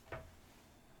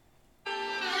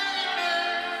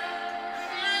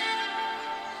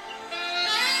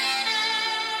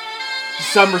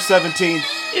December 17th,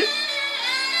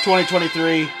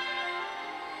 2023.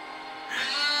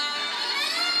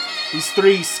 These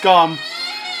three scum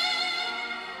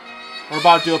are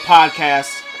about to do a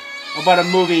podcast about a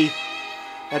movie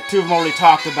that two of them already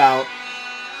talked about.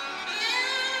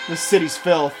 This city's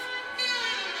filth.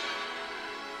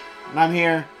 And I'm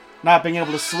here, not being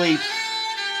able to sleep,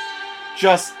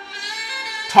 just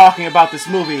talking about this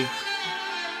movie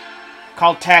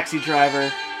called Taxi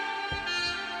Driver.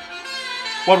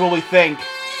 What will we think?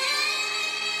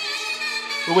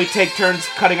 Will we take turns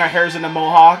cutting our hairs into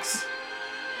mohawks?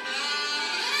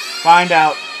 Find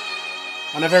out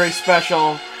on a very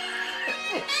special...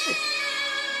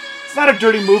 It's not a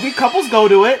dirty movie, couples go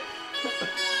to it.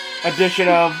 Edition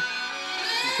of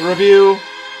the Review.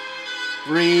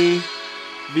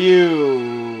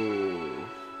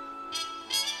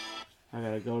 I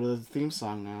gotta go to the theme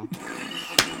song now.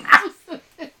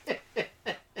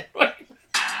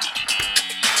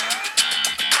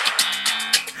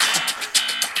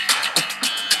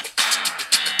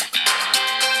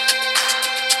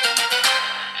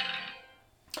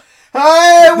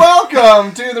 Hi,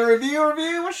 welcome to the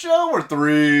Review, a show where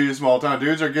three small-town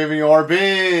dudes are giving you our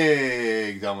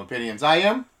big, dumb opinions. I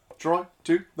am Troy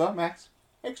to the max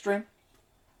extreme.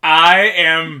 I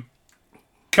am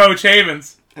Coach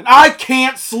Havens. And I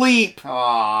can't sleep!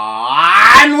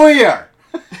 And we are.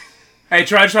 Hey,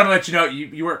 Troy, I just want to let you know,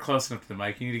 you weren't close enough to the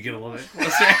mic. You need to get a little bit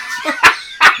closer.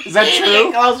 Is that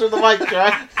true? Get closer to the mic,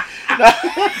 Troy.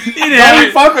 Don't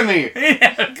you fuck with me.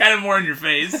 Yeah, kind of more in your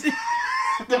face.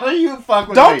 Don't you fuck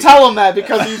with me. Don't tell him that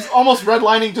because he's almost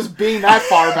redlining just being that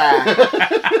far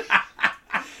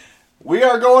back. We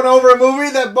are going over a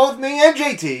movie that both me and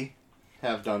JT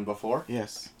have done before.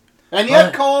 Yes. And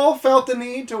yet Cole felt the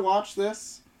need to watch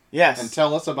this Yes. and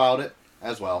tell us about it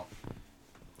as well.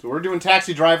 So we're doing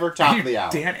Taxi Driver, top of the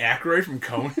hour. Dan Aykroyd from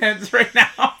Coneheads right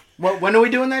now. When are we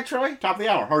doing that, Troy? Top of the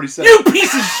hour. Already said You it.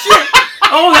 piece of shit!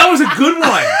 Oh, that was a good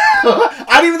one.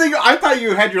 I thought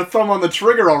you had your thumb on the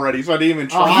trigger already, so I didn't even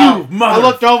try. You mother... I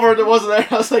looked over and it wasn't there.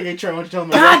 I was like, hey, Troy, why don't you tell him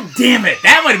again? God damn it.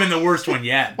 That might have been the worst one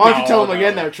yet. Why don't you tell him No.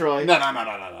 again there, Troy?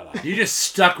 No. You just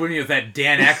stuck with me with that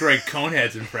Dan Aykroyd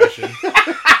Coneheads impression.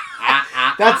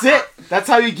 That's it. That's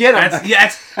how you get him.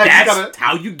 That's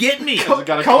how you get me.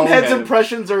 Conehead's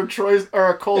impressions are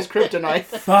Cole's kryptonite.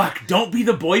 Fuck, don't be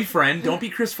the boyfriend. Don't be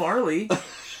Chris Farley.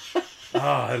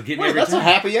 Oh, it'll get me every That's time. a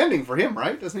happy ending for him,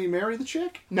 right? Doesn't he marry the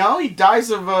chick? No, he dies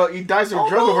of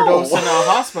drug overdose in a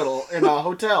hospital, in a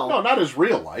hotel. No, not his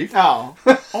real life. No.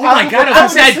 Oh my god, I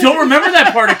was gonna say, I don't remember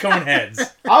that part of Coneheads.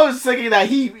 I was thinking that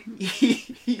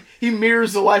he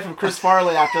mirrors the life of Chris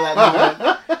Farley after that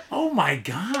moment. Oh my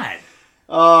god.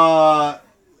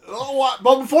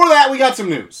 But before that, we got some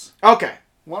news. Okay.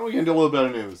 Why don't we get into a little bit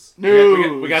of news?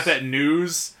 News. We got that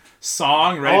news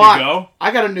song ready Oh, to go.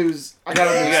 I got a news. We got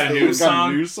a theme. news We got song?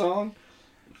 a news song?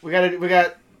 We got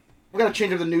to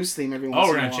change up the news theme every once Oh, in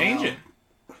we're a gonna while. change it.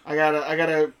 I got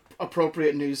a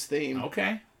appropriate news theme.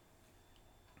 Okay.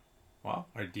 Well,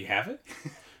 do you have it?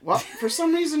 Well, for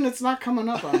some reason it's not coming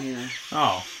up on here.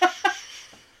 Oh.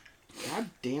 God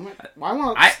damn it! Why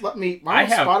won't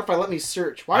Spotify let me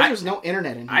search? Why is there no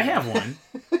internet in here? I have one.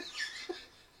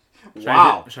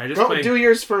 Wow. Should I just Go play? do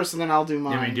yours first, and then I'll do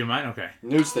mine. You want me to do mine? Okay.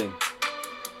 News thing.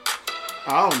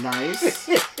 Oh, nice.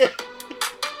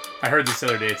 I heard this the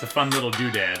other day. It's a fun little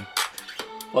doodad.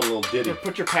 What a little ditty. Here,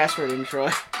 put your password in, Troy.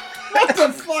 What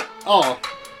the fuck? Oh.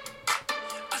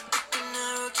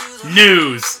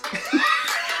 News.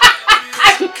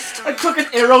 I took an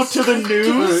arrow to the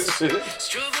news.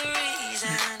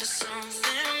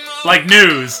 Like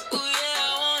news.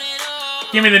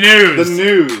 Give me the news. The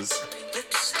news.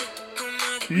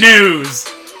 News.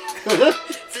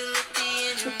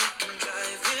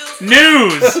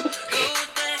 News.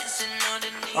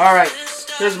 All right.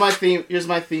 Here's my theme. Here's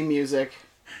my theme music.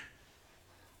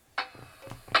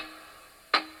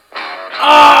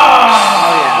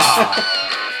 Oh yeah.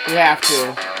 You have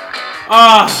to.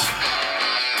 Oh.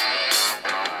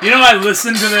 You know, I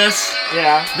listened to this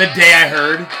Yeah. the day I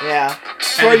heard. Yeah. And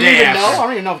Troy, the you day even after. know? I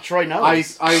don't even know if Troy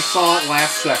knows. I saw it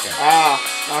last second. Ah,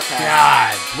 okay.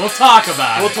 God, we'll talk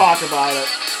about it. We'll talk about it.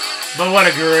 But what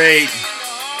a great...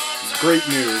 Great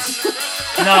news.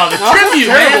 No, the No, tribute, that's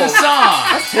man, terrible. the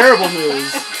song. Terrible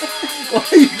news. Why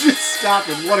you just stopped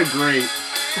it? What a great.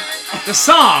 The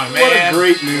song, man. What a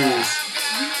great news.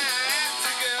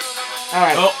 All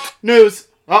right. Oh, News.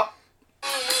 Oh.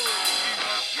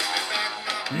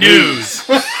 news.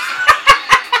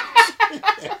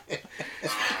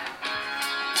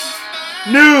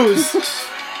 News.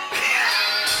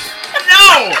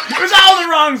 No! It was all in the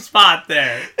wrong spot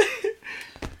there.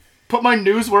 Put my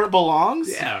news where it belongs?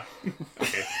 Yeah.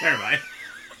 Okay, never mind.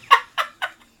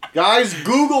 Guys,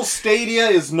 Google Stadia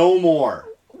is no more.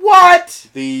 What?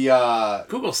 The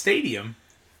Google Stadium.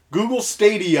 Google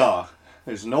Stadia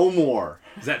is no more.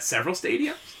 Is that several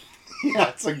stadiums? Yeah,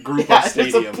 it's a group Yeah, of it's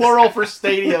stadiums. a plural for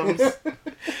stadiums.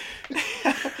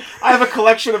 I have a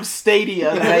collection of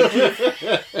stadia that I keep.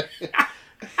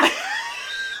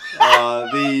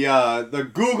 The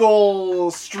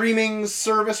Google streaming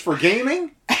service for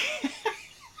gaming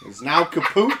is now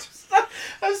kaput.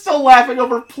 I'm still laughing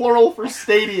over plural for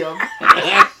stadium.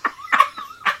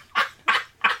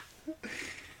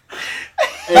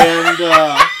 And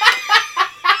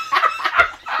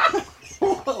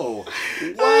whoa.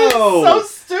 So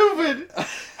stupid.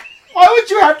 Why would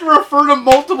you have to refer to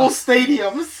multiple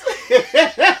stadiums?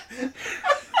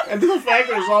 And to the fact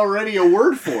there's already a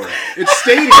word for it. It's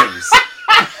stadiums.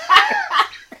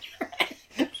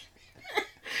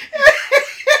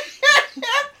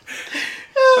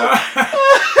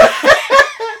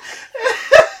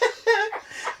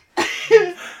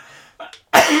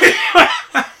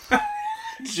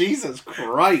 Jesus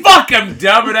Christ. Fuck, I'm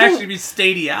dumb. It'd actually be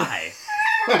Stadia.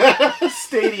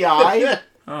 Stadia.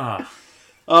 Oh.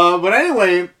 But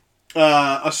anyway,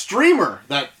 a streamer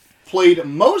that played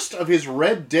most of his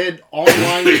Red Dead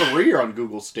Online career on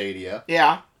Google Stadia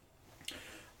Yeah.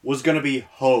 was going to be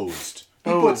hosed. He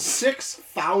Oh. put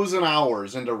 6,000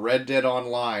 hours into Red Dead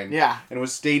Online. Yeah. And with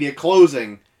Stadia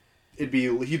closing,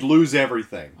 he'd lose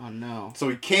everything. Oh no. So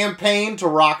he campaigned to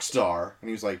Rockstar, and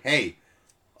he was like, hey,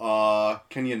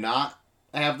 can you not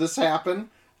have this happen?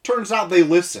 Turns out they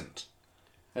listened.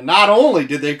 And not only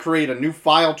did they create a new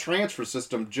file transfer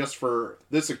system just for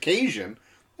this occasion,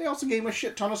 they also gave him a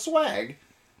shit ton of swag.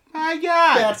 My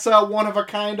God. That's one of a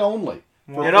kind only.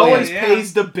 It always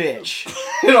pays the bitch.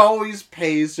 It always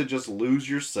pays to just lose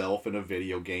yourself in a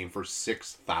video game for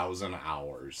 6,000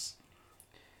 hours.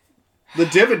 The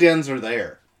dividends are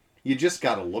there. You just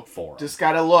gotta look for them. Just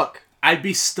gotta look. I'd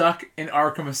be stuck in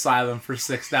Arkham Asylum for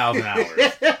 6,000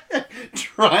 hours.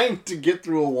 Trying to get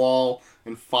through a wall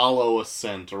and follow a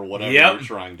scent or whatever Yep. you're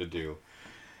trying to do.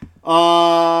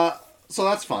 So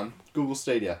that's fun. Google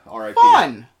Stadia. R.I.P.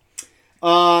 Fun.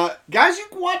 Guys, you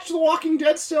watch The Walking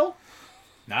Dead still?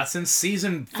 Not since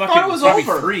season thought fucking it was probably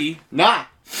over. 3. Nah.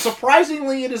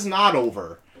 Surprisingly, it is not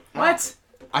over. What?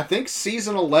 I think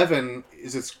season 11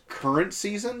 is its current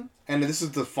season, and this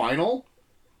is the final.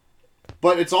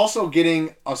 But it's also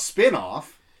getting a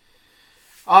spin-off.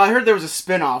 I heard there was a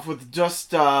spin-off with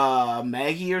just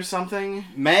Maggie or something.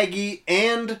 Maggie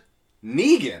and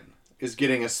Negan is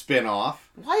getting a spin-off.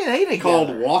 Why are they together?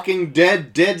 Called Walking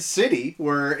Dead Dead City,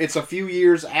 where it's a few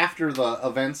years after the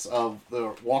events of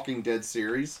the Walking Dead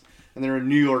series, and they're in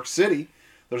New York City.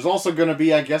 There's also going to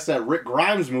be, I guess, that Rick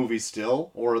Grimes movie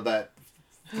still, or that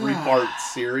 3-part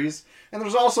series. And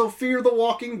there's also Fear the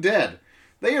Walking Dead.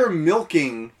 They are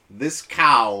milking this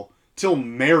cow till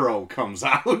marrow comes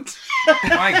out.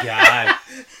 My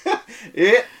God.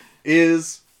 It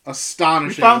is We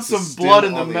astonishing. found It's some still blood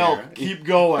in the on milk. air. Keep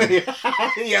going.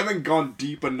 You haven't gone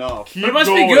deep enough. Keep But it must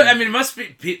going. be good. I mean, it must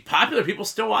be popular. People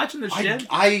still watching this shit.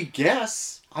 I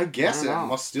guess I it don't know.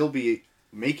 must still be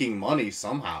making money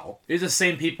somehow. These are the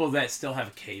same people that still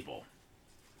have cable.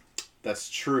 That's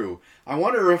true. I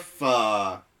wonder if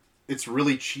it's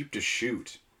really cheap to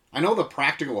shoot. I know the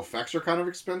practical effects are kind of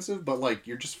expensive, but like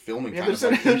you're just filming Yeah, kind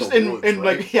they're of like just in the woods,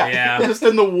 right? like, yeah, Yeah. just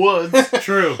in the woods.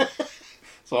 True.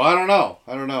 So I don't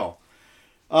know.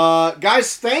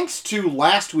 Guys, thanks to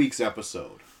last week's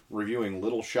episode reviewing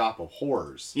Little Shop of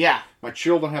Horrors, Yeah. my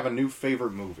children have a new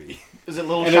favorite movie. Is it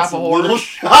Little And Shop it's of Horrors? Little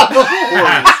Shop of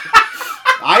Horrors.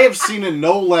 I have seen it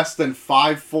no less than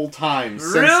 5 full times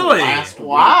since Really? last week.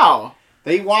 Wow.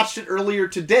 They watched it earlier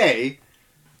today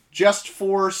just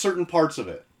for certain parts of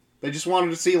it. They just wanted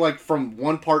to see, like, from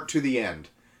one part to the end.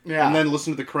 Yeah. And then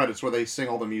listen to the credits where they sing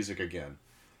all the music again.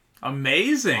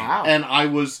 Amazing. Wow. And I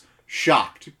was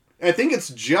shocked. I think it's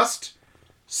just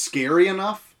scary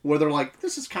enough where they're like,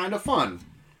 this is kind of fun.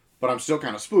 But I'm still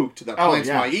kind of spooked that Oh, plants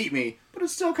yeah. might eat me. But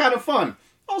it's still kind of fun.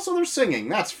 Also, they're singing.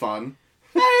 That's fun.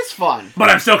 That is fun. But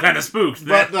I'm still kind of spooked.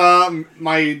 But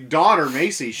my daughter,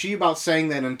 Macy, she about sang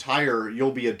that entire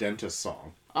You'll Be a Dentist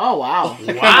song. Oh, wow. I'm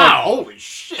like, Wow. holy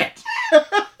shit.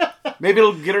 Maybe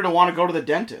it'll get her to want to go to the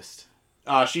dentist.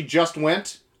 She just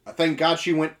went. Thank God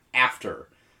she went after.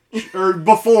 Or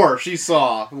before she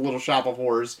saw Little Shop of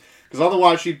Horrors. Because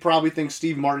otherwise she'd probably think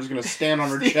Steve Martin's going to stand on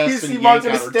her chest and Steve yank Martin's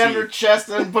out gonna her stand on her teeth. chest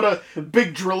and put a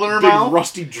big drill in her Big mouth.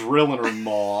 rusty drill in her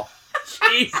maw.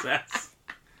 Jesus.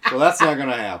 So that's not going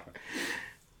to happen.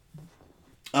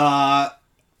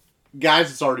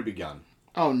 Guys, it's already begun.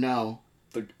 Oh, no.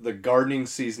 the gardening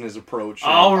season is approaching.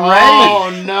 Already.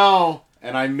 Oh no!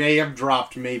 And I may have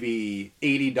dropped maybe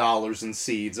 $80 in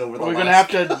seeds over the We're last...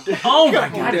 gonna have to. Oh my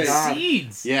Couple god, days.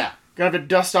 seeds. Yeah. Gonna have to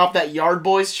dust off that Yard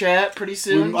Boys chat pretty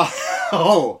soon.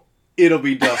 Oh, it'll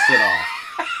be dusted off.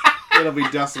 It'll be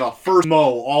dusted off. First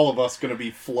mow, all of us gonna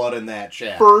be flooding that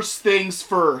chat. First things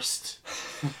first.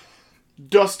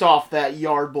 Dust off that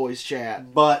Yard Boys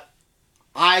chat. But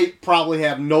I probably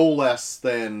have no less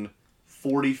than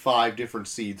 45 different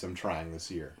seeds I'm trying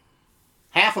this year.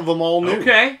 Half of them all new.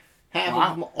 Okay. Half Wow.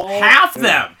 of them all Half new.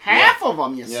 them. Half of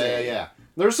them, you Yeah, say? yeah.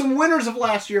 There's some winners of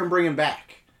last year I'm bringing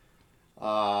back.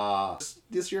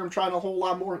 This year I'm trying a whole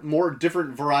lot more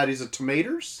different varieties of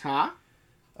tomatoes. Huh?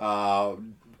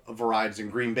 Varieties in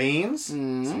green beans.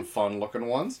 Mhm. Some fun looking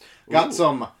ones. Got Ooh.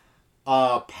 some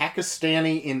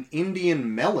Pakistani and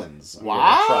Indian melons. I'm gonna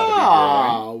try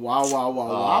to be growing.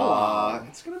 Wow.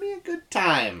 It's gonna be a good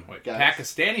time. Wait, guys.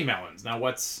 Pakistani melons. Now,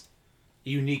 what's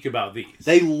unique about these?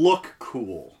 They look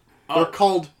cool. Oh. They're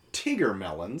called Tigger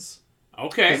melons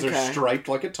Okay. because they're Okay. striped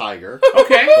like a tiger.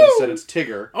 Okay. But instead it's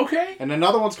Tigger. Okay. And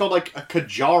another one's called like a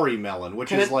Kajari melon, which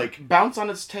Can is it like bounce on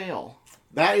its tail?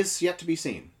 that is yet to be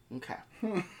seen. Okay.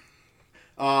 And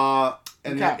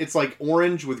then Okay. it's like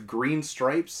orange with green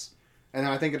stripes, and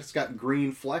then I think it's got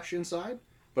green flesh inside.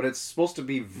 But it's supposed to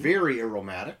be very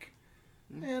aromatic,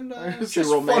 and it's It's just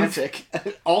fun. romantic.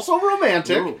 Also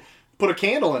romantic. Ooh. Put a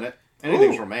candle in it.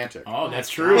 Anything's Ooh. romantic. Oh, that's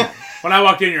true. When I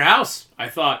walked in your house, I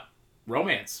thought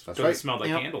romance. That's Because right. it smelled like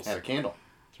Yep. candles. Had a candle.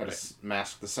 Try to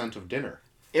mask the scent of dinner.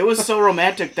 It was so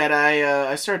romantic that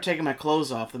I started taking my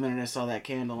clothes off the minute I saw that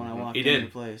candle when I walked He into did. your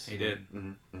place. He did.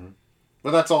 But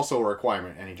that's also a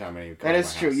requirement anytime any. That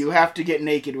is true. You have to get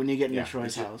naked when you get into Yeah.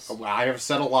 Troy's house. I have a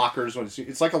set of lockers.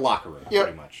 It's like a locker room, Yep.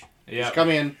 pretty much. Yeah. Just come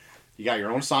in. You got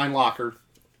your own signed locker.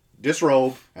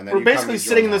 Disrobe, and then We're you come basically and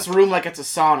sitting in join this us. room like it's a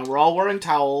sauna. We're all wearing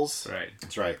towels. Right.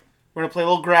 That's right. We're gonna play a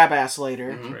little grab ass later.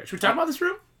 Right. Should we talk about this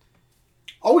room?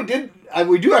 Oh, we did.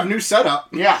 We do have new setup.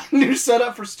 Yeah. New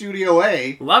setup for Studio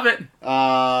A. Love it.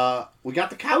 We got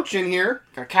the couch in here.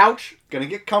 Got a couch. Gonna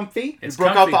get comfy. It's Broke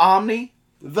out comfy. the Omni.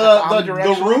 The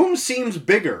omnidirectional? room seems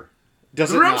bigger. Does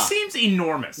The it room not? seems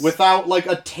enormous. Without like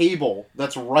a table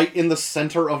that's right in the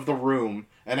center of the room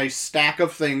and a stack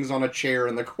of things on a chair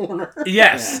in the corner.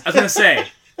 Yes, I was gonna say.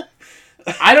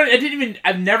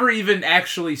 I've never even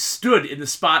actually stood in the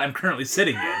spot I'm currently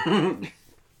sitting in.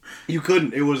 You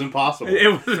couldn't. It was impossible.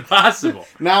 It was impossible.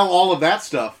 Now all of that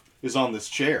stuff is on this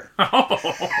chair. Oh,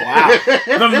 Wow.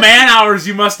 the man hours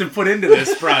you must have put into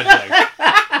this project.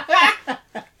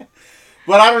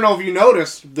 But I don't know if you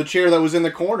noticed, the chair that was in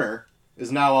the corner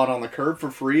is now out on the curb for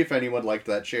free if anyone liked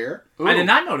that chair. I did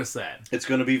not notice that. It's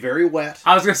going to be very wet.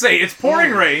 I was gonna say it's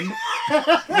pouring rain.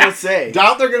 Let's say.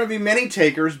 Doubt there are going to be many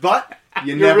takers, but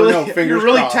you You're never really, know. Fingers you're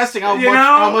really crossed. testing You know?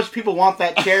 how much people want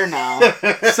that chair now.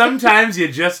 Sometimes you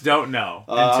just don't know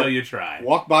until you try.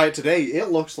 Walk by it today, it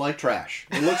looks like trash.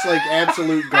 It looks like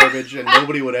absolute garbage and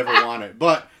nobody would ever want it.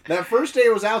 But that first day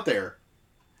it was out there,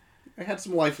 it had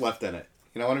some life left in it.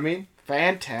 You know what I mean? A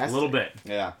Fantastic. little bit.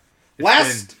 Yeah. It's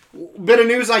Last bit of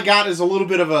news I got is a little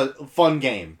bit of a fun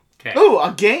game. Okay. Ooh,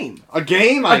 a game. A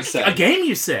game, I say. A game,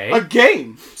 you say? A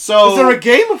game. So Is there a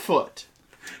game afoot?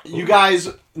 you guys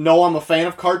know I'm a fan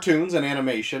of cartoons and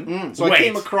animation. So I Wait.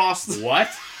 came across What?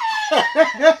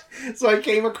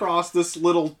 this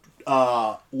little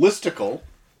listicle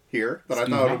here that I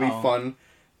thought would be fun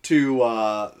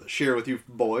to share with you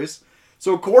boys.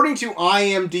 So according to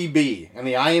IMDb and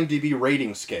the IMDb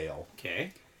rating scale,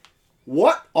 Okay.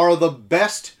 what are the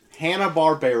best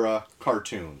Hanna-Barbera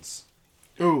cartoons?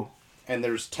 Ooh. And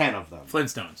there's 10 of them.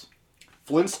 Flintstones.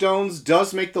 Flintstones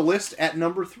does make the list at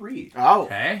number 3. Oh.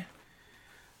 Okay.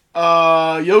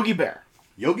 Yogi Bear.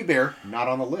 Yogi Bear, not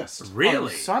on the list. Oh,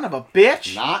 Really? son of a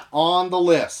bitch. Not on the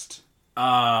list.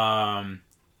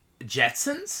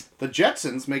 Jetsons? The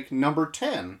Jetsons make number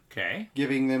 10, Okay.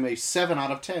 giving them a 7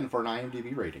 out of 10 for an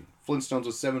IMDb rating. Flintstones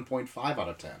was 7.5 out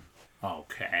of 10.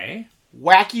 Okay.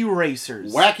 Wacky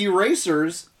Racers. Wacky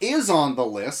Racers is on the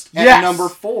list at Yes. number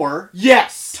 4,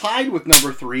 Yes. tied with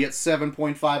number 3 at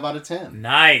 7.5 out of 10.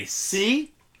 Nice.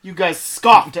 See? You guys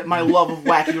scoffed at my love of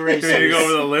Wacky Racers. Can you go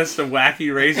over the list of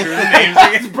wacky racers names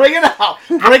again? Bring it out.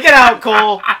 Break it out,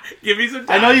 Cole. Give me some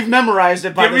I time. know you've memorized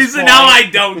it by Give me this some. point. No, I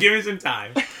don't. Give me some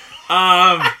time.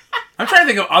 I'm trying to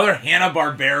think of other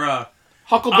Hanna-Barbera.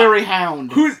 Huckleberry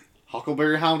Hound.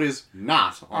 Huckleberry Hound is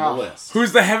not on the list.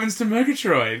 Who's the Heavens to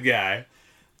Murgatroyd guy?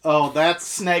 Oh,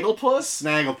 that's Snagglepuss?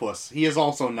 Snagglepuss. He is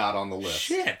also not on the list.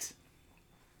 Shit.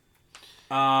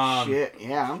 Shit,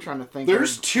 yeah, I'm trying to think.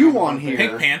 There's of- 2 on here.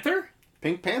 Pink Panther?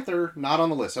 Pink Panther, not on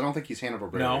the list. I don't think he's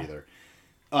Hanna-Barbera No. either.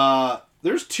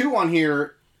 there's two on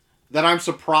here that I'm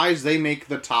surprised they make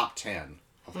the top 10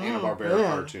 of Hanna-Barbera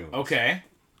cartoons. Okay.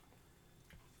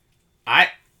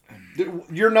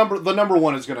 The number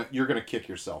one is you're gonna kick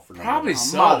yourself for number Probably one.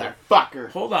 so. Motherfucker.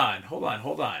 Hold on.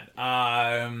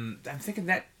 I'm thinking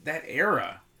that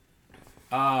era.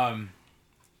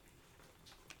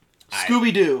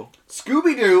 Scooby-Doo.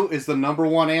 Scooby-Doo is the number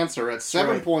one answer at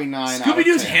 7.9 out of 10.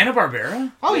 Scooby-Doo's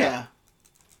Hanna-Barbera? Oh, Yeah. yeah.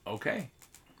 Okay.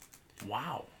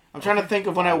 Wow. I'm trying to think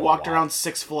of when I walked around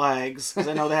Six Flags, because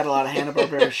I know they had a lot of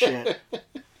Hanna-Barbera shit.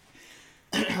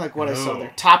 Like what I saw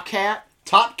there. Top Cat?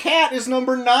 Top Cat is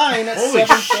number 9 at Holy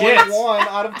 7.1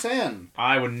 out of 10.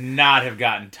 I would not have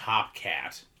gotten Top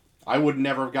Cat. I would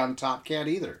never have gotten Top Cat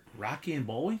either. Rocky and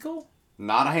Bullwinkle?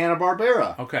 Not a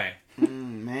Hanna-Barbera. Okay.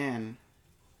 Man.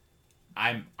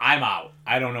 I'm out.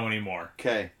 I don't know anymore.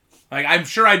 Okay. Like, I'm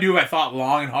sure I do if I thought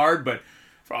long and hard, but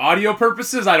for audio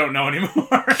purposes, I don't know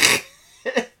anymore.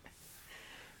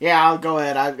 Yeah, I'll go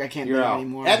ahead. I can't do You're it out.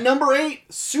 anymore. At number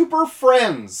 8, Super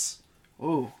Friends.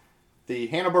 Ooh. The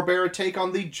Hanna-Barbera take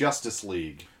on the Justice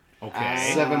League.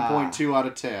 Okay. 7.2 out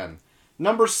of 10.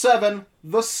 Number 7,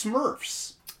 The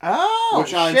Smurfs. Oh,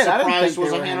 Which I'm shit, I didn't surprised think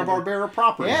was they a were Hanna-Barbera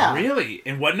property. Yeah. Really?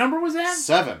 And what number was that?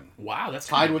 7. Wow, that's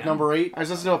Tied coming with down. number 8. I was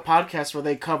listening to a podcast where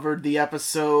they covered the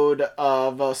episode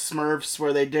of Smurfs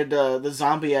where they did the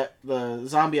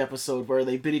zombie episode where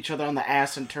they bit each other on the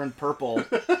ass and turned purple.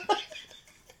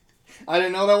 I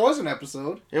didn't know that was an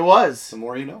episode. It was. The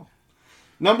more you know.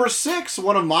 Number 6,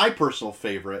 one of my personal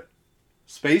favorite,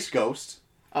 Space Ghost.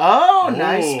 Oh,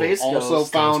 nice. Oh, Space Also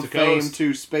Ghost. found Coast to fame Coast.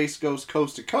 to Space Ghost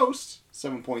Coast to Coast.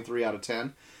 7.3 out of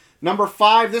 10. Number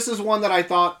 5, this is one that I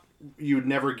thought you'd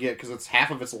never get because it's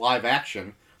half of its live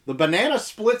action. The Banana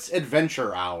Splits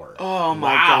Adventure Hour. Oh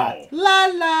my Wow. god. La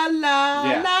la la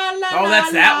Yeah. la la. Oh, that's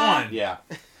la, that la. one. Yeah.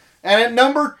 And at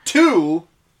number 2,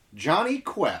 Johnny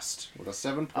Quest with a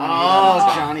 7.8 Oh, out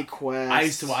of 10. Johnny Quest. I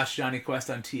used to watch Johnny Quest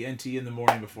on TNT in the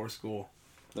morning before school.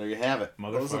 There you have it.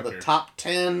 Those are the Motherfucker. top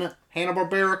 10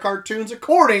 Hanna-Barbera cartoons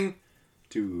according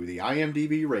to the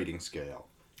IMDb rating scale.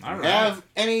 If All you right. have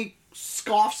any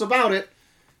scoffs about it,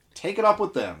 take it up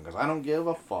with them, because I don't give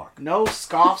a fuck. No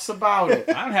scoffs about it.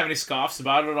 I don't have any scoffs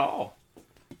about it at all.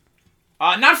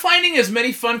 Not finding as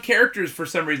many fun characters for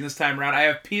some reason this time around. I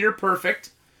have Peter Perfect,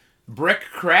 Brick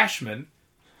Crashman,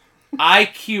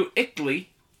 IQ Ickley,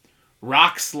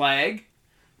 Rock Slag,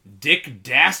 Dick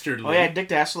Dastardly. Oh yeah, Dick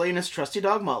Dastardly and his trusty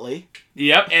dog Muttley.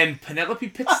 Yep, and Penelope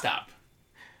Pitstop.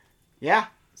 Yeah.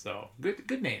 So,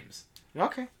 good names.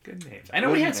 Okay. Good names. I know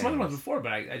Good we had some other names. ones before,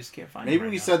 but I just can't find Maybe them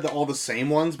right we now. said all the same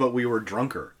ones, but we were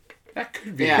drunker. That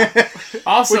could be. Yeah.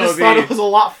 Also, We just thought it was a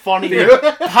lot funnier.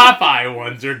 Popeye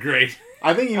ones are great.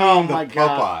 I think you mean Oh the my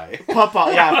God. Popeye.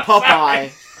 Popeye. Yeah,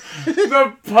 Popeye.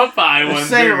 The Popeye You're ones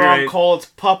saying it are wrong, great. Cole. It's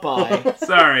Popeye.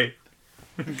 Sorry.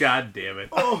 God damn it.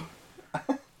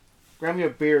 Grab me a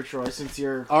beer, Troy, since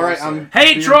you're... All right, closer.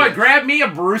 Hey, Beer Troy, gut. grab me a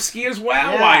brewski as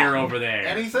well Yeah. while you're over there.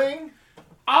 Anything?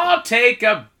 I'll take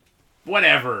a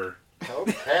whatever.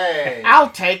 Okay.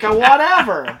 I'll take a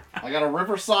whatever. I got a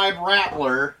Riverside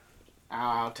Rattler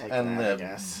I'll take and that, I the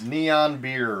guess. neon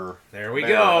beer. There we Bear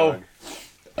go. hug.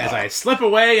 As I slip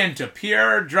away into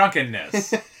pure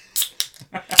drunkenness.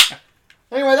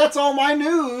 Anyway, that's all my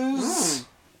news.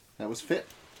 That was fit.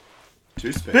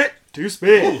 To spit. Spit to Ooh,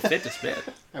 spit. fit to spit.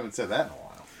 I haven't said that in a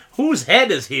while. Whose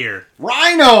head is here?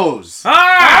 Rhinos! Ah!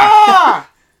 Ah!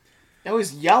 That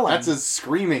was yelling. That's his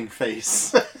screaming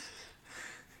face.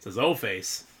 It's his O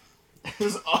face.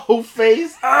 his O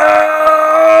face.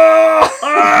 Ah!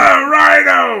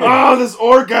 Rhino! Oh, this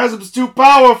orgasm's too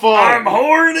powerful. I'm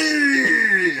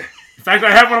horny! In fact,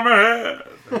 I have one on my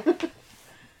head.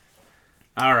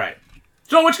 All right.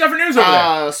 So, what you got for news over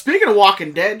there? Speaking of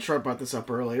Walking Dead, Troy brought this up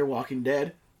earlier. Walking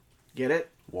Dead. Get it?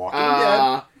 Walking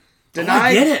Dead.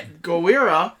 Denied get it.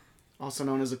 Gojira, also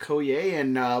known as Okoye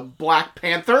in Black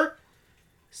Panther,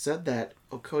 said that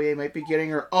Okoye might be getting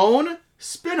her own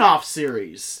spin-off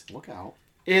series Look out.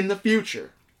 in the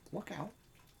future. Look out.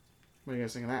 What do you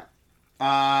guys think of that?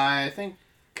 I think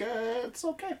it's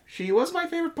okay. She was my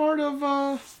favorite part of,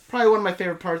 probably one of my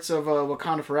favorite parts of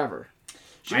Wakanda Forever.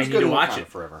 She I was need good to in watch Wakanda it.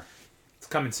 Forever. It's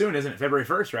coming soon, isn't it? February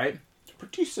 1st, right?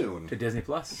 Pretty soon. To Disney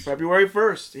Plus. February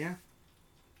 1st, yeah.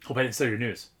 Hope I didn't steal your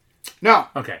news. No,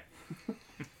 Okay.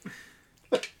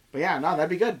 but yeah, no, that'd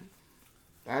be good.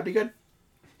 That'd be good.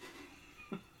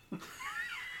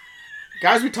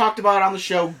 Guys, we talked about it on the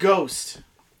show, Ghost.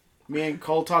 Me and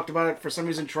Cole talked about it. For some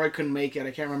reason, Troy couldn't make it.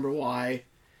 I can't remember why.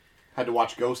 Had to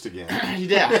watch Ghost again. He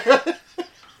did.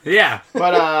 Yeah.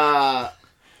 But,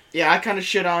 yeah, I kind of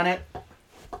shit on it.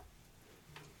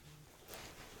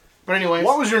 But But anyways,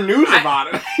 What was your news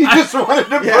about it? You just wanted to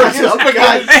bring Yeah, it up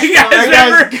guys, again. Hey,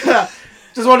 guys, remember?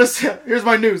 just want to say, here's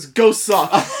my news. Ghost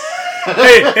sucks.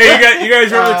 hey, you guys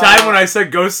remember the time when I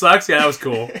said Ghost sucks? Yeah, that was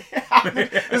cool.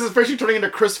 This is officially turning into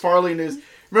Chris Farley news.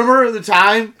 Remember the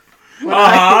time when,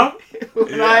 Uh-huh.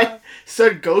 I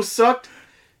said Ghost sucked?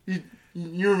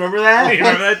 You remember that? You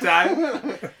remember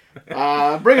that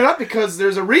time? Bring it up because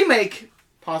there's a remake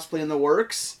possibly in the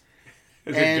works.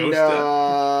 Is it And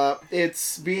Ghost?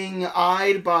 it's being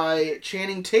eyed by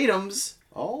Channing Tatum's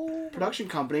Oh, production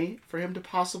company for him to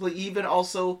possibly even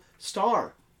also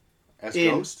star as in-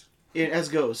 Ghost? as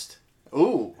Ghost.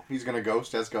 Ooh, he's gonna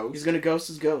ghost as Ghost. He's going to ghost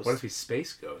as Ghost. What if he's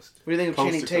Space Ghost? What do you think of Post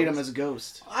Channing a Tatum Ghost? as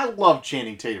Ghost? I love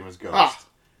Channing Tatum as Ghost. Ah,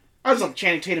 I just love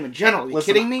Channing Tatum in general. Are you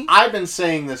Listen, kidding me? I've been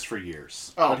saying this for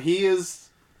years, Oh. but he is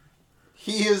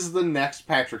the next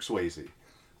Patrick Swayze.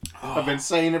 I've been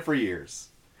saying it for years.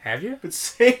 Have you? But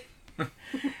say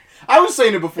I was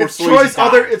saying it before it's Swayze Troy's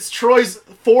died. It's Troy's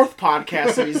fourth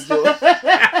podcast that he's doing,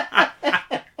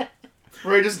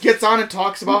 where he just gets on and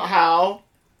talks about how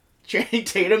Channing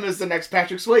Tatum is the next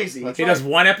Patrick Swayze. That's He does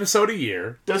one episode a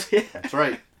year. Does he? That's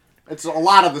right. It's a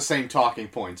lot of the same talking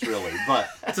points, really, but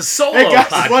It's a solo Hey guys, podcast.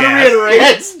 just want to reiterate.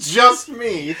 it's just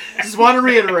me. Just want to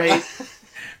reiterate.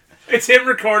 It's him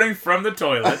recording from the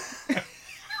toilet.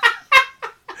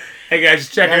 Hey guys,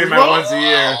 just checking him out Well, once a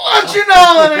year. What you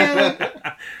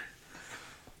know?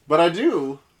 But I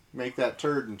do make that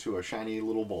turd into a shiny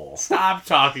little ball Stop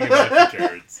talking about your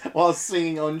turds. while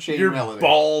singing Unchained Your Melody.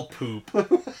 ball poop.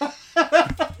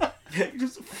 You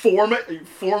just form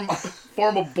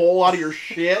a bowl out of your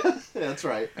shit. That's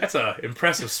right. That's a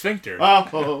impressive sphincter. I'm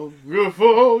hungry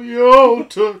for your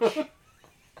touch.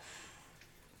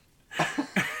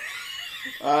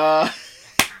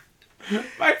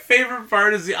 My favorite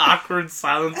part is the awkward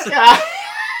silence.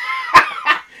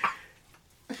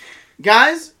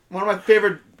 Guys, one of my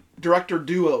favorite director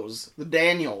duos, the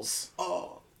Daniels.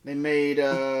 Oh, They made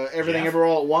Everything Jeff? Everywhere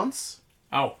All at Once,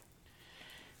 Oh,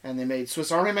 and they made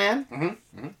Swiss Army Man.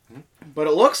 mm-hmm. But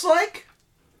it looks like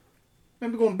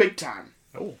maybe going big time.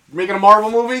 Making a Marvel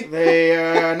movie?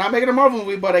 They not making a Marvel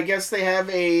movie, but I guess they have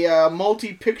a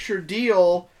multi-picture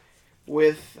deal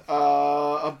with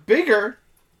a bigger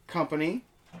company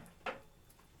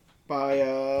by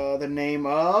the name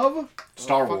of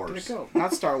Star where the fuck Wars. Did it go?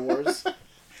 Not Star Wars.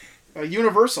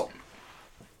 Universal.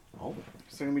 Oh.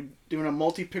 So they're gonna be doing a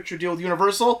multi-picture deal with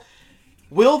Universal.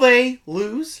 Will they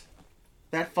lose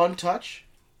that fun touch?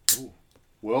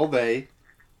 Will they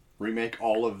remake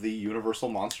all of the Universal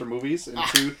monster movies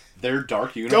into their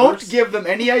dark universe? Don't give them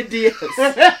any ideas.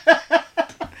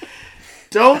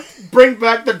 Don't bring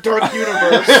back the Dark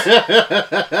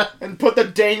Universe and put the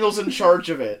Daniels in charge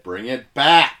of it. Bring it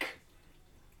back.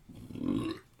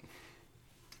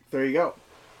 There you go.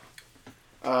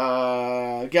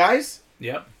 Guys,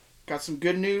 yep. got some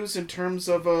good news in terms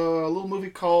of a little movie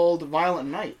called Violent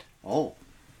Night. Oh.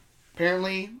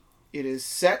 Apparently, it is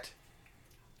set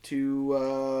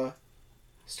to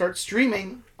start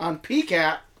streaming on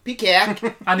Peacock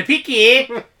On the peaky.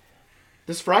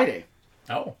 this Friday.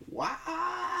 Oh. Wow.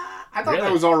 I thought Really?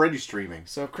 that was already streaming.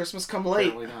 So Christmas come late.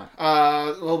 Apparently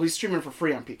not. We'll be streaming for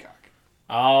free on Peacock.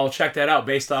 I'll check that out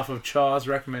based off of Chaw's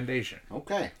recommendation.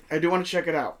 Okay. I do want to check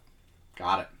it out.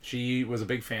 Got it. She was a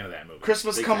big fan of that movie.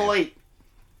 Christmas Big come fan. late.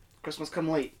 Christmas come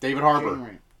late. David Harbour.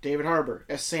 January. David Harbour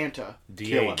as Santa.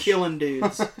 DH. Killing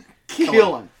dudes.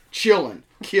 Killing. Chilling.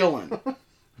 Killing.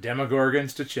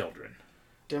 Demogorgons to children.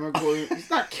 Demogorgon. He's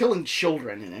not killing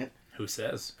children in it. Who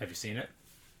says? Have you seen it?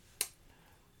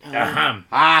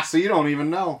 Ah, so you don't even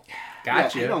know.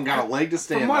 Gotcha. You don't got a leg to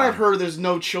stand From what on. I've heard, there's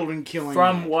no children killing.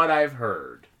 From in it. what I've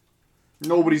heard.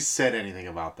 Nobody's said anything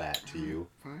about that to you.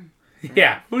 Fine.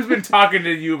 Yeah. Who's been talking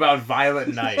to you about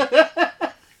Violent Night?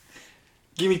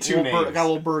 Give me two names. I got a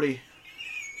little birdie.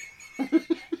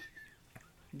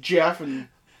 Jeff and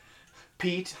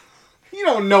Pete. You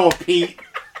don't know a Pete.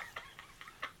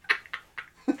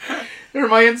 They're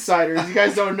my insiders. You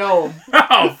guys don't know them.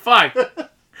 Oh, fuck.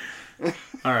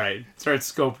 All right. Start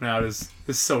scoping out his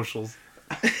socials.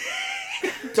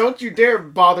 Don't you dare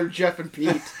bother Jeff and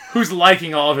Pete. Who's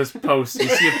liking all of his posts? You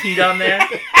see a Pete on there?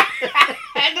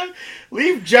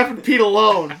 Leave Jeff and Pete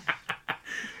alone.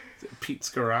 Pete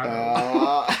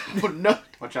Scarano. No.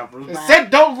 Watch out for his I back. said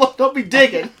don't look. Don't be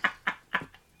digging.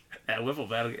 That wiffle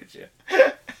bat'll get you.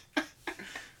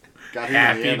 Got him in the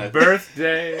Happy end.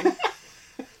 birthday.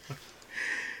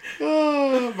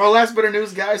 My last bit of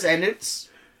news, guys, and it's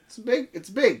big. It's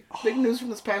big. Big news from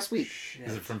this past week.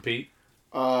 Is it from Pete?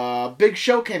 Big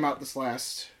Show came out this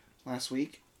last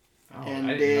week, Oh, and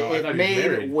I didn't know. I it thought he was made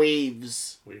married.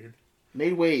 waves. Weird.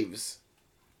 Made waves.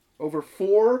 Over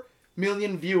 4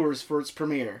 million viewers for its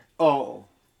premiere. Oh.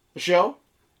 The show?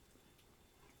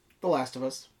 The Last of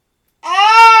Us.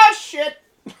 Ah, shit.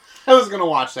 I was going to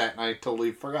watch that and I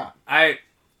totally forgot. I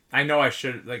know I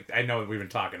should, I know we've been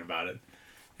talking about it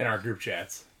in our group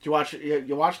chats. Did you watch it?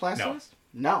 You watched Last No. of Us?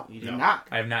 No, you did No, not.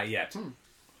 I have not yet.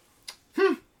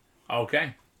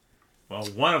 Okay. Well,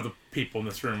 one of the people in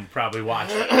this room probably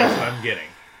watched it. That's what I'm getting.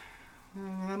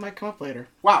 That might come up later.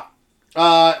 Wow.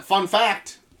 Fun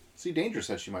fact. See, Danger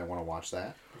said she might want to watch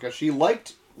that because she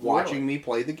liked watching me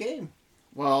play the game.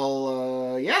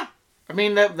 Well, yeah. I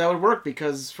mean, that would work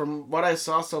because from what I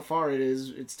saw so far,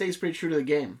 it stays pretty true to the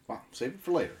game. Wow. Save it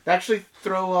for later. Actually,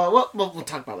 throw. Well, we'll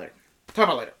talk about it later. Talk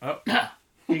about it later.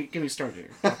 Oh. Give me started here.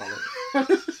 Talk about it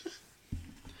later.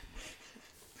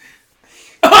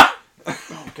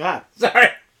 Oh God! Sorry.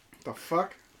 The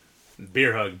fuck?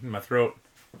 Beer hug in my throat.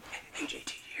 Hey, JT,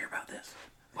 did you hear about this?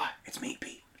 What? It's me,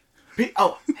 Pete. Pete?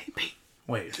 Oh, hey Pete!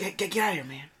 Wait. Get out of here,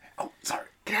 man! Oh, sorry.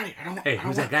 Get out of here! I don't. Hey, I don't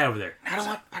who's want, that guy over there? I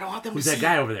don't want them Who's to that see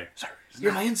guy you. over there? Sorry. It's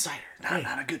You're not, my insider.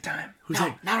 not a good time. Who's No,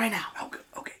 that? not right now. Oh, good.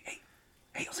 Okay.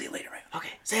 Hey, I'll see you later, man. Okay,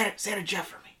 say it to Jeff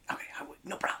for me. Okay,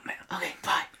 no problem, man. Okay,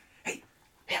 bye. Hey,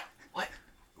 Yeah. What?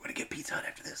 you want to get Pizza Hut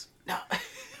after this? No.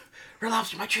 Red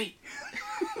Lobster, my treat.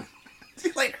 See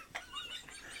you later.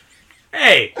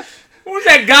 Hey, who's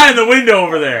that guy in the window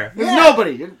over there? There's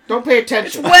nobody. Don't pay It's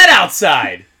attention. wet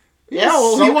outside. Yeah,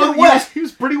 well, soaking wet. He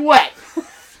was pretty wet.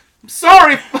 I'm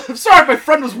sorry my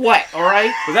friend was wet,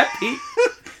 alright? Was that Pete?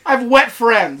 I have wet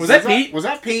friends. Was that Pete? Was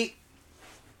that Pete?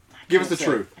 Give us the Say.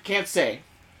 truth. I can't say.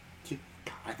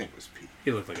 I think it was Pete.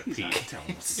 He looked like a Pete. Tell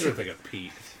us. He looked like a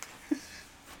Pete.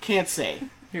 Can't say.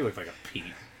 He looked like a Pete.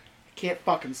 Can't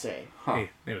fucking say. Huh. Hey,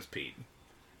 it was Pete.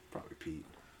 Probably Pete.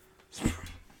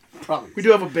 Probably. We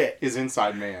do have a bit. His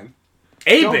inside man.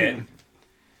 A Don't- bit.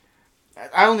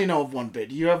 I only know of one bit.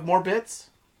 Do you have more bits?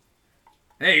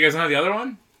 Hey, you guys know the other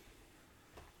one?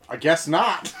 I guess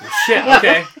not. Shit,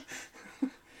 okay.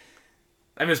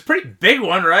 I mean, it's a pretty big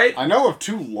one, right? I know of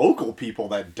 2 local people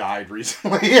that died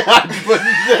recently, but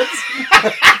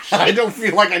I don't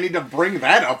feel like I need to bring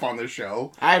that up on the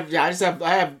show. I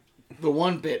have the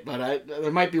one bit, but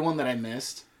there might be one that I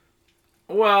missed.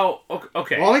 Well,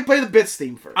 okay. Well, let me play the bits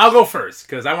theme first. I'll go first,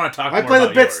 because I want to talk I more play the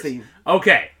about bits yours. theme.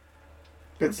 Okay.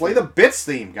 Bits Play theme. the Bits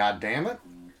theme, goddammit.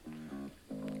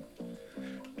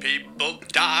 People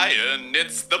dying,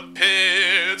 it's the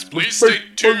pits. Please stay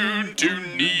tuned to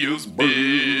Neil's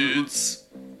Bits.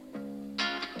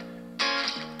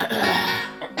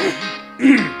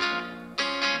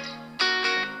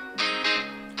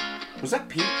 Was that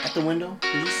Pete at the window?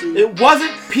 Did you see? It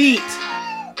wasn't Pete.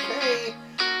 Okay.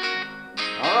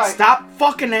 Alright. Stop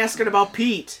fucking asking about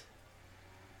Pete.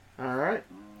 Alright.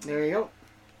 There you go.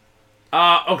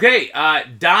 Okay,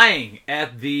 dying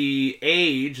at the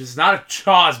age, it's not a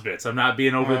Jaws bits. I'm not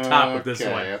being over the top with this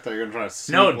Okay, one. I thought you were going to try to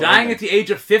sneak No, one dying in. at the age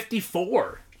of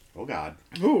 54. Oh, God.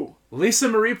 Who? Lisa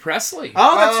Marie Presley.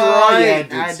 Oh, that's Oh, right. yeah, I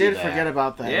did I see did that. forget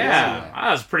about that. yeah, yeah.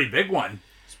 that was a pretty big one.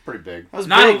 It's pretty big. That was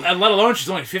Not, big. let alone she's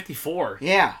only 54.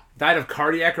 Yeah. Died of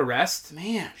cardiac arrest.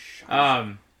 Man.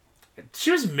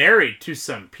 She was married to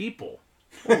some people.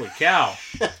 Holy cow.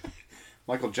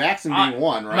 Michael Jackson being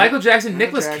one, right? Michael Jackson,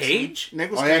 Nicolas Jackson. Cage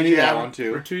Nicolas Oh, yeah, I Cage, knew that yeah. one, for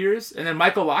too. 2 years, and then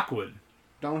Michael Lockwood.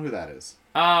 Don't know who that is.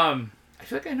 I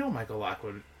feel like I know Michael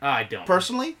Lockwood. I don't.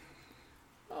 Personally?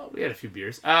 Oh, we had a few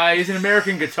beers. He's an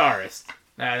American guitarist.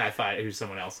 I thought he was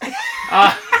someone else.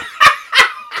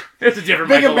 It's a different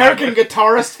Big Michael American Lockwood.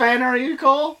 guitarist fan, are you,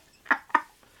 Cole?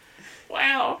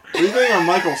 Wow. Are you thinking of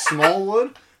Michael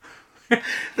Smallwood?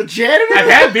 The janitor? I've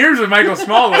had beers with Michael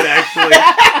Smallwood, actually.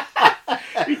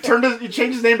 He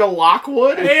changed his name to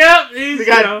Lockwood? Yep. He's, He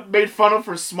got made fun of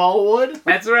for Smallwood?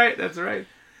 That's right. That's right.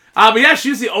 But yeah, she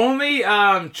was the only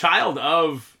child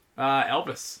of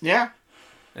Elvis. Yeah.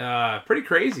 Pretty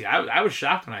crazy. I was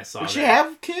shocked when I saw Did that. she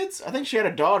have kids? I think she had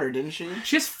a daughter, didn't she?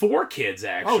 She has 4 kids,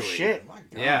 actually. Oh, shit. My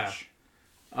gosh.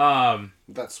 Yeah.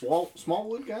 That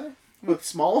Smallwood guy? With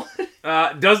Smallwood?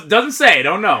 Doesn't say.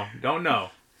 Don't know.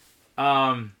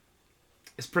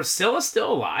 Is Priscilla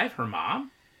still alive? Her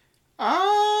mom?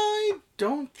 I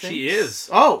don't think She is.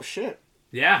 Oh, shit.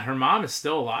 Yeah, her mom is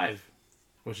still alive,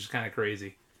 which is kind of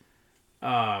crazy.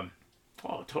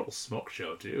 Total smoke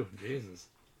show too. Jesus.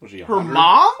 Was she Her 100?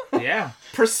 mom? Yeah.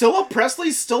 Priscilla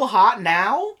Presley's still hot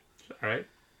now? All right.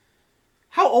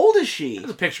 How old is she? There's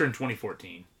a picture in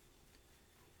 2014.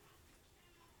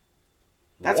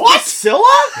 That's What?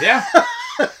 Priscilla? Yeah.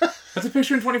 That's a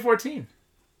picture in 2014.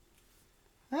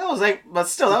 That was like, but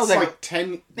still, that That was was like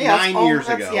 9 that's years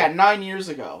ago. Yeah, 9 years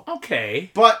ago.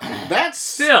 Okay. But that's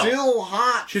Still. still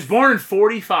hot. She was born in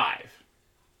 45.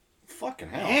 Fucking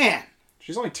hell. Man.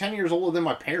 She's only 10 years older than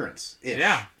my parents.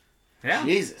 Yeah. Yeah.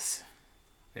 Jesus.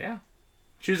 Yeah.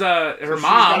 She was her She's mom.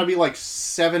 gotta be like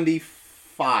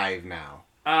 75 now.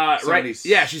 Right. 70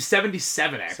 Yeah, she's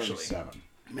 77 actually. 77.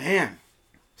 Man.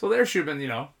 So there should have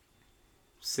been,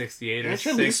 68 or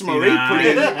Actually, 69. Lisa Marie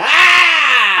pretty.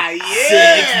 Ah, yeah!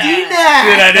 69.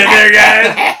 Good I did there,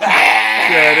 guys.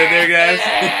 Good I did there,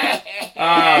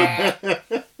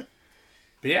 guys.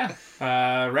 But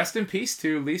yeah, rest in peace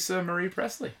to Lisa Marie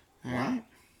Presley. All right.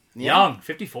 Young,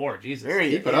 54. Jesus. Very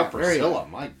Keep it up, very Priscilla.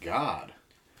 young. My God.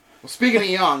 Well, speaking of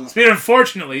young,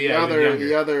 Unfortunately, yeah.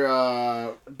 the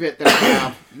other bit that I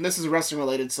have, and this is wrestling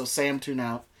related, so Sam, tune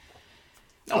out.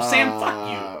 Oh, Sam,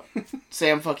 fuck you.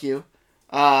 Sam, fuck you.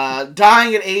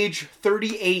 Dying at age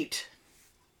 38.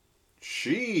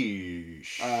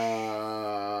 Sheesh.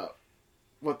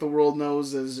 What the world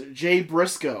knows as Jay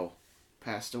Briscoe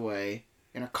passed away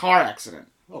in a car accident.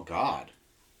 Oh, God.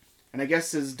 And I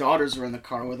guess his daughters were in the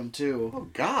car with him too. Oh,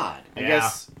 God. I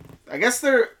guess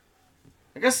they're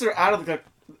out of the.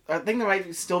 I think they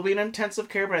might still be in intensive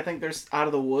care, but I think they're out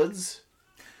of the woods.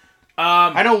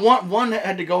 I know one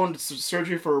had to go into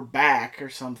surgery for her back or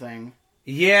something.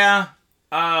 Yeah.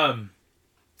 I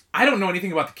don't know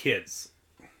anything about the kids.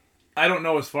 I don't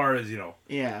know as far as,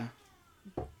 Yeah.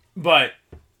 But,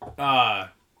 yeah,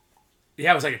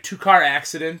 it was like a 2-car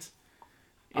accident.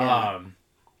 Yeah.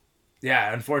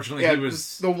 Yeah, unfortunately, Yeah, he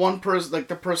was... the one person, like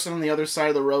the person on the other side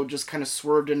of the road, just kind of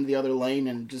swerved into the other lane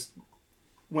and just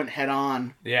went head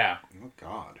on, Yeah, Oh,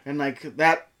 God. and like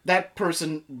that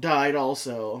person died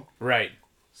also. right.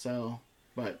 So,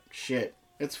 but shit,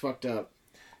 it's fucked up.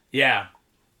 Yeah.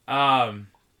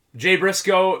 Jay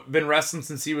Briscoe, been wrestling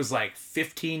since he was like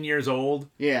 15 years old.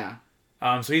 Yeah,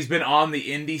 So he's been on the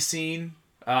indie scene.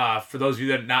 For those of you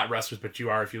that are not wrestlers, but you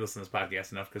are if you listen to this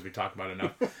podcast enough because we talk about it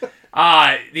enough.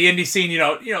 The indie scene,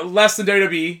 less than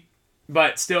WWE,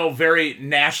 but still very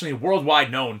nationally,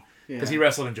 worldwide known. Because he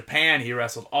wrestled in Japan, he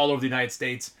wrestled all over the United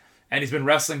States, and he's been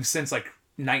wrestling since like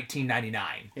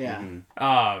 1999. yeah,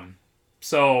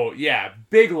 So yeah,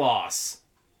 big loss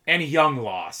and young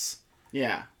loss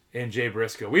yeah, in Jay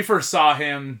Briscoe. We first saw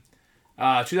him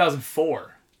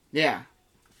 2004 yeah.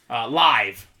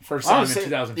 live. First saw him in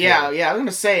 2004. Yeah, I was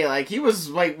gonna say, like, he was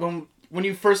like when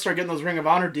you first started getting those Ring of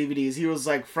Honor DVDs, he was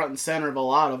like front and center of a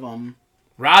lot of them.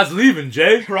 Rod's leaving,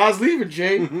 Jay. Rod's leaving,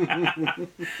 Jay.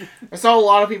 I saw a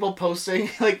lot of people posting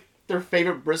like their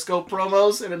favorite Briscoe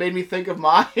promos, and it made me think of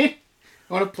mine. I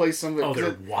want to play some of it. Oh, 'cause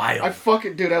they're wild. I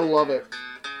fucking, dude, I love it.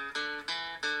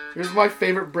 Here's my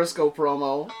favorite Briscoe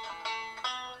promo.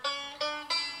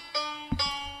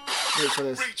 Wait for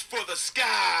this. Reach for the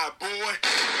sky, boy.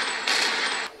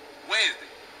 Wednesday,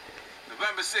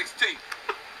 November 16th,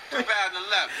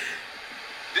 2011.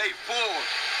 Day 4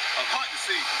 of hunting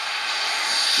season.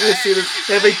 You see this?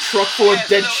 They have a truck full of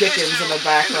dead chickens in the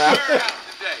background.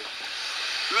 Today.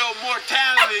 Little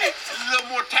mortality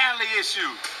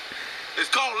issue. It's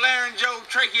called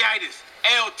laryngotracheitis,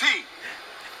 LT.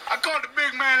 I called the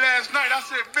big man last night. I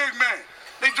said, big man,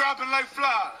 they dropping like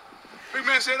flies. Big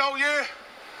man said, oh yeah?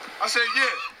 I said,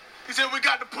 yeah. He said, we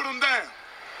got to put them down.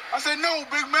 I said, no,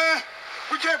 big man.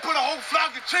 We can't put a whole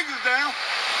flock of chickens down.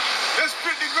 That's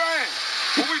 50 grand.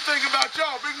 When we think about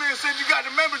y'all, big man said, you got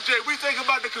to remember, Jay, we think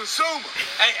about the consumer.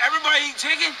 Hey, everybody eat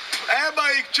chicken?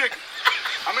 Everybody eat chicken.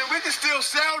 I mean, we can still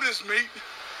sell this meat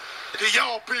to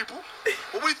y'all people,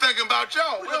 but we thinking about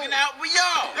y'all. We're looking out for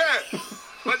y'all. Yeah.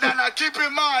 But now keep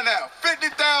in mind now,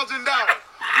 $50,000.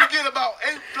 You get about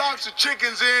 8 flocks of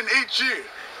chickens in each year.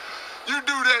 You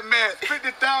do that math,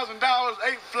 $50,000, 8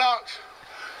 flocks.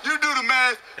 You do the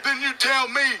math, then you tell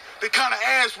me the kind of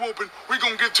ass whooping we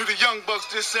gonna get to the Young Bucks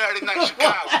this Saturday night in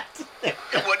Chicago.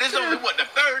 Well, this is only, the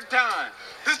third time?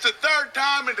 This is the third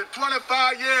time in the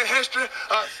 25-year history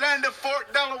of Sandy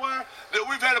Fort, Delaware, that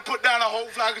we've had to put down a whole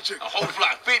flock of chickens. A whole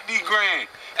flock, 50 grand.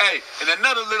 Hey, and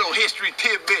another little history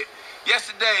tidbit.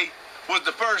 Yesterday was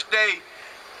the first day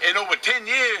in over 10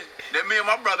 years that me and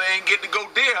my brother ain't get to go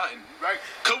deer hunting. Right?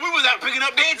 Cause we was out picking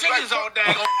up dead chickens all day.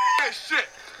 Hey, shit.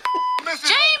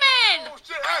 Listen. Jamin! Oh,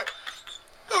 shit. Hey,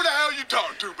 who the hell you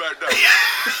talking to back there?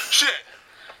 Shit.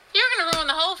 You're gonna ruin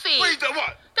the whole feed. Wait,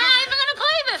 what? They're not even gonna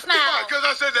play this now. Because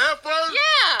I said the F word?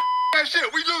 Yeah. That shit,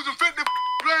 we losing 50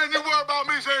 grand. You worry about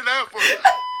me saying the F word.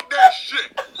 That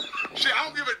shit. Shit, I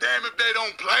don't give a damn if they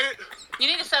don't play it. You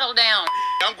need to settle down.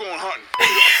 I'm going hunting.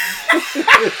 You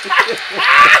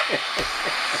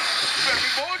better be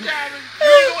more diving. You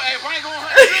ain't gonna, if I ain't going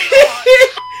hunting, you ain't going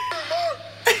hunting.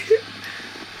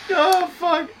 Oh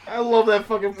fuck! I love that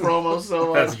fucking promo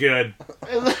so That's much. good.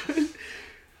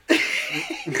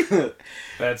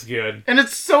 That's good. And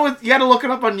it's so, you gotta look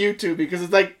it up on YouTube because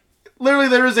it's like Literally,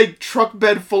 there is a truck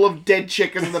bed full of dead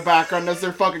chickens in the background as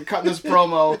they're fucking cutting this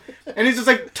promo. And he's just,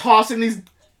 like, tossing these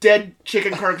dead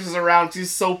chicken carcasses around because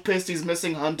he's so pissed he's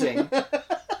missing hunting.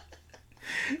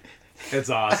 It's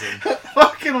awesome.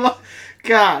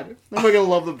 God, I fucking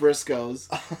love the Briscoes.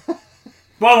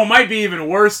 Well, what might be even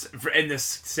worse in this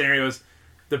scenario is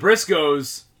the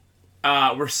Briscoes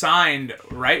were signed,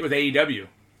 right, with AEW.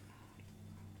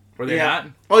 Were they not?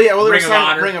 Oh, yeah, well, they were Ring of signed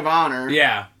Honor. with Ring of Honor.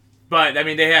 Yeah. But, I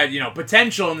mean, they had,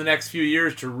 potential in the next few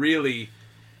years to really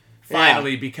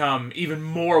finally become even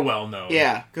more well-known.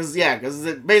 Yeah, because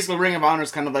basically Ring of Honor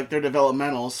is kind of like their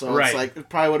developmental, so Right. it's like it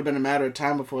probably would have been a matter of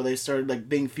time before they started like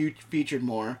being featured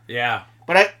more. Yeah.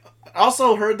 But I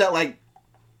also heard that like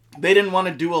they didn't want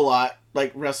to do a lot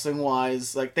like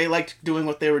wrestling-wise. Like they liked doing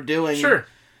what they were doing. Sure.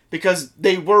 Because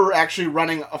they were actually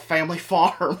running a family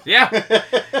farm. Yeah.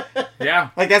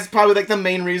 Yeah. Like that's probably like the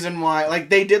main reason why. Like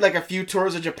they did like a few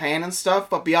tours of Japan and stuff,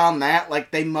 but beyond that,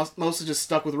 like they mostly just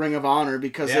stuck with Ring of Honor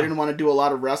because they didn't want to do a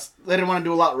lot of They didn't want to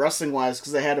do a lot wrestling-wise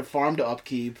because they had a farm to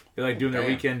upkeep. They like doing their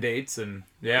weekend dates and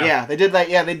Yeah, they did like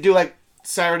they'd do like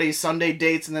Saturday, Sunday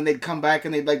dates, and then they'd come back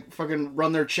and they'd like fucking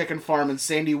run their chicken farm in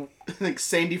Sandy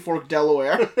Fork,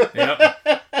 Delaware. Yep.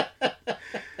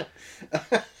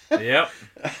 Yep.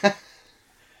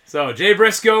 So Jay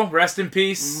Briscoe, rest in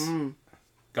peace. Mm-hmm.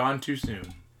 Gone too soon.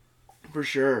 For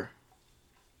sure.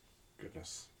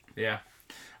 Goodness. Yeah.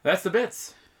 That's the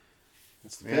bits.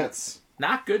 That's the bits.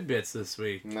 Not good bits this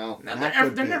week. No. They're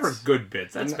never good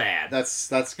bits. That's bad. That's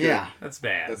good. Yeah. That's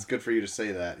bad. That's good for you to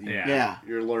say that. Yeah.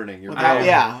 You're learning. You're With how,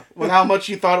 growing. with how much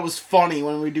you thought it was funny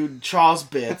when we do Chaw's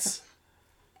bits.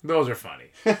 Those are funny.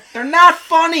 They're not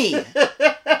funny.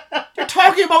 You're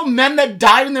talking about men that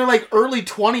died in their like early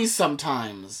 20s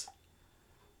sometimes.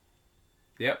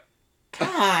 Yep.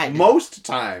 God. Most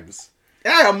times.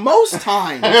 Yeah, most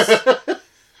times.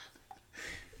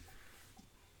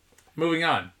 Moving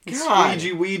on. God.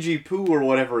 Squeegee Ouija Poo or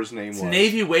whatever his name was.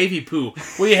 Navy Wavy Poo.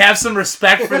 Will you have some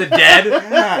respect for the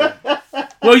dead? God.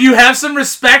 Will you have some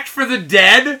respect for the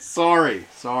dead? Sorry.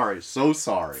 So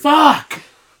sorry. Fuck.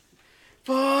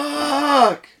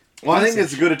 Fuck. Well, I think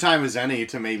it's as good a time as any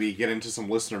to maybe get into some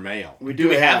listener mail. Do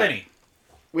we have any?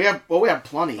 We have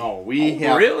plenty. Oh, we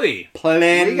have Really?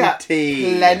 plenty. We got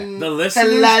plenty. The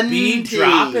listeners be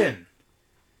dropping.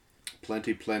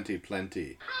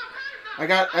 Plenty.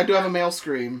 I do have a male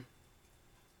scream.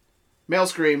 Male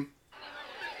scream.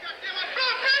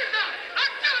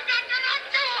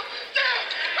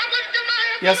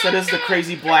 Yes, that is the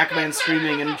crazy black man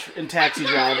screaming in Taxi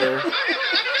Driver.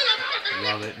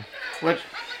 Love it. Which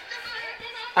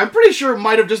I'm pretty sure it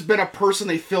might have just been a person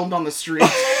they filmed on the street.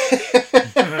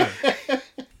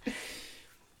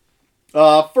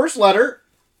 First letter.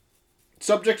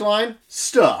 Subject line,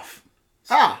 stuff.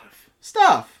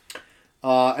 Stuff.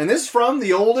 And this is from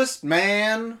the oldest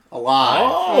man alive.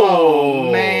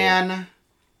 Oh, man.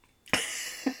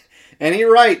 And he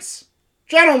writes,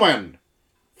 Gentlemen,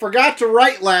 forgot to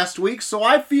write last week, so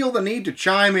I feel the need to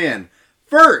chime in.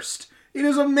 First, it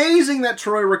is amazing that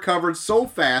Troy recovered so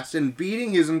fast in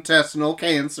beating his intestinal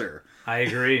cancer. I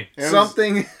agree.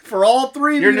 Something for all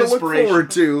three of you to look forward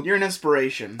to. You're an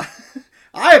inspiration.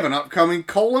 I have an upcoming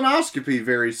colonoscopy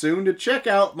very soon to check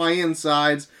out my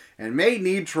insides and may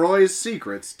need Troy's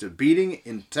secrets to beating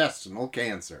intestinal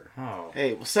cancer. Oh.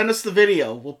 Hey, well, send us the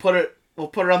video. We'll put it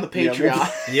on the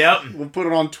Patreon. Yep. We'll put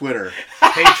it on Twitter.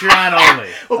 Patreon only.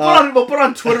 We'll put it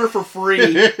on Twitter for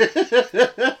free.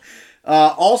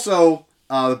 Also,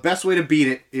 the best way to beat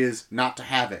it is not to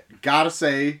have it. Gotta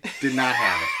say, did not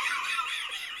have it.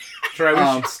 Troy,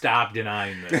 we should stop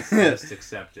denying this. Just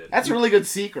accept it. That's a really good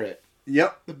secret.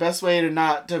 Yep, The best way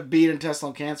to beat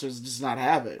intestinal cancer is just not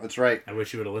have it. that's right. I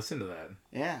wish you would have listened to that.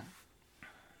 Yeah.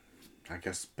 I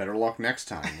guess better luck next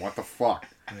time. What the fuck?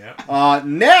 Yep.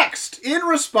 Next, in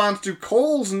response to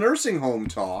Cole's nursing home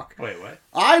talk, Wait, what?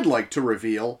 I'd like to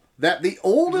reveal that the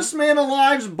oldest man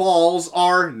alive's balls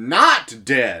are not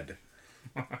dead.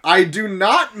 I do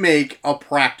not make a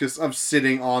practice of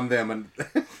sitting on them and...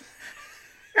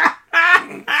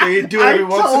 So you do it every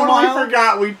once in a while? I totally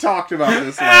forgot we talked about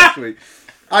this last week.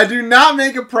 I do not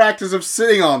make a practice of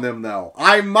sitting on them, though.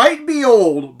 I might be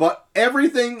old, but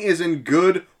everything is in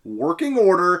good working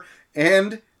order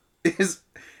and is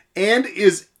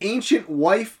ancient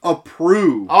wife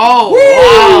approved. Oh,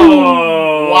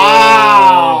 Oh.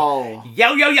 wow.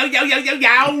 Yo, yo, yo, yo, yo, yo,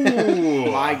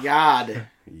 yo. My God.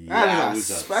 That's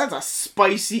Yowza. a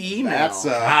spicy email. That's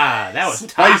That was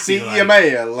spicy toppy-like.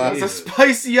 email. That's a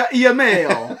spicy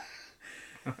email.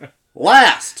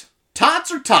 Last,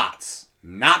 tots are tots,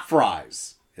 not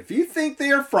fries. If you think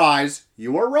they are fries,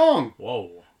 you are wrong.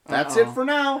 Whoa. That's it for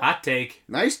now. Hot take.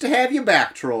 Nice to have you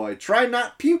back, Troy. Try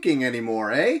not puking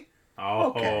anymore, eh? Oh,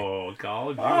 Okay.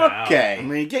 called you out. Okay. I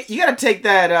mean, you gotta take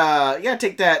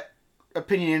that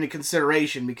opinion into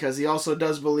consideration because he also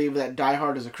does believe that Die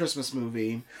Hard is a Christmas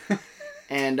movie.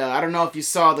 And I don't know if you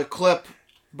saw the clip,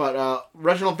 but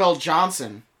Reginald Bell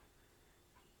Johnson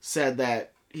said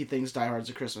that he thinks Die Hard's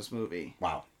a Christmas movie.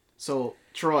 Wow. So,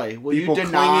 Troy, will People you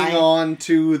deny? clinging on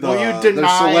to Will you their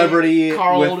deny celebrity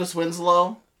Carl with... Otis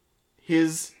Winslow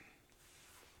his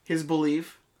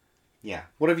belief? Yeah.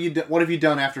 What have you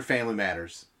done after Family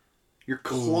Matters? You're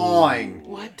clawing.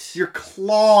 What? You're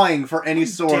clawing for any How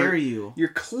sort. dare you? You're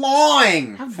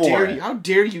clawing How for dare it. you? How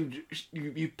dare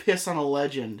you piss on a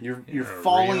legend? You're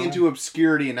falling real. into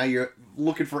obscurity, and now you're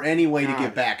looking for any way to God.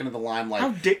 get back into the How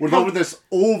limelight. da- With how- over this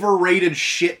overrated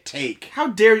shit take. How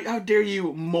dare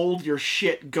you mold your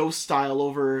shit ghost style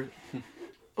over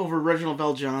Reginald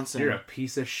Bell Johnson? You're a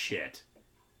piece of shit.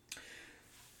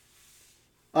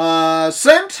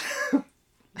 Sent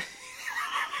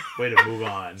Way to move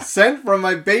on. sent from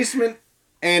my basement,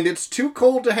 and it's too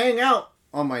cold to hang out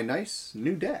on my nice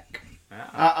new deck.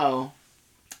 Uh-oh.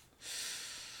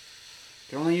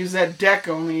 Can only use that deck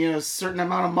only a certain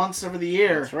amount of months over the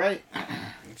year. That's right.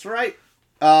 That's right.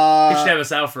 You should have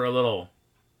us out for a little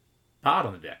pod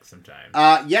on the deck sometime.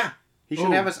 Yeah. He should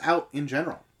Ooh. have us out in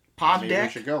general. Pod Maybe deck?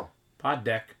 we should go. Pod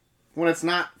deck. When it's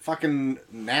not fucking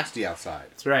nasty outside.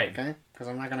 That's right. Okay? Because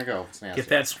I'm not going to go if it's nasty. Get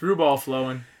that screwball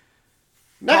flowing.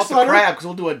 Call Next the letter. crab, because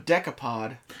we'll do a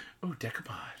decapod. Oh,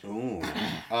 decapod.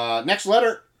 Ooh. Next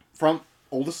letter from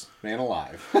oldest man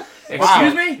alive.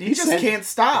 Excuse me? He just sent- can't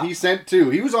stop. He sent two.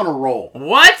 He was on a roll.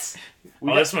 What?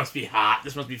 Oh, this must be hot.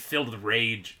 This must be filled with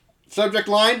rage. Subject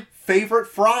line, favorite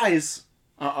fries.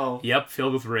 Uh-oh. Yep,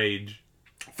 filled with rage.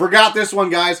 Forgot this one,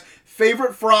 guys.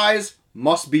 Favorite fries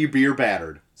must be beer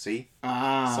battered. See?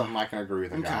 Ah. Something I can agree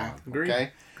with a guy on. Agreed.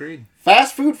 Okay? Agreed.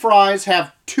 Fast food fries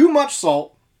have too much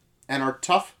salt and are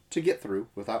tough to get through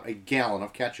without a gallon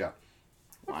of ketchup.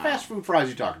 What fast food fries are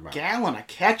you talking about? Gallon of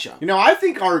ketchup. You know, I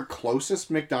think our closest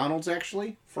McDonald's,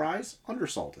 actually, fries,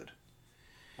 undersalted.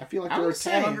 I feel like I they're a would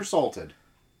tad say. undersalted.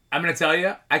 I'm going to tell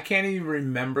you, I can't even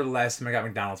remember the last time I got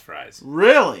McDonald's fries.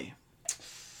 Really?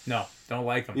 No, don't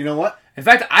like them. You know what? In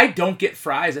fact, I don't get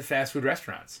fries at fast food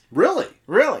restaurants. Really?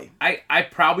 Really? I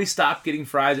probably stopped getting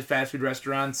fries at fast food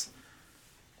restaurants,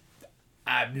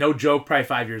 no joke, probably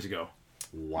 5 years ago.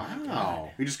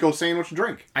 Wow. You just go sandwich and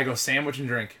drink. I go sandwich and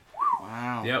drink.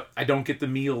 Wow. Yep, I don't get the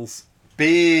meals.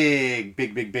 Big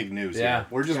news Yeah. here.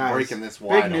 We're just Guys, breaking this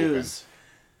wide big news.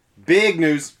 open. Big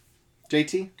news.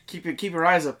 JT? Keep your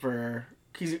eyes up for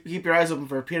keep your eyes open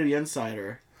for a PW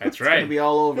Insider. That's It's gonna right. be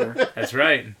all over. That's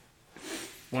right.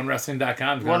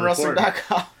 OneWrestling.com.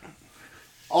 OneWrestler.com.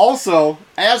 Also,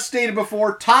 as stated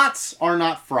before, tots are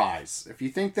not fries. If you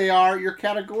think they are, you're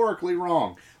categorically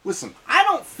wrong. Listen, I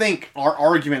don't think our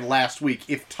argument last week,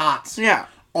 if tots Yeah.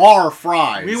 are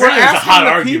fries. We were Certainly was a hot asking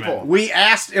the argument. people. We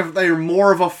asked if they're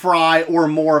more of a fry or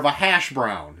more of a hash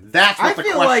brown. That's what the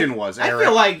question was, Eric. I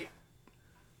feel like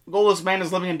Goldust Man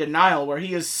is living in denial, where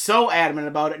he is so adamant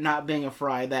about it not being a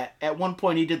fry that at one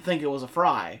point he did think it was a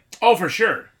fry. Oh, for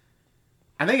sure.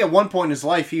 I think at one point in his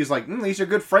life, he was like, these are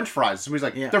good French fries. So he's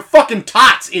like, Yeah. they're fucking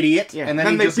tots, idiot. Yeah. And then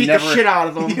he they just beat never... the shit out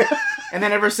of him. And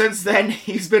then ever since then,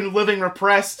 he's been living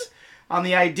repressed on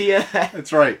the idea that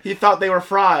That's right. he thought they were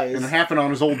fries. And it happened on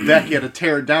his old deck. He had to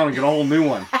tear it down and get a whole new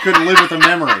one. Couldn't live with the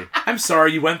memory. I'm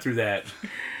sorry you went through that.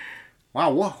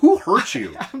 Wow, who hurt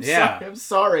you? Yeah.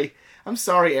 I'm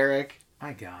sorry, Eric.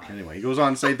 My God. Anyway, he goes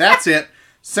on to say, that's it.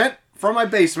 Sent from my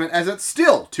basement as it's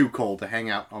still too cold to hang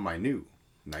out on my new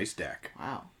nice deck.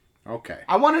 Wow. Okay.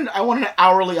 I want an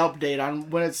hourly update on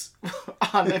when it's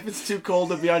on if it's too cold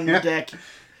to be on your deck.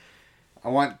 I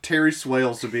want Terry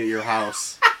Swales to be at your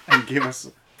house and give us...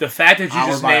 The fact that you Hour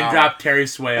just by name hour. dropped Terry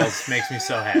Swales makes me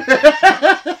so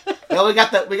happy. Well, we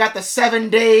got the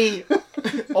 7-day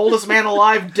oldest man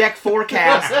alive deck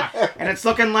forecast, and it's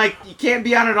looking like you can't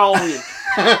be on it all week.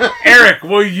 Eric,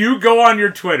 will you go on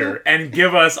your Twitter and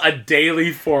give us a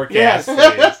daily forecast,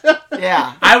 Yes. please?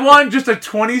 Yeah. I want just a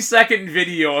 20-second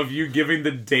video of you giving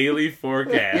the daily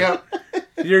forecast.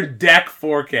 Yep. Your deck A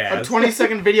forecast.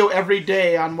 20-second video every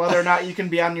day on whether or not you can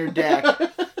be on your deck.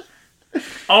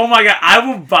 Oh my God, I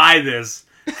will buy this.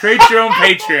 Create your own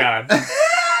Patreon.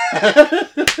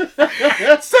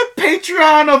 It's the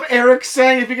Patreon of Eric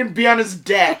saying if he can be on his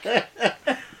deck.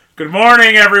 Good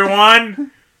morning,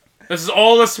 everyone. This is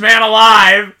oldest man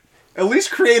alive. At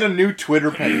least create a new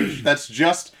Twitter page that's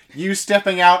just you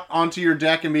stepping out onto your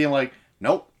deck and being like,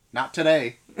 nope, not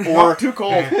today. Or Too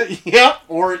cold. Yep.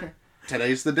 Or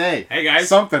today's the day. Hey, guys.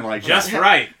 Something like Just that.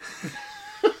 right.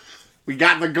 We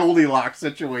got the Goldilocks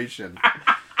situation.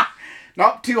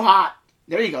 Nope, too hot.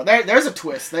 There you go. There's a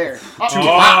twist there. Too It's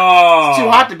hot. too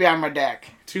hot to be on my deck.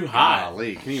 Too hot.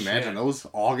 Golly, can you imagine Shit. those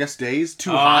August days?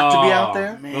 Too hot to be out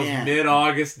there? Those Man.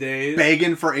 mid-August days.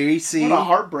 Begging for AC. What a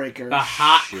heartbreaker. The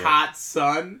hot, Shit. hot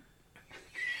sun.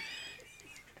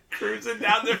 Cruising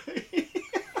down the...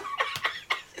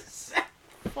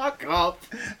 Fuck up.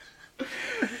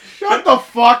 Shut the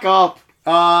fuck up.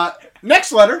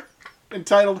 Next letter,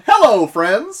 entitled Hello,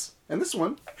 Friends. And this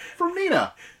one from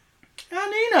Nina.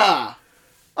 Anina.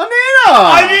 Anina!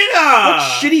 Anina!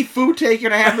 Shitty food take you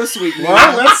gonna have this week, Well,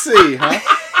 man. let's see, huh?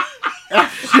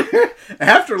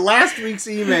 After last week's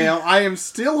email, I am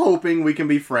still hoping we can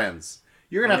be friends.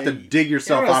 You're gonna have to Hey, dig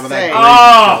yourself you're out of that gonna grave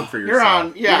say- you dug for You're yourself.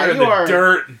 on. Yeah, You're in you the are.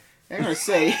 dirt. I'm gonna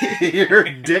say You're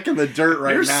a dick in the dirt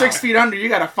right you're now. 6 feet under. You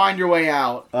gotta find your way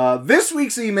out. This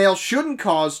week's email shouldn't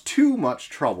cause too much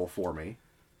trouble for me.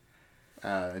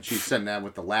 And she's sending that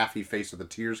with the laughy face with the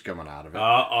tears coming out of it.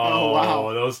 Uh-oh. Oh,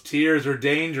 wow. Those tears are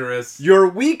dangerous. Your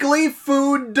weekly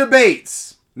food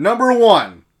debates. Number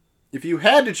 1. If you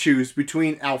had to choose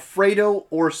between Alfredo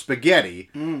or spaghetti,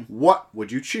 what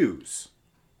would you choose?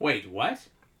 Wait, what?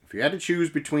 If you had to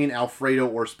choose between Alfredo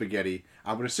or spaghetti,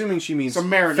 I'm assuming she means So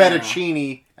marinara.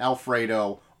 fettuccine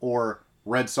Alfredo or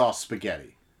red sauce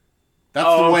spaghetti. That's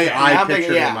Oh, the way okay. I I'm thinking,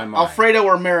 pictured it in my mind. Alfredo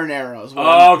or marinara is what Oh,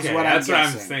 I'm, okay. is what I'm That's what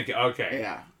I'm guessing. thinking. Okay.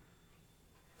 Yeah.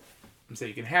 So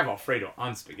you can have Alfredo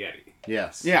on spaghetti.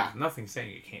 Yes. Yeah. Nothing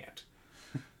saying you can't.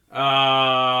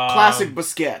 Classic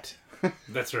biscuit.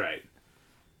 That's right.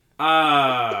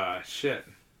 Shit.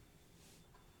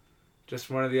 Just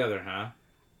one or the other, huh?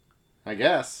 I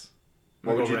guess. I'm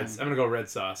What gonna, would go you red, I'm gonna go red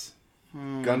sauce.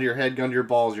 Gun to your head, gun to your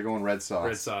balls, you're going red sauce.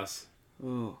 Red sauce.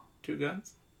 Ooh. 2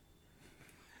 guns?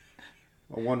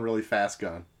 One really fast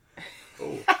gun.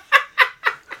 Oh.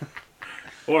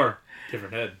 Or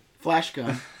different head. Flash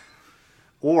gun.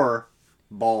 Or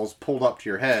balls pulled up to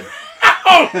your head.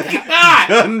 Oh God!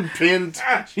 Gun pinned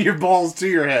your balls to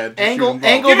your head. to shoot 'em Angle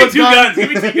balls. Give me the 2 gun. guns. Give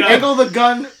me 2 guns. Angle the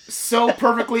gun so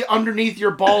perfectly underneath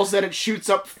your balls that it shoots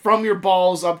up from your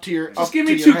balls up to your. Just give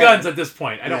me 2 guns at this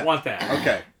point. I don't want that.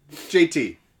 Okay.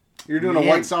 JT, you're doing a Man.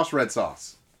 white sauce, red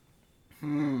sauce. I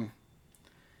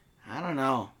don't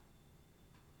know.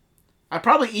 I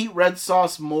probably eat red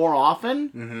sauce more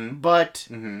often, but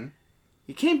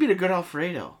you can't beat a good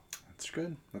Alfredo, That's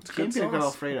good. That's Can't good beat a sauce. good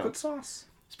Alfredo. Good sauce.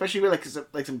 especially with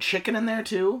like some chicken in there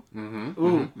too.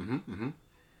 Ooh,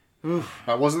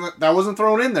 That wasn't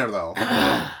thrown in there though.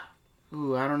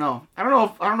 ooh, I don't know. I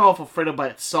don't know if Alfredo by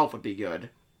itself would be good.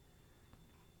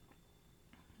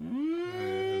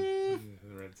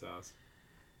 Red sauce.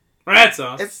 Red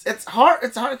sauce. It's hard.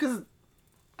 It's hard because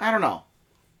I don't know.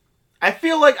 I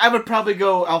feel like I would probably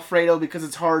go Alfredo because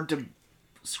it's hard to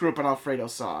screw up an Alfredo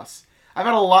sauce. I've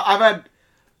had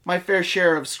my fair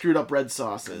share of screwed up red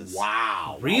sauces.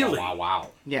 Wow. Really? Wow.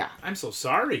 Yeah, I'm so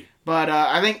sorry. but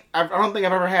I don't think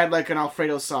I've ever had like an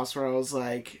Alfredo sauce where I was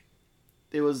like,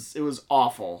 it was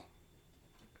awful.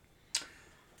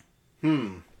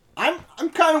 I'm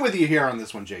kind of with you here on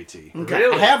this one, JT. Okay.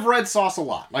 Really? I have red sauce a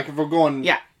lot. Like if we're going,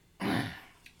 Yeah.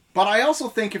 But I also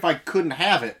think if I couldn't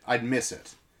have it, I'd miss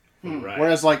it. Right.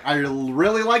 Whereas like I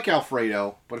really like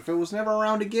Alfredo, but if it was never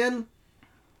around again,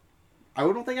 I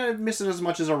don't think I'd miss it as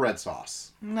much as a red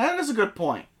sauce. That is a good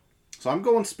point. So I'm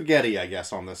going spaghetti, I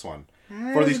guess, on this one.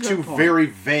 That For is these a good two point. very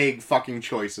vague fucking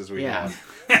choices we Yeah.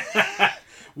 have.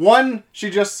 One, she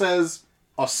just says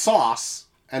a sauce,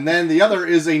 and then the other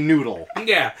is a noodle.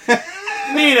 Yeah.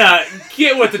 Nina,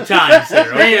 get with the times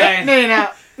here, okay?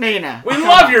 Nina. We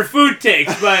love your food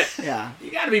takes, but Yeah.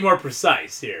 you gotta be more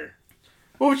precise here.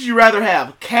 What would you rather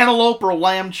have, cantaloupe or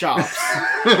lamb chops?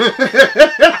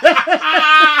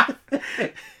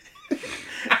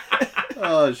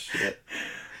 Oh, shit.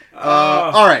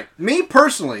 All right. Me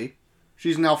personally,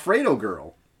 she's an Alfredo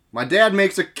girl. My dad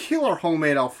makes a killer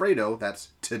homemade Alfredo that's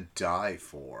to die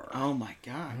for. Oh my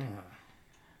god.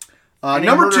 Number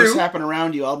Any murders two. happen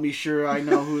around you, I'll be sure I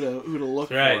know who to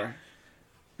look Right. for.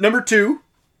 Number two.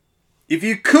 If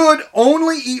you could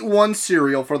only eat one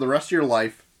cereal for the rest of your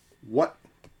life, what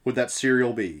would that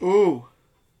cereal be? Ooh.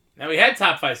 Now we had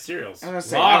top 5 cereals I was gonna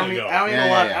say long I don't, ago. eat, I don't eat Yeah,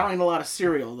 a lot. yeah. I don't eat a lot of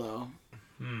cereal though.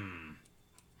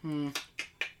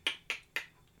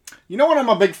 You know what I'm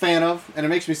a big fan of? And it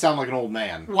makes me sound like an old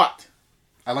man. What?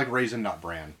 I like Raisin Nut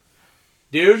Bran.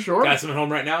 Dude, Sure. got some at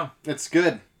home right now. It's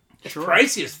good. Sure.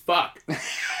 Pricey as fuck.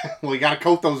 Well, you gotta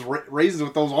coat those raisins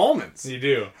with those almonds. You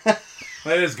do.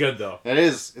 That is good though. It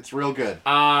is. It's real good.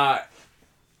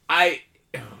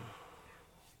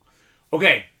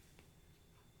 Okay.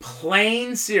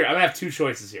 Plain cereal. I'm gonna have 2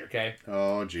 choices here, okay?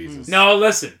 Oh, Jesus. No,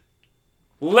 listen.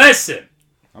 Listen.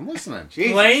 I'm listening.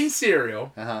 Jesus. Plain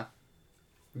cereal, Uh-huh.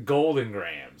 Golden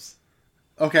Grams.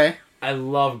 Okay. I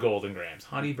love Golden Grams.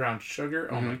 Honey brown sugar.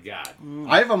 Oh my god.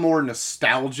 I have a more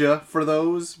nostalgia for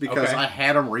those because Okay. I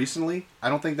had them recently. I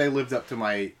don't think they lived up to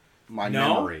my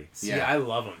memory. See, I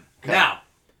love them. Okay. Now,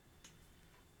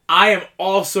 I am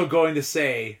also going to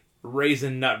say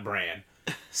Raisin Nut Bran,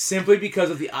 simply because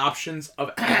of the options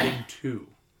of adding to.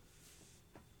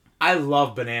 I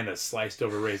love bananas sliced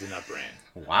over Raisin Nut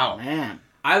Bran. Wow. Man.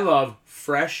 I love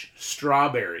fresh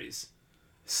strawberries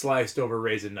sliced over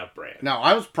Raisin Nut Bran. Now,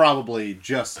 I was probably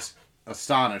just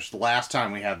astonished the last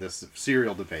time we had this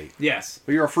cereal debate. Yes.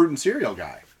 But you're a fruit and cereal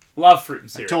guy. Love fruit and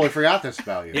I cereal. totally forgot this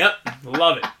about you. Yep.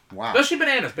 Love it. Wow. Especially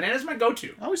bananas. Bananas are my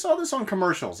go-to. I always saw this on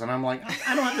commercials, and I'm like,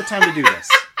 I don't have the time to do this.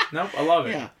 Nope. I love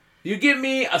it. Yeah. You give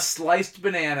me a sliced I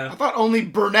banana. thought only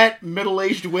brunette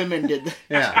middle-aged women did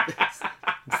that. Yeah.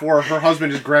 Before her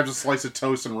husband just grabs a slice of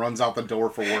toast and runs out the door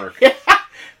for work.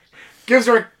 Gives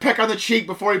her a peck on the cheek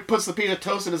before he puts the piece of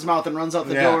toast in his mouth and runs out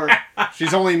the door.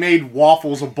 She's only made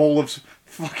waffles, a bowl of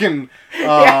fucking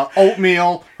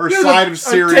oatmeal, her There's side of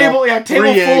cereal, a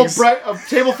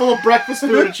table full of breakfast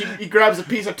food, and he grabs a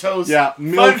piece of toast. Yeah,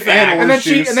 milk fact. and orange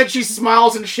And then juice. she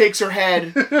smiles and shakes her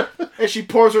head as she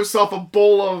pours herself a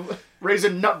bowl of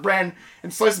Raisin Nut Bran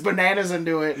and slices bananas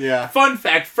into it. Yeah. Fun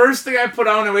fact, first thing I put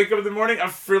on when I wake up in the morning, a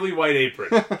frilly white apron.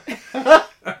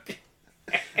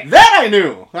 That I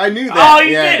knew. I knew that. Oh,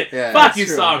 you yeah, did? Yeah, Fuck, that's you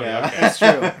true. saw me. Yeah. Okay. That's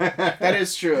true. That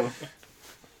is true.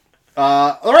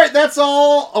 All right, that's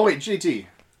all. Oh wait, GT.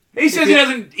 He says he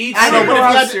doesn't eat I know, cereal. but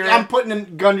if you had to, cereal. I'm putting a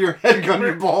gun to your head, gun to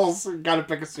your balls. Gotta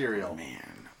pick a cereal.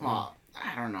 Well,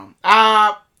 I don't know.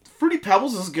 Fruity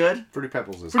Pebbles is good. Fruity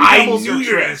Pebbles is. Fruity I Pebbles knew are you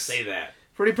were going to tricks. say that.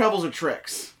 Fruity Pebbles are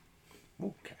tricks.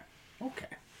 Okay. Okay.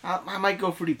 I might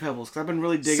go Fruity Pebbles because I've been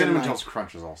really digging Cinnamon my- Toast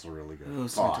Crunch is also really good. Ooh,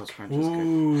 Cinnamon Fuck. Toast Crunch is good.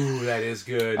 Ooh, that is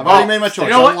good. I've already made my choice. You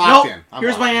know what? I'm locked Nope. in. I'm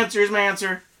Here's my locked in. answer. Here's my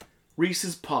answer.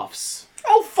 Reese's Puffs.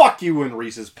 Oh, fuck you and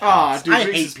Reese's Puffs. Dude, I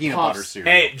Reese's hate peanut Puffs. butter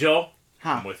cereal. Hey, Joel. Huh.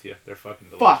 I'm with you. They're fucking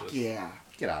delicious. Fuck yeah.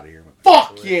 Get out of here.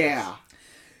 Fuck Delicious. yeah.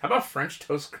 How about French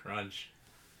Toast Crunch?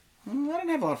 I didn't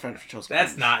have a lot of French toast.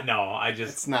 That's Crunch. not, no, I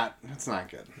just, It's not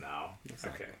good. no.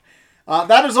 Okay.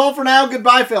 That is all for now.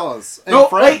 Goodbye, fellas. And No,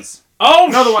 friends. Oh,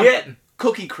 Another one. shit.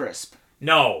 Cookie Crisp.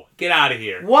 No, get out of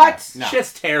here. What? No.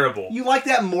 Shit's terrible. You like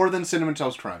that more than Cinnamon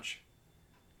Toast Crunch.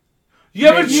 You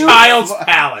have a You- child's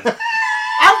palate.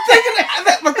 I'm thinking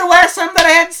that, like the last time that I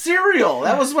had cereal.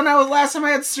 That was last time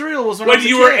I had cereal was when I When was a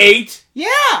you were kid. 8? Yeah,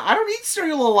 I don't eat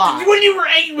cereal a lot. When you were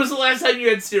 8 was the last time you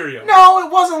had cereal. No,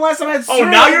 it wasn't the last time I had cereal.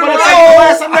 now you're but it's lying. like the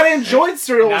last time that I enjoyed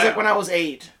cereal was No. like when I was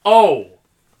 8. Oh.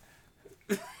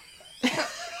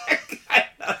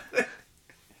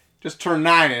 Just turned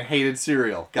 9 and hated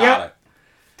cereal. Got Yep. it.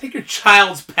 Take your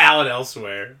child's palate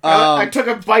elsewhere. I took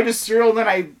a bite of cereal and then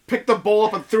I picked the bowl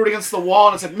up and threw it against the wall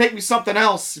and I said, "Make me something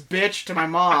else, bitch," to my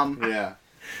mom. Yeah.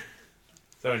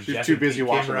 So when She's Jeff too and busy Pete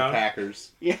watching came the around,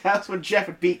 Packers. Yeah, that's when Jeff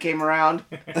and Pete came around.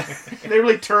 They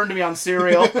really turned me on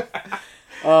cereal.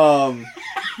 I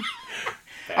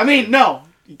mean, no,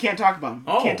 you can't talk about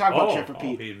them. You can't talk about Jeff and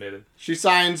Pete. He admitted. She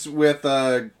signs with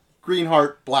Green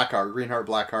Heart, Black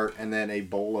Heart, and then a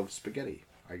bowl of spaghetti,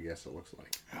 I guess it looks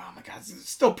like. Oh my god, there's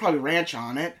still probably ranch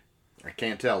on it. I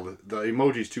can't tell. The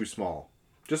emoji's too small.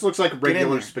 Just looks like in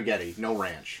regular there. spaghetti, no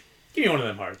ranch. Give me one of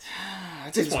them hearts.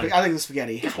 I think one. the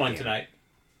spaghetti. Just one tonight.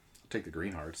 I'll take the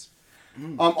green hearts.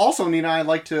 Also, Nina, I'd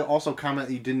like to also comment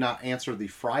that you did not answer the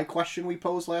fry question we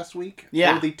posed last week.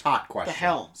 Yeah. Or the tot question. The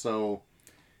hell? So,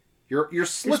 you're You're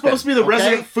slipping. supposed to be the okay?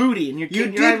 resident foodie, and you're You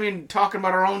not did- even talking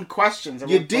about our own questions. that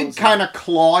You we're did posing. kind of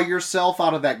claw yourself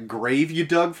out of that grave you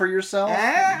dug for yourself.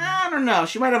 I don't know.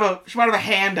 She might have a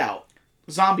handout,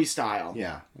 zombie style.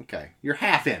 Yeah, okay. You're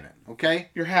half in it, okay?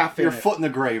 You're half in Your it. foot in the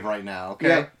grave right now, okay?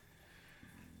 Yeah.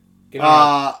 Give me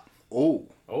one. Oh.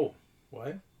 Oh,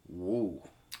 what? Whoa.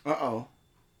 Uh-oh.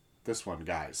 This one,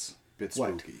 guys. Bit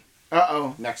What? spooky.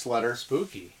 Uh-oh. Next letter.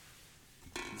 Spooky.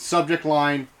 Subject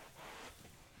line.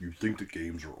 You think the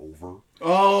games are over?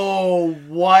 Oh,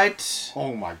 what?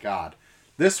 Oh my god.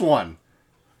 This one.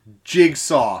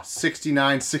 Jigsaw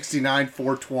 69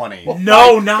 420.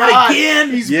 No, not God,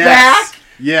 again. He's Yes. back?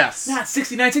 Yes. Not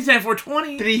 69,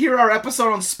 420. Did he hear our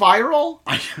episode on Spiral?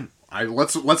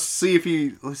 Let's see if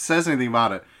he says anything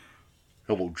about it.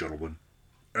 Hello, gentlemen.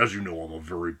 As you know, I'm a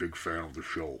very big fan of the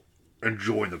show, and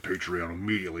joined the Patreon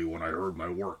immediately when I heard my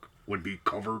work would be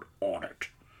covered on it.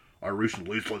 I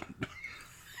recently listened...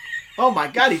 Oh my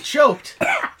god, he choked.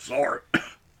 Sorry.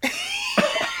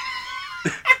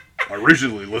 I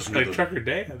recently listened Like to Trucker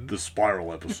Dan. the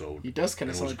Spiral episode. He does kind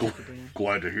and of was sound like Trucker Dan.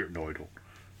 glad to hear... No, I don't.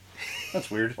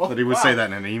 That's weird. Oh, that he would wow. say that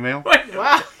in an email. Wait,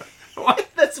 Wow. What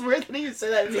That's weird that you say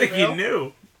that in I think he email.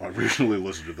 knew. I recently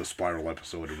listened to the Spiral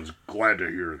episode and was glad to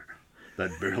hear that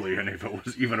barely any of it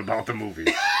was even about the movie.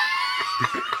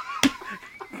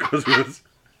 Because it was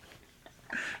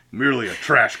merely a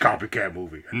trash copycat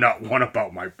movie and not one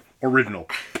about my original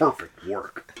perfect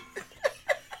work.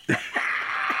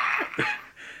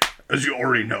 As you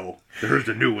already know, there is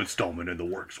a new installment in the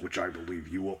works, which I believe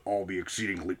you will all be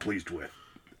exceedingly pleased with.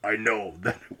 I know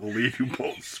that it will leave you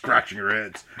both scratching your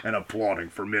heads and applauding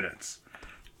for minutes.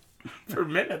 For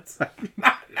minutes.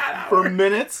 Not hours. For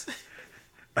minutes.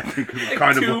 I think it's Like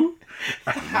kind of two.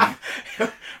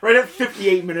 Right at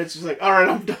 58 minutes, she's like, alright,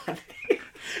 I'm done.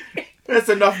 That's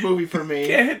enough movie for me.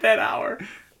 Can't hit that hour.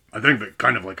 I think that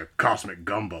kind of like a cosmic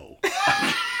gumbo.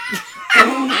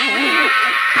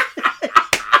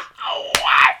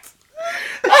 What?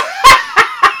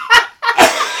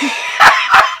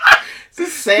 Is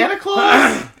this Santa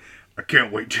Claus? I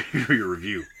can't wait to hear your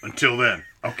review. Until then,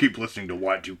 I'll keep listening to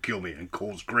Why'd You Kill Me and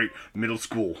Cole's great middle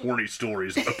school horny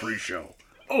stories in the pre-show.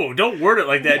 Oh, don't word it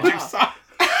like that, Wow. Jigsaw.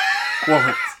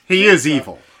 Well, he is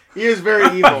evil. He is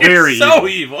very evil. Very So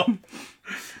evil.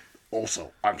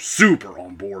 Also, I'm super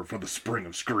on board for the Spring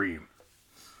of Scream.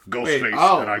 Ghostface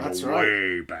oh, and I that's go right.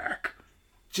 way back.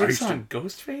 Jigsaw to- and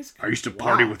Ghostface? I used to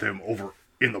party Wow. with him over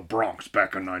in the Bronx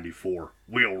back in '94.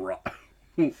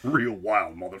 Real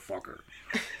wild motherfucker.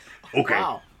 Okay,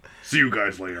 Wow. see you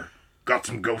guys later. Got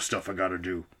some ghost stuff I gotta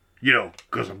do. You know,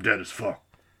 'cause I'm dead as fuck.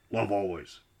 Love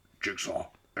always. Jigsaw.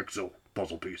 XO.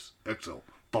 Puzzle piece. XO.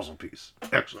 Puzzle piece.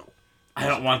 XO. I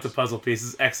don't want the puzzle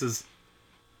pieces. X's.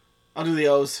 I'll do the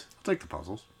O's. I'll take the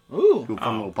puzzles. Ooh. Do a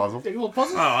fun little puzzle. Take a little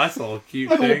puzzle. Oh, that's a little cute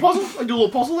Like a thing. little puzzle? I do a little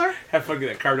puzzle there? Have fun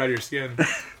getting that carved out of your skin.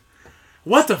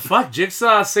 What the fuck?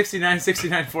 Jigsaw 69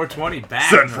 420 back.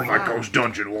 Sent for my ghost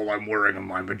dungeon while I'm wearing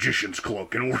my magician's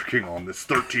cloak and working on this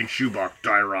 13 shoebox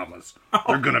dioramas.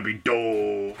 They're gonna be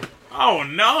dope. Oh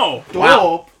no!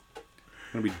 Dope.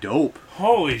 Gonna be dope.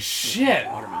 Holy shit!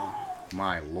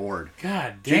 My lord.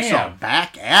 God Jigsaw damn!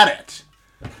 back at it.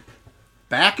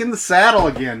 Back in the saddle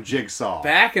again, Jigsaw.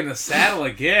 Back in the saddle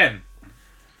again.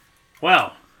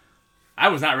 Well, I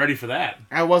was not ready for that.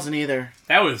 I wasn't either.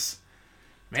 That was,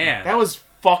 man, That was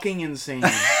fucking insane.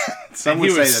 Some and would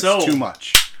he say was that's so- too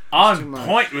much. on too much.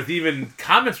 point with even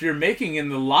comments you're making in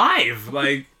the live.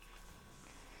 Like,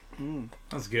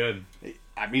 that's good.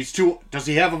 I mean, it's too. Does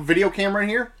he have a video camera in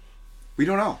here? We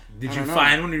don't know. Did I you don't know.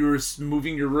 find when you were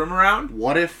moving your room around?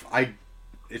 What if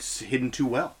it's hidden too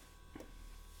well?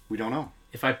 We don't know.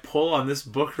 If I pull on this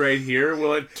book right here,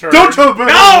 will it turn? Don't pull.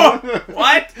 No!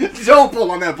 What? Don't pull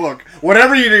on that book.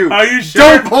 Whatever you do, Are you sure?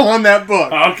 don't pull on that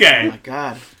book. Oh Okay. my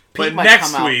god. But Pete might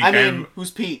next come out. week, I mean, I'm-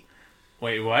 who's Pete?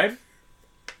 Wait, what?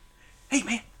 Hey,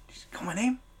 man. Did you call my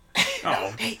name?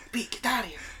 Oh. Hey, Pete, get out of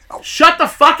here. Shut the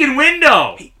fucking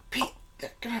window! Hey, Pete,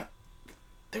 they're gonna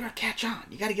catch on.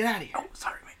 You gotta get out of here. oh,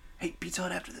 sorry, man. Hey, Pizza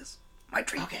Hut after this. My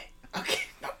treat. Okay.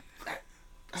 No,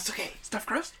 that's okay. Stuffed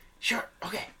crust? Sure.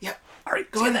 Okay. Yep. All right,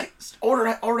 Go see you ahead.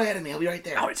 there. Order ahead of me. I'll be right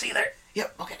there. All right, see you there.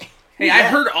 Yep. Okay. Hey, I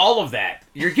heard all of that.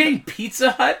 You're getting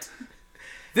Pizza Hut?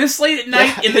 This late at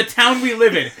night Yeah. in the town we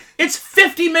live in. It's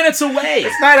 50 minutes away.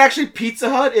 It's not actually Pizza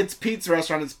Hut. It's Pete's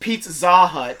restaurant. It's Pizza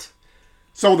Hut.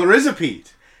 So there is a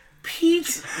Pete.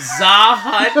 Pizza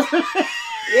Hut?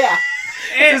 Yeah.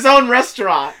 It's his own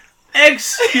restaurant.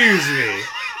 Excuse me.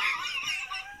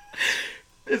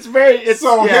 It's very. It's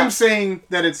So yeah. him saying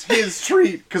that it's his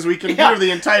treat because we can Yeah. hear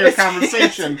the entire It's-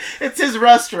 conversation. It's his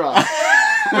restaurant.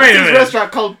 Wait a His minute.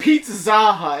 restaurant called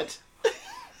Pizza Hut.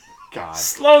 God.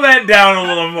 Slow that down a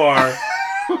little more.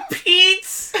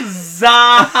 Pizza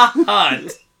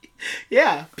Hut.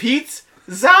 Yeah, Pete's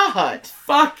Hut.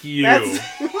 Fuck you. That's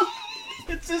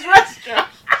it's his restaurant.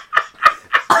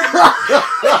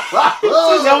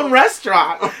 It's his own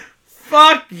restaurant.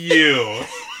 Fuck you.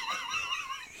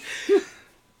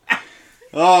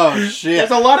 Oh shit.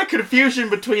 There's a lot of confusion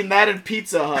between that and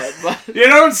Pizza Hut, but You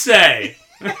don't say.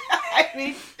 I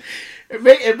mean,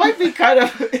 it might be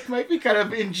kind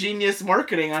of ingenious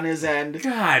marketing on his end.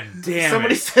 God damn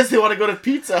Somebody it. says they want to go to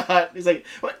Pizza Hut. He's like,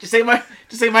 "What? Did you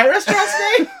say my restaurant's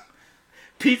name?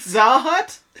 Pizza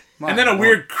Hut?" And then a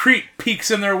weird creep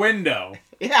peeks in their window.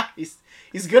 Yeah,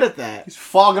 he's good at that. He's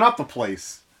fogging up the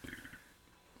place.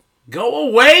 Go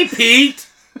away, Pete.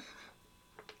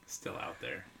 Still out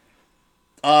there.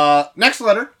 Next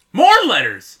letter. More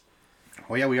letters.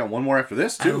 Oh yeah, we got one more after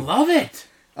this I too. love it.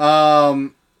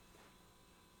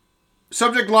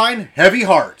 Subject line: heavy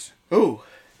heart. Ooh,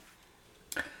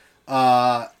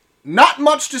 not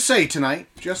much to say tonight.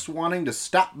 Just wanting to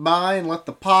stop by and let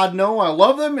the pod know I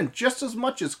love them, and just as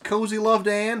much as Cozy loved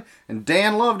Ann, and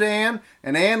Dan loved Ann,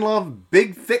 and Ann loved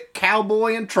Big Thick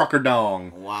Cowboy and Trucker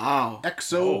Dong. Wow.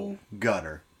 XO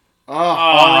Gutter. Oh,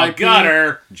 R.I.P.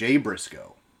 Gutter. Jay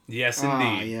Briscoe. Yes, ah,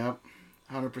 indeed. yep.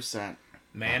 100%.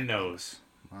 Man knows.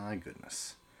 My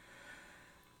goodness.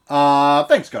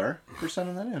 Thanks, Gutter, for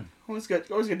sending that in. Always good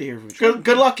to hear from you.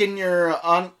 Good luck in your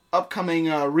upcoming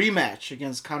rematch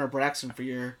against Connor Braxton for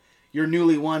your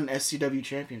newly won SCW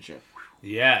championship.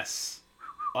 Yes.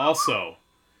 Also,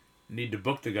 need to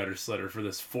book the Gutter Slitter for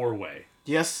this 4-way.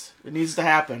 Yes, it needs to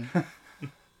happen.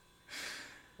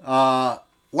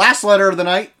 Last letter of the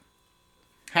night.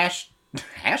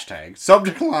 Hashtag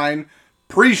subject line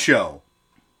pre-show.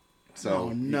 So, Oh,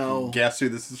 no. you can guess who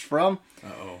this is from?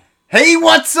 Uh-oh. Hey,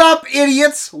 what's up,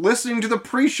 idiots? Listening to the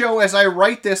pre-show as I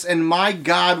write this, and my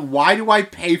God, why do I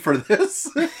pay for this?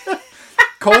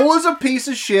 Cole is a piece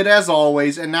of shit as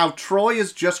always, and now Troy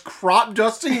is just crop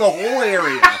dusting the whole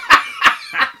area.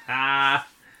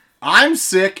 I'm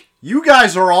sick. You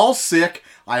guys are all sick.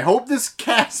 I hope this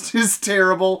cast is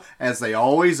terrible, as they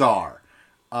always are.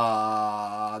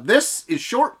 This is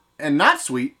short and not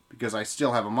sweet, because I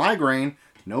still have a migraine.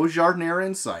 No Jardinier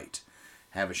in sight.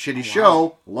 Have a shitty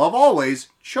show. Love always.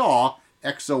 Chaw.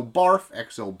 XO barf.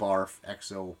 XO barf.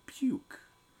 XO puke.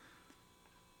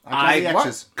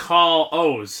 I call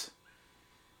O's.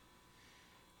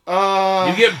 You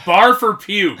You get barf or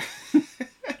puke.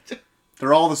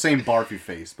 They're all the same barfy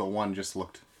face, but one just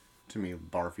looked to me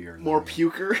barfier. Than more the other.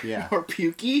 puker? Yeah. More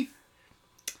pukey?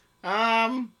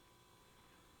 I'm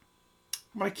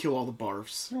gonna kill all the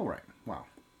barfs. All right. Wow.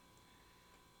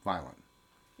 Violent.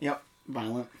 Yep,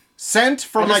 violent. Sent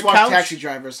from I my just watched couch. Taxi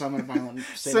Driver, so I'm gonna violent.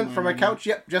 Sent from my couch.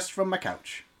 Yep, just from my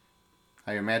couch.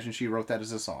 I imagine she wrote that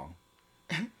as a song.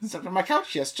 Sent from my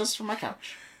couch. Yes, just from my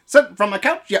couch. Sent from my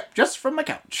couch. Yep, just from my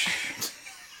couch.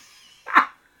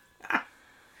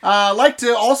 I'd like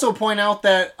to also point out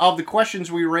that of the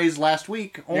questions we raised last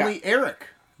week, only Eric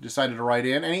decided to write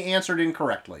in, and he answered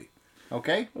incorrectly.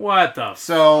 Okay? What the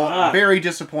So, very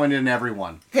disappointed in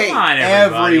everyone. Hey, Come on,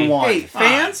 everybody. Everyone. hey,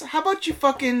 fans! How about you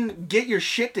fucking get your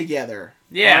shit together?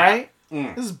 Yeah. All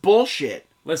right. This is bullshit.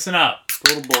 Listen up.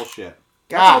 Total bullshit.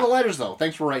 That's God. all the letters, though.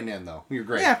 Thanks for writing in, though. You're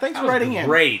great. Yeah, thanks That for was writing in.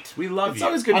 great. We love It's you.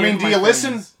 always good. I to hear mean, from do you my listen?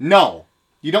 friends. No.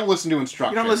 You don't listen to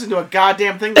instructions. You don't listen to a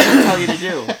goddamn thing that I tell you to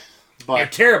do. You're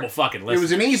But terrible fucking it listener.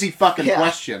 was an easy fucking Yeah.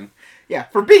 question. Yeah,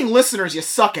 for being listeners, you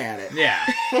suck at it. Yeah.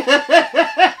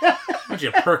 Why don't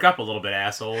you perk up a little bit,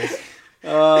 assholes?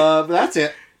 But that's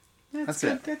it. That's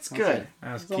good. it. That's That's good. it.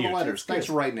 That's That's all the cute. letters. Thanks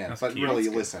for writing in. That's But cute. really, That's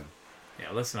good. listen.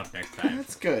 Yeah, listen up next time.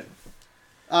 That's good.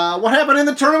 What happened in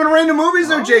the tournament of random movies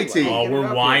there, JT? Oh, Get it we're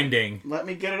up winding Let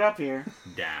me get it up here.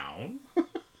 down.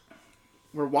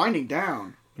 We're winding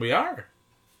down. We are.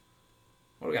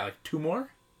 What do we got, like 2 more?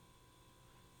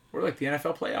 We're like the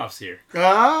NFL playoffs here.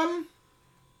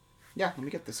 Yeah, let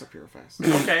me get this up here fast.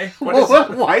 Okay. What is it?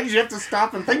 Why did you have to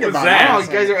stop and think What's about that? Oh, it?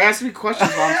 you guys are asking me questions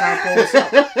while I'm trying to pull this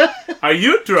up. Are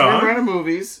you We're drunk? random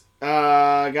movies.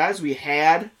 Guys, we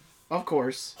had, of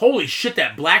course, Holy shit,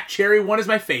 that black cherry one is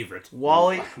my favorite.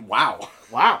 Wally. Wow.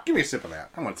 Wow. Give me a sip of that.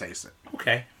 I want to taste it.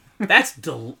 Okay. That's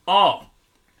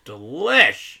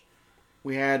delish.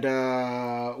 We had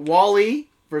Wally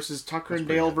versus Tucker and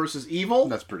Dale versus Evil.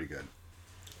 That's pretty good.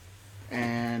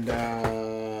 And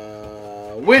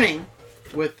winning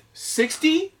with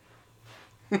 60.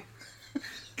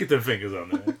 Get their fingers on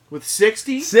that. With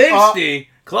 60. 60.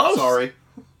 Close. Sorry.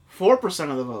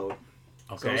 4% of the vote.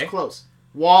 So it was Okay. close.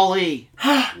 Wally.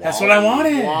 That's what I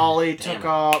wanted. Wally took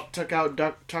out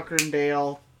Tucker and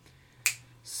Dale.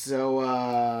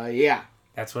 So yeah.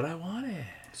 That's what I wanted.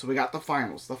 So we got the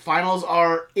finals. The finals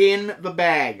are in the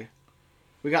bag.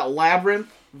 We got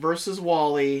Labyrinth versus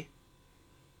Wally.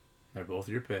 They're both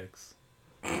your picks.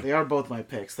 They are both my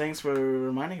picks. Thanks for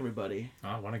reminding everybody.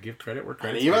 I want to give credit where And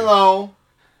credit's even due. though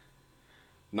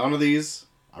none of these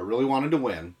I really wanted to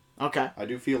win, Okay. I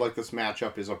do feel like this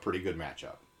matchup is a pretty good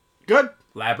matchup. Good.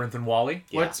 Labyrinth and Wally.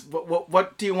 Yeah.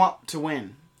 What do you want to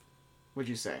win? What'd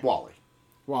you say? Wally.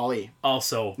 Wally.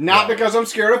 Also. Not Wally. because I'm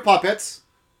scared of puppets,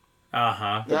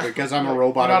 Uh-huh. but because I'm a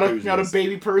robot Not enthusiast. a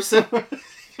baby person.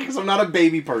 Because I'm not a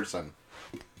baby person.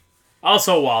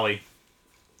 Also Wally.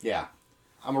 Yeah.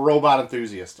 I'm a robot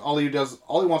enthusiast. All he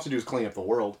wants to do is clean up the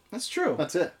world. That's true.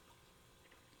 That's it.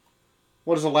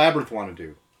 What does a labyrinth want to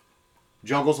do?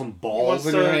 Juggle some balls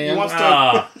in your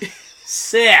hand?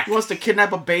 Sick. He wants to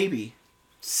kidnap a baby.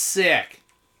 Sick.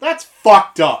 That's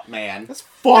fucked up, man. That's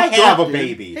fucked I have up, a dude.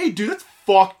 baby. Hey, dude, that's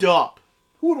fucked up.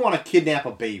 Who would want to kidnap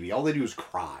a baby? All they do is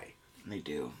cry. They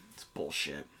do. It's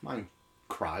bullshit. Mine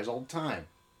cries all the time.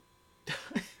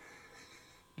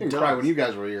 Didn't cry when you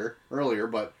guys were here earlier,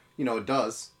 but you know it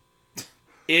does.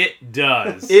 It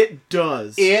does. It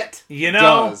does. It You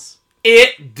know, does.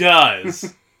 it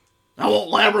does. I want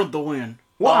Labyrinth to win.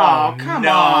 Oh, come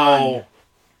no. on.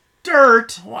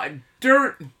 Dirt. What?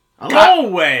 Dirt. I Go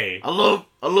away. I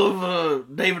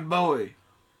love David Bowie.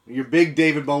 You're a big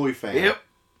David Bowie fan. Yep.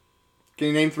 Can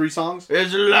you name 3 songs?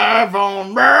 It's life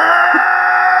on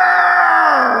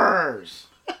Mars.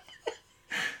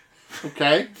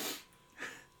 Okay.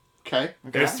 Okay.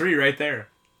 There's 3 right there.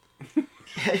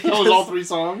 That was all 3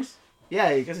 songs?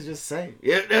 Yeah, you guys just say.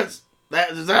 Yeah, there's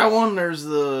that one. There's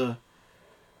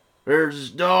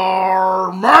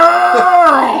Starman.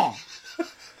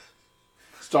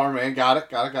 Starman, got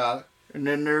it. And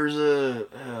then there's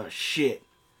shit.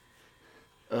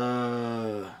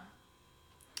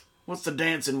 What's the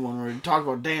dancing one where you talk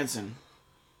about dancing?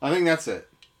 I think that's it.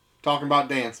 Talking about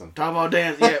dancing. Talk about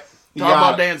dancing. Yep. You Talk got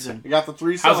about it. dancing. You got the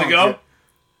 3 songs. How's it go?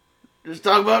 Just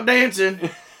talk about dancing.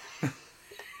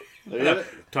 There.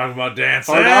 Talk about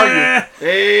dancing. Hard to argue.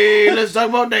 Hey, let's talk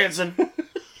about dancing.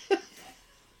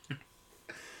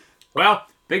 Well,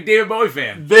 big David Bowie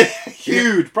fan. Big,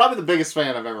 huge. Probably the biggest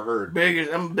fan I've ever heard.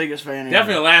 I'm the biggest fan.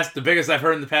 Definitely the biggest I've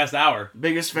heard in the past hour.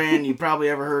 Biggest fan you probably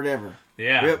ever heard ever.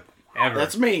 Yeah. Yep. Ever.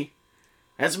 That's me.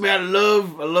 That's me. I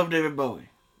love David Bowie.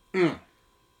 Is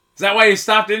that why you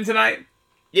stopped in tonight?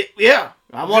 Yeah.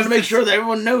 I wanted to make sure that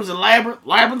everyone knows that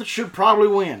Labyrinth should probably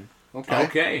win. Okay.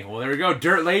 Okay. Well, there we go.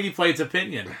 Dirt Lady Plate's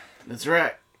opinion. That's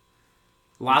right.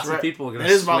 Lots That's of right. people are going to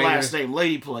That is my last name,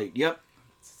 Lady Plate. Yep.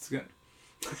 It's good.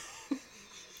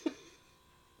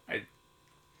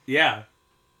 Yeah.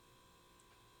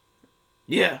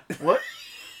 Yeah. What?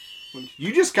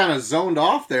 You just kind of zoned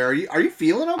off there. Are you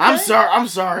feeling okay? I'm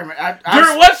sorry, man.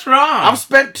 Dirt, what's wrong? I've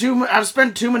spent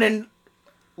too many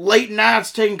late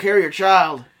nights taking care of your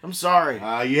child. I'm sorry.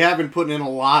 You have been putting in a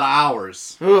lot of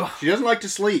hours. Ugh. She doesn't like to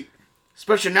sleep.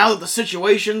 Especially now that the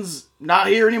situation's not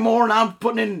here anymore, and I'm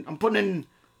putting in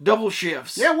double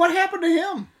shifts. Yeah, what happened to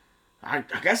him? I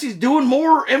guess he's doing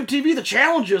more MTV The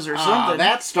Challenges or something.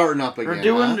 That's starting up again. Or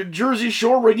doing huh? the Jersey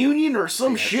Shore reunion or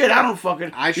some shit. I don't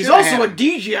fucking. I He's shoulda also had a him.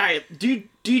 DGIF. A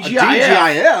DGIF.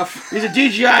 DGIF? He's a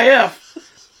DGIF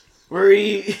where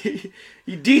he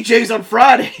DJs on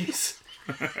Fridays.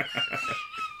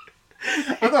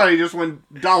 I thought he just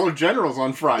went Dollar Generals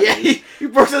on Friday. Yeah, he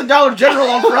works at the Dollar General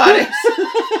on Fridays.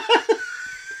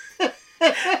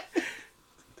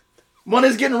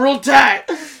 Money's getting real tight.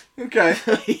 Okay.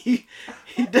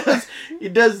 he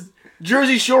does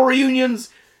Jersey Shore reunions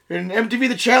and MTV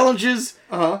The Challenges.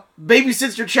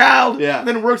 Babysits your child. Yeah.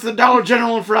 Then works at the Dollar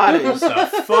General on Fridays.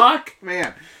 the fuck?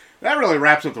 Man, that really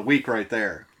wraps up the week right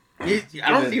there. I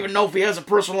don't even know if he has a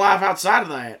personal life outside of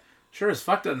that. Sure as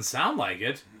fuck doesn't sound like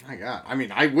it. My God. I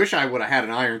mean, I wish I would have had an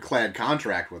ironclad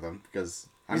contract with him because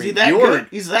Is he that good?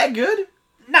 He's that good?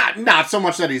 Not so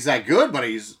much that he's that good, but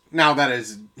he's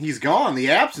gone. The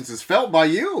absence is felt by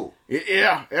you.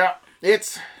 Yeah.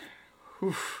 It's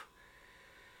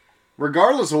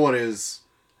regardless of what his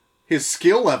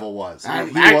skill level was.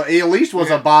 He at least was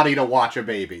a body to watch a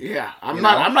baby. Yeah, I'm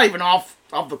not even off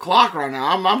the clock right now.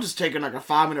 I'm just taking like a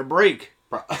 5-minute break.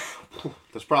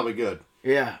 That's probably good.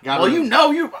 Yeah. Gotta-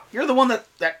 Well, you're the one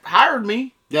that hired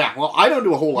me. Yeah. Well, I don't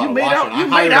do a whole lot of watching. I You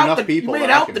hired made out enough people. You made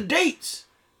that I out can- the dates.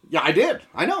 Yeah, I did.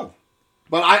 I know.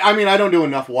 But I mean, I don't do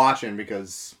enough watching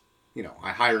because I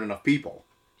hired enough people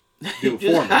to do it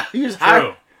for me. You just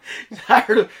hired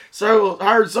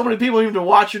so many people even to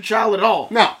watch your child at all.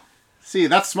 No. See,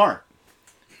 that's smart.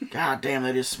 God damn,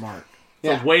 that is smart.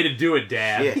 It's a way to do it,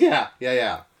 Dad. Yeah.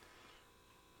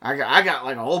 I got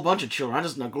like a whole bunch of children. I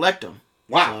just neglect them.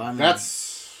 Wow, So, I mean,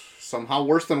 that's somehow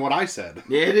worse than what I said.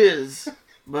 Yeah, it is.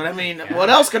 But I mean, what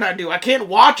else can I do? I can't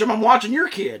watch them. I'm watching your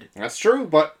kid. That's true,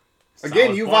 but again,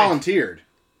 Solid you point. volunteered.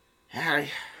 I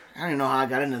don't even know how I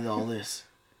got into all this.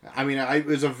 I mean, it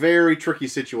was a very tricky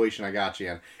situation I got you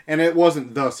in. And it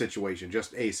wasn't the situation,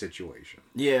 just a situation.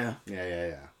 Yeah.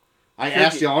 Yeah. I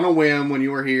asked you on a whim when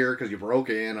you were here because you broke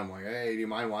in. I'm like, hey, do you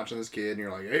mind watching this kid? And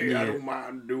you're like, hey, I don't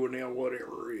mind doing that,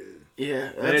 whatever it is.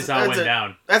 Yeah. That is how it went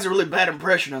down. That's a really bad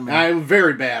impression of me. I'm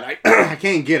very bad. I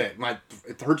can't get it.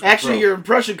 It hurts my Actually, throat. your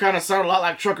impression kind of sounded a lot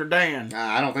like Trucker Dan.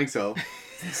 I don't think so.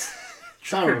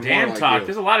 Trucker Dan talk.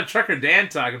 There's a lot of Trucker Dan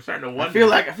talk. I'm starting to wonder.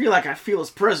 I feel like I feel his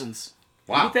presence.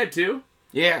 Wow. You get that too?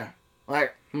 Yeah.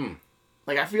 Like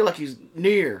I feel like he's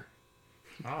near.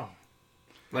 Oh.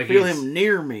 Like I feel him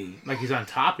near me. Like he's on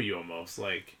top of you almost.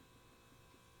 Like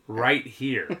right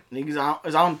here. He's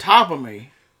on top of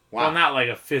me. Wow. Well, not like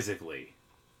a physically.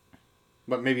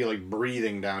 But maybe like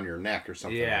breathing down your neck or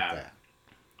something like that.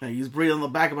 He's breathing on the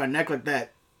back of my neck like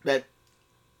that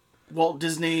Walt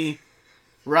Disney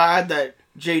ride that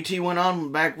JT went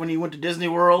on back when he went to Disney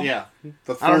World? Yeah,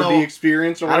 the I don't 4D know.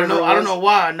 experience. Or I don't know. whatever I it don't was. know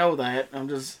why I know that. I'm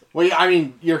just. Well, yeah, I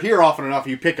mean, you're here often enough.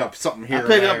 You pick up something here.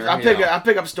 I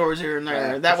pick up stories here and there.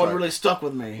 Yeah, that that's one right. really stuck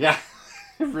with me. Yeah,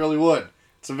 it really would.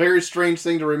 It's a very strange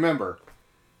thing to remember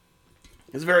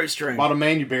It's very strange. about a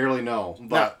man you barely know.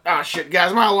 But Shit,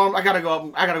 guys, my alarm. I gotta go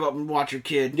up and watch your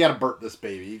kid. you gotta burp this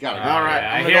baby. You gotta. All right,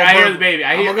 I I'm hear, gonna I go hear burp the baby.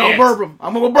 I I'm hear gonna go it. burp him.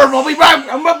 I'm gonna go burp him. I'll be back.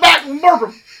 I'm back and burp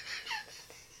him.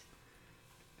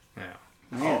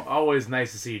 Yeah. Always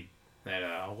nice to see that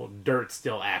Dirt's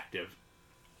still active.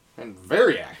 And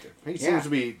very active. He seems to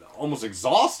be almost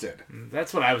exhausted.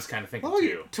 That's what I was kind of thinking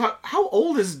too. How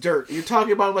old is Dirt? You're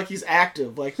talking about like he's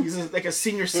active, like he's like a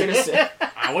senior citizen.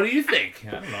 What do you think?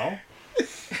 I don't know.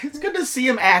 It's good to see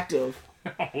him active.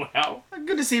 Well,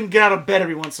 Good to see him get out of bed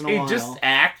every once in a while. he just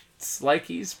acts like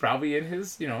he's probably in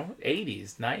his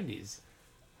 80s, 90s.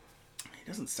 He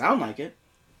doesn't sound like it.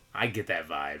 I get that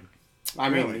vibe. I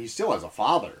mean, Really? he still has a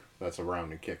father that's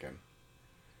around and kicking.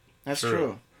 That's True.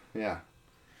 true. Yeah.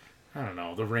 I don't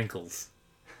know, the wrinkles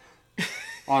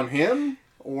On him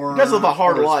or He does live a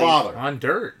hard or his life. father? on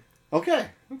Dirt. Okay.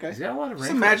 He's got a lot of wrinkles.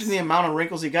 Just imagine the amount of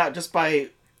wrinkles he got just by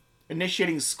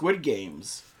initiating Squid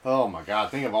Games. Oh my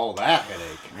God! Think of all of that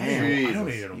headache. Man, I don't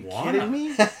Jesus. even wanna. Kidding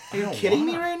me? Are you kidding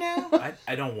me right now?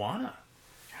 I don't wanna.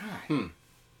 God.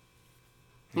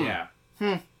 Yeah.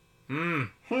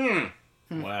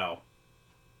 Wow.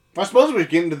 I suppose we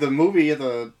get into the movie at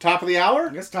the top of the hour.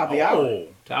 I guess top of the hour. Oh,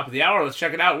 top of the hour. Let's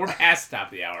check it out. We're past the top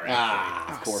of the hour.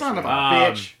 Actually. Of course. Son of a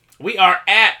not. bitch. We are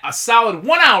at a solid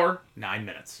 1 hour, 9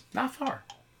 minutes. Not far.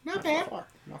 Not bad. Not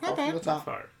Not far from the bad. top.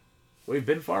 Far. We've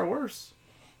been far worse.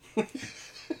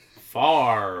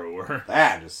 Far worse.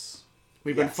 That is.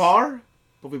 We've been Yes. far,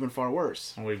 but we've been far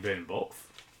worse. We've been both.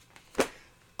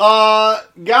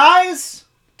 Guys,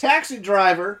 Taxi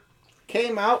Driver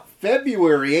came out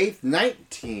February 8th,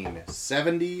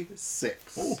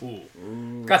 1976.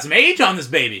 Ooh. Got some age on this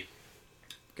baby.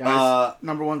 Guys,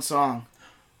 number one song.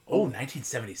 Oh,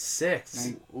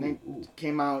 1976.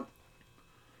 Came out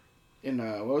in,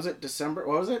 what was it? December?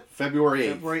 What was it? February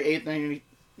 8th. February 8th,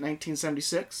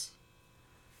 1976.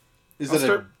 Is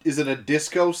I'll it a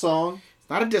disco song? It's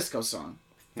not a disco song.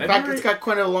 In February- fact, it's got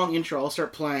quite a long intro. I'll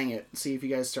start playing it and see if you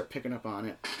guys start picking up on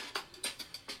it.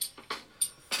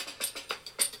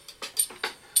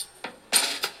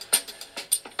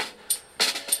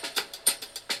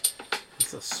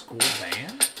 It's a school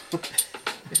band?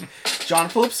 John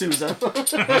Philip Sousa.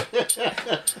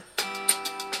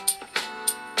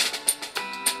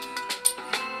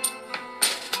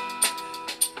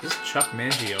 Is this Chuck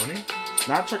Mangione?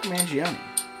 Not Chuck Mangione.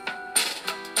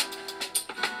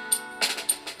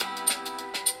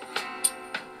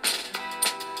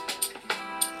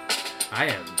 I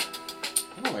don't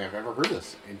think I've ever heard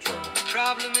this intro.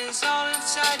 Problem is all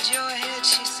inside your head,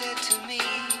 she said to me.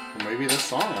 Or maybe this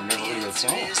song. I've never heard this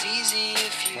song. It's easy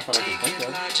if you That's what I can take think it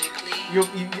of.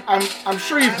 logically. I'm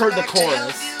sure you've heard the I'd like to help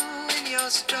chorus. you in your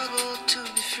struggle to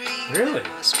be free. Really?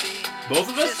 There must be Both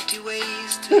of us? 50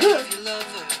 ways to leave your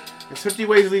lover. It's 50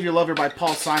 Ways to Leave Your Lover by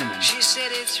Paul Simon. She said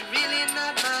it's really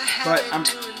not my But habit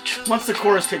to intrude. once the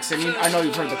chorus kicks in, I know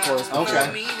you've heard the chorus before. Okay.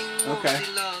 Meaning Okay. won't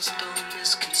be lost or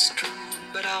misconstrued,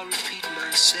 but I'll repeat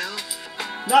myself.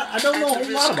 I don't know a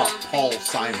lot about Paul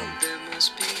Simon. There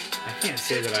must be I can't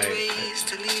say that 50 I... ways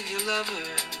to leave your lover.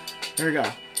 Here we go.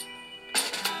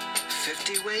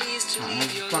 50 ways to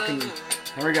leave your Fucking. lover.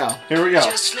 Here we go. Here we go.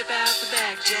 Just slip out the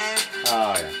back, Jack.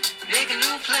 Oh, yeah. Make a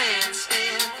new plan,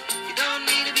 Stan. You don't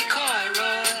need to be coy,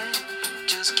 Roy.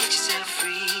 Just get yourself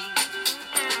free.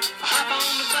 Hop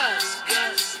on the bus,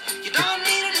 Gus. You don't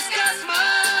need to discuss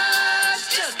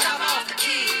much. Just drop off the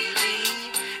key,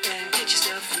 leave, and get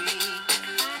yourself free.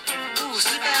 Ooh,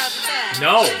 slip out the back.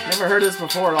 No. Never heard this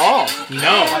before at all.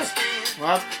 No.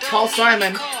 Well, that's Paul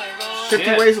Simon. 50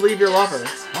 Shit. Ways to Leave Your Lover.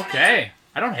 Okay.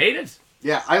 I don't hate it.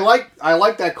 Yeah, I like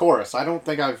that chorus. I don't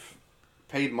think I've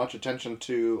paid much attention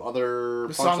to other The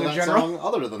parts song of in that general? song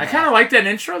other than I that. kind of like that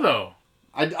intro, though.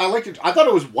 I liked it. I thought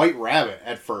it was White Rabbit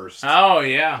at first. Oh,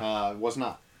 yeah. It was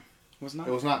not. Was not.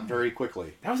 It was not very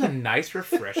quickly. That was a nice,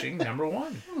 refreshing number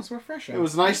one. It was refreshing. It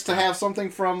was nice to have something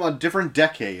from a different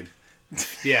decade.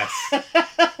 Yes.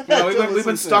 Yeah, we've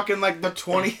been stuck in like the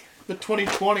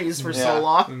 2020s for Yeah. so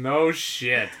long. No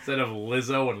shit. Instead of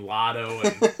Lizzo and Lotto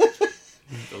and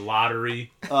the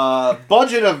lottery.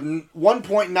 Budget of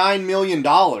 $1.9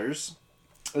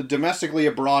 million. Domestically,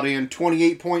 it brought in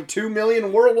 $28.2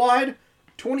 million. Worldwide,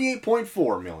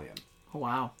 $28.4 million. Oh,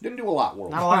 wow. Didn't do a lot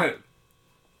worldwide. Not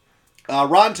a lot.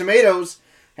 Rotten Tomatoes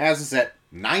has us at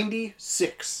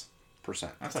 96. That's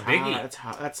a biggie. That's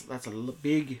hot. That's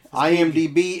big.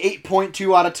 IMDb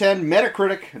 8.2 out of 10.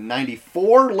 Metacritic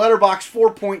 94.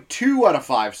 Letterboxd 4.2 out of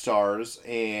 5 stars.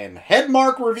 And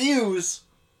Headmark Reviews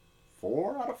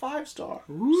 4 out of 5 stars.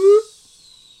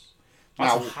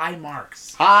 Also Now, high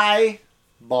marks. high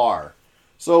bar.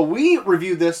 So we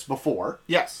reviewed this before.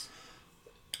 Yes.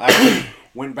 I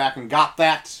went back and got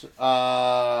that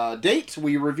date.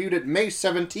 We reviewed it May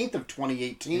 17th of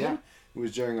 2018. Yeah. It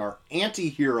was during our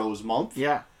Anti-Heroes month.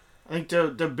 Yeah. I think to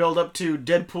build up to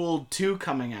Deadpool 2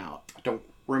 coming out. I don't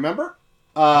remember.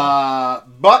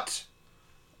 But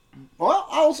well,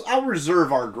 I'll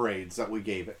reserve our grades that we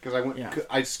gave it because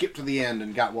I skipped to the end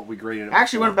and got what we graded it. I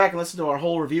actually went back and listened to our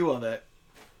whole review of it.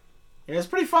 It was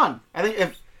pretty fun. I think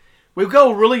if we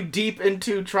go really deep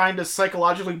into trying to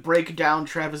psychologically break down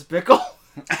Travis Bickle.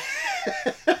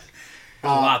 There's a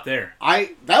lot there.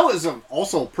 That was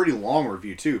also a pretty long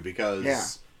review too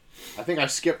because I think I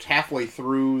skipped halfway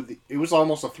through. It was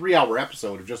almost a 3-hour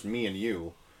episode of just me and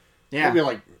you. Yeah, maybe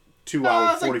like 2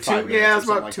 hours 45 minutes. Yeah, it was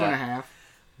about like 2.5.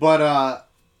 But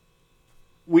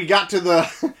we got to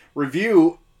the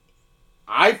review.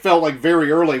 I felt like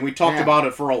very early. We talked about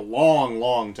it for a long,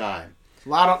 long time.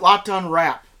 Lot to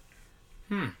unwrap.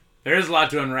 There is a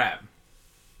lot to unwrap.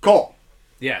 Cole.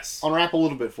 Yes. Unwrap a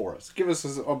little bit for us. Give us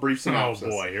a brief synopsis. Oh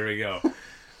boy, here we go.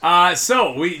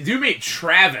 So we do meet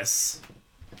Travis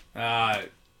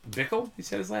Bickle. You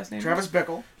said his last name? Travis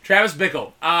Bickle. Travis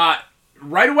Bickle.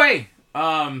 Right away,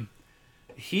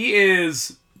 he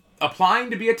is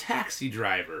applying to be a taxi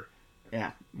driver.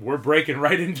 Yeah. We're breaking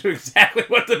right into exactly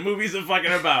what the movie's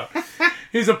fucking about.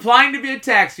 He's applying to be a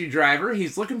taxi driver.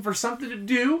 He's looking for something to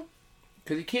do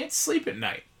because he can't sleep at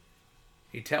night.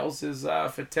 He tells his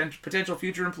potential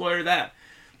future employer that.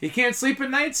 He can't sleep at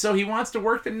night, so he wants to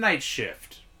work the night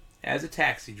shift as a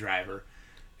taxi driver.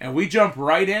 And we jump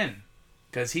right in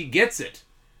because he gets it.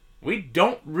 We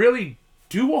don't really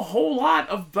do a whole lot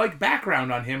of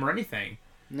background on him or anything.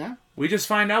 No. We just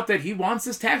find out that he wants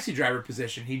this taxi driver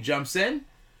position. He jumps in,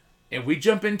 and we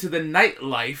jump into the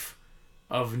nightlife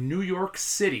of New York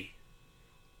City.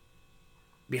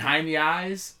 Behind the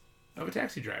eyes of a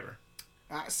taxi driver.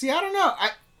 See, I don't know.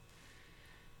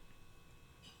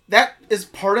 That is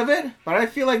part of it, but I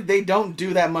feel like they don't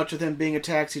do that much with him being a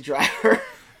taxi driver.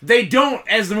 They don't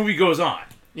as the movie goes on.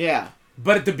 Yeah.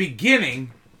 But at the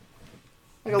beginning...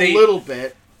 a little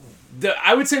bit.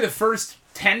 I would say the first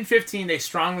 10, 15, they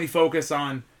strongly focus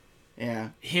on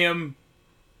him,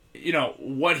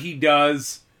 what he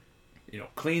does,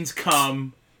 cleans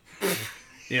cum,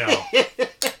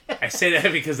 I say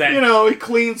that because that he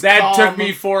cleans. That cum, took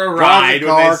me for a ride.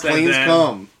 Drives a car, cleans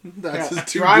cum. That's his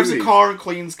two drives duties. a car and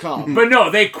cleans cum. But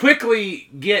no, they quickly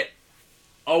get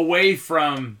away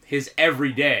from his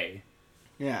everyday.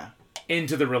 Yeah.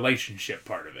 Into the relationship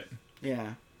part of it.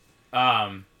 Yeah.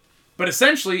 But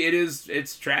essentially,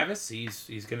 it's Travis.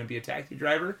 He's going to be a taxi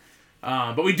driver.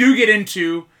 But we do get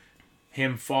into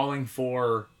him falling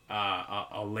for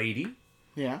a lady.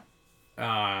 Yeah.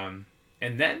 And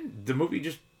then the movie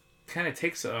just kind of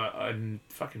takes a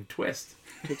fucking twist.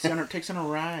 Takes on a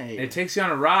ride. It takes you on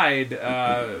a ride,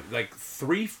 like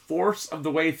 3/4 of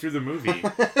the way through the movie.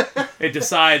 It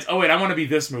decides, oh wait, I want to be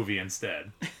this movie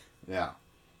instead. Yeah.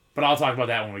 But I'll talk about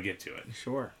that when we get to it.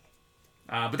 Sure.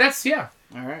 But that's, All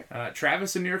right.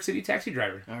 Travis, a New York City taxi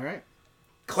driver. All right.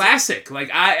 Classic.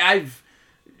 Like, I've...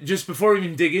 Just before we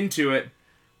even dig into it,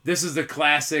 this is the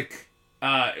classic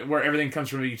where everything comes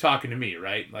from you talking to me,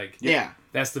 right? Like, yeah.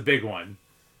 That's the big one.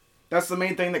 That's the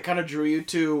main thing that kind of drew you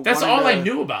to... That's all I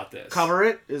knew about this. Cover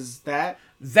it, is that...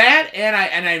 That,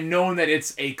 and I've known that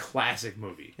it's a classic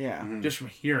movie. Yeah. Mm-hmm. Just from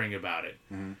hearing about it.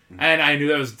 Mm-hmm. And I knew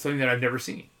that was something that I've never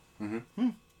seen. Mm-hmm.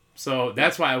 So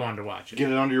that's why I wanted to watch it.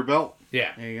 Get it under your belt.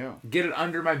 Yeah. There you go. Get it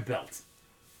under my belt.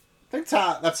 I think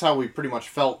that's how we pretty much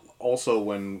felt also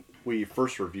when we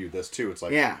first reviewed this, too. It's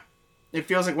like... Yeah. It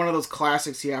feels like one of those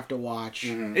classics you have to watch.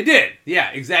 Mm-hmm. It did.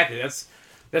 Yeah, exactly.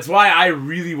 That's why I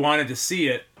really wanted to see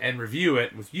it and review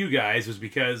it with you guys, was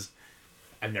because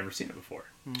I've never seen it before.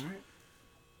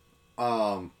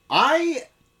 All right.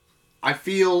 I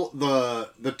feel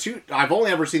the two... I've only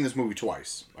ever seen this movie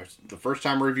twice. The first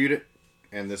time I reviewed it,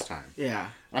 and this time. Yeah.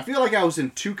 I feel like I was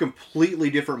in two completely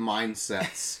different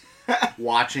mindsets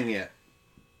watching it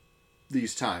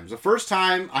these times. The first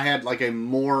time, I had like a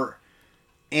more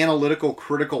analytical,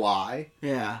 critical eye.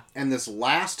 Yeah. And this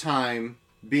last time,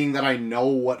 being that I know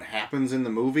what happens in the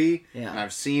movie, and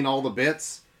I've seen all the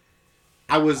bits,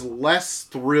 I was less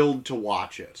thrilled to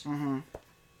watch it. Mm-hmm.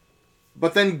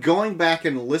 But then going back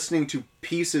and listening to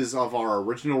pieces of our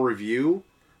original review,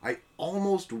 I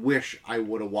almost wish I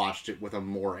would have watched it with a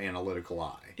more analytical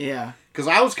eye. Yeah. because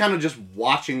I was kind of just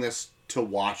watching this to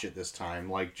watch it this time,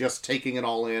 like just taking it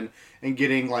all in and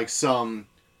getting like some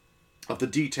of the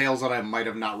details that I might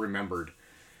have not remembered.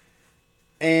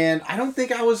 And I don't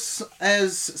think I was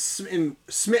as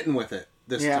smitten with it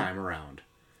this time around.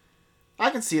 I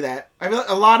can see that. I feel like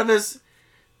a lot of this.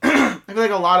 I feel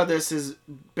like a lot of this is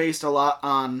based a lot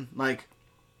on like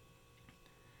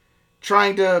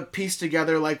trying to piece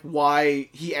together like why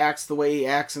he acts the way he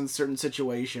acts in certain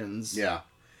situations. Yeah.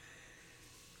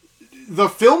 The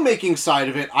filmmaking side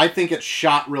of it, I think it's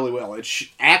shot really well. It's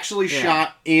actually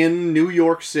shot in New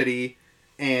York City,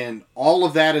 and all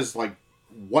of that is like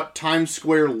what Times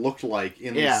Square looked like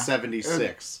in the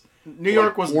 76. New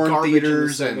York was garbage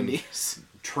theaters in the and 70s.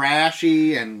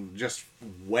 Trashy and just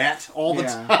wet all the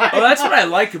time. Well, that's what I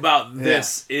like about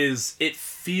this is it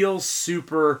feels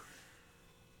super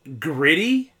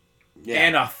gritty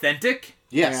and authentic.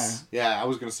 Yes. Yeah, I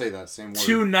was going to say that same word.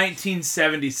 To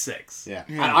 1976. Yeah.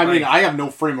 I mean, I have no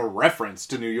frame of reference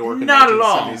to New York in not at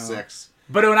all. 1976.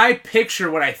 But when I picture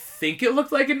what I think it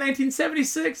looked like in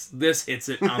 1976, this hits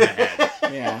it on the head.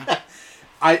 Yeah.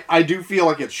 I do feel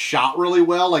like it's shot really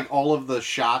well. Like all of the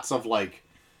shots of like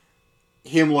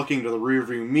him looking to the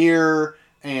rearview mirror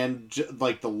and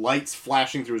like the lights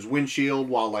flashing through his windshield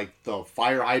while like the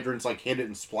fire hydrants like hit it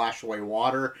and splash away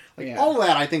water. Like all of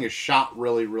that I think is shot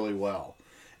really, really well.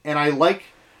 And I like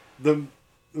the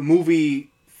movie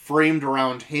framed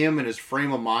around him and his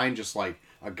frame of mind, just like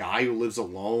a guy who lives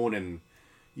alone, and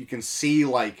you can see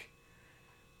like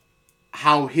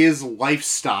how his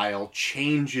lifestyle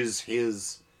changes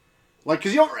his, like,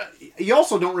 because you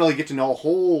also don't really get to know a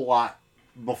whole lot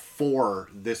before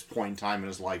this point in time in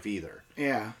his life either.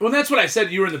 Yeah. Well, that's what I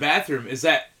said. You were in the bathroom. Is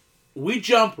that we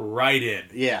jump right in.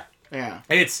 Yeah. Yeah.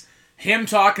 It's him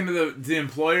talking to the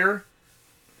employer,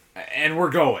 and we're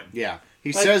going. Yeah.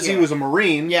 He Like, says he was a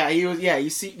Marine. Yeah, he was. Yeah, you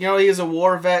see, he is a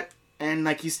war vet, and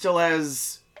like he still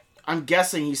has. I'm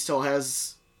guessing he still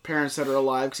has parents that are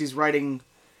alive because he's writing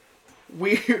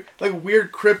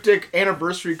weird cryptic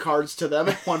anniversary cards to them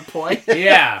at one point.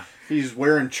 Yeah. He's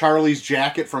wearing Charlie's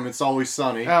jacket from It's Always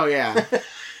Sunny. Oh yeah.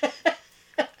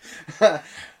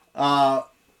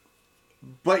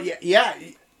 But yeah,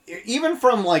 even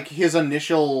from like his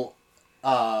initial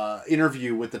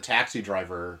interview with the taxi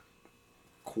driver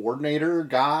coordinator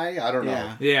guy, I don't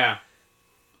know. Yeah.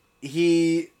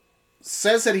 He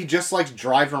says that he just likes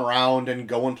driving around and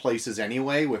going places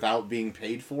anyway without being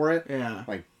paid for it. Yeah.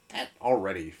 Like, that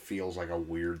already feels like a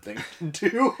weird thing to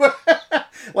do.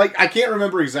 Like, I can't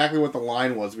remember exactly what the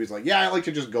line was, but he's like, yeah, I like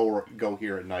to just go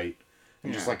here at night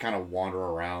and just, like, kind of wander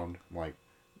around. I'm like,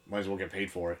 might as well get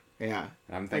paid for it. Yeah.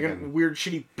 And I'm Like thinking... in weird,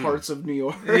 shitty parts of New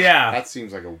York. Yeah. That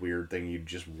seems like a weird thing you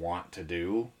just want to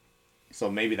do. So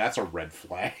maybe that's a red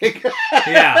flag.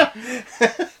 Yeah.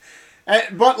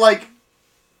 But, like,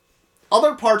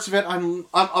 other parts of it, I'm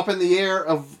up in the air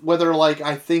of whether, like,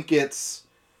 I think it's,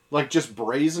 like, just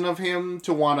brazen of him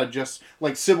to want to just,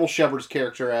 like, Sybil Shepherd's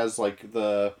character as, like,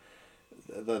 the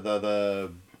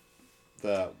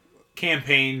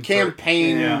campaign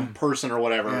person or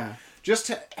whatever. Yeah. Just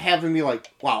to have him be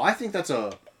like, wow, I think that's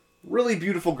a really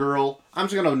beautiful girl. I'm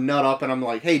just going to nut up and I'm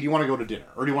like, hey, do you want to go to dinner?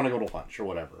 Or do you want to go to lunch? Or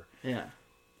whatever. Yeah.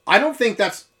 I don't think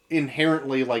that's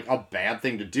inherently, like, a bad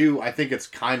thing to do. I think it's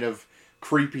kind of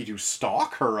creepy to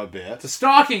stalk her a bit. The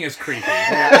stalking is creepy.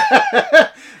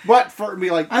 But for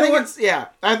me, like,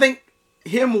 I think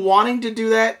him wanting to do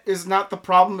that is not the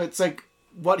problem. It's like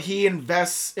what he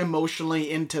invests emotionally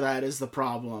into that is the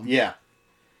problem. Yeah.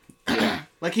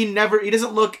 Like he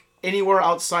doesn't look anywhere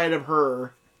outside of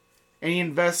her, and he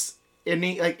invests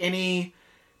any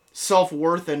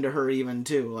self-worth into her even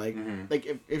too. Like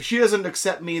like if she doesn't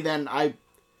accept me, then I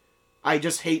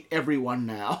just hate everyone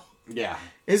now. Yeah.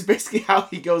 Is basically how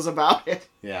he goes about it.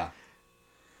 Yeah.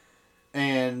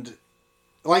 And,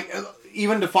 like,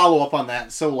 even to follow up on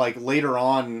that, so, like, later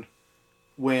on,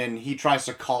 when he tries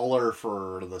to call her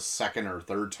for the second or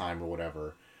third time or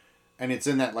whatever, and it's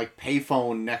in that, like,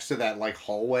 payphone next to that, like,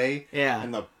 hallway. Yeah.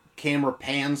 And the camera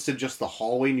pans to just the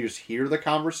hallway and you just hear the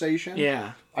conversation.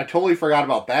 Yeah. I totally forgot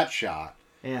about that shot.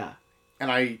 Yeah.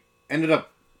 And I ended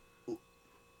up,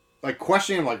 like,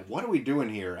 questioning, like, what are we doing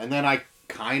here? And then I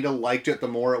kind of liked it the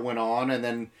more it went on, and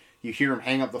then you hear him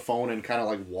hang up the phone and kind of,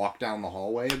 like, walk down the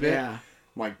hallway a bit. Yeah.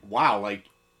 I'm like, wow, like,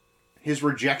 his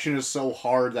rejection is so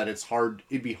hard that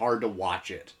it'd be hard to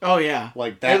watch it. Oh, yeah.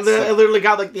 Like, that's... I literally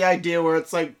got, like, the idea where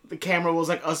it's, like, the camera was,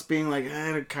 like, us being like,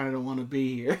 I kind of don't want to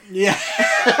be here. Yeah.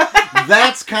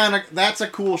 That's a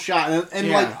cool shot. And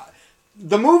Yeah. like,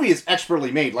 the movie is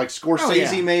expertly made. Like,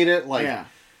 Scorsese made it. Like, yeah.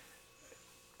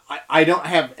 I don't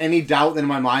have any doubt in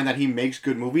my mind that he makes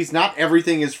good movies. Not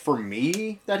everything is for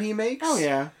me that he makes. Oh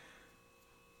yeah.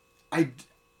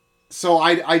 So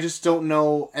I just don't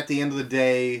know at the end of the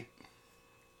day.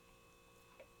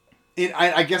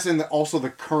 I guess also the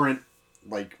current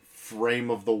like frame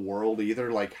of the world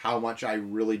either, like how much I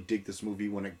really dig this movie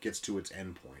when it gets to its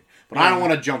end point. But I don't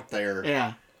want to jump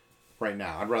there right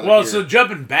now. I'd rather Well, so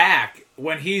jumping back,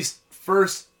 when he's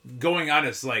first going on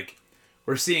his, like,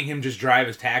 we're seeing him just drive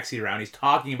his taxi around, he's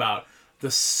talking about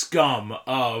the scum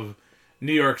of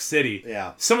New York City.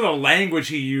 Yeah. Some of the language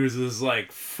he uses,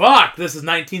 like, fuck, this is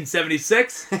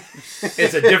 1976.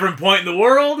 It's a different point in the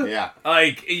world. Yeah.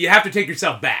 Like, you have to take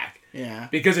yourself back. Yeah.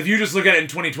 Because if you just look at it in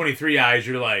 2023 eyes,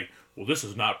 you're like, well, this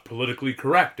is not politically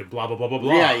correct and blah, blah, blah, blah,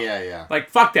 blah. Yeah. Like,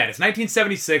 fuck that. It's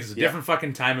 1976. It's a different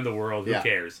fucking time in the world. Who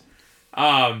cares?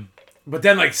 But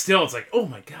then, like, still, it's like, oh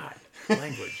my god,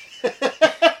 language.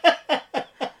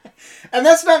 And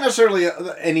that's not necessarily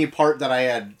any part that I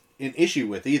had an issue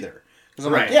with either. Because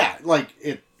I'm like,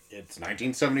 it's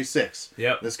 1976.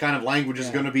 Yep. This kind of language is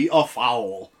going to be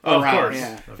afoul. Of around. course.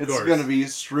 Yeah. It's going to be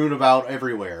strewn about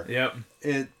everywhere. Yep.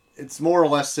 It's more or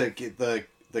less the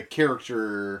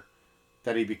character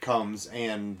that he becomes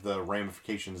and the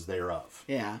ramifications thereof.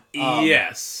 Yeah.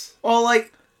 Yes. Well,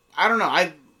 like, I don't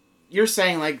know. You're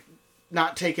saying like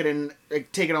not take it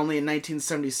only in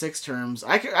 1976 terms.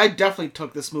 I definitely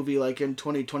took this movie like in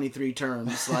 2023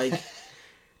 terms. Like,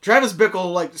 Travis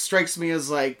Bickle like strikes me as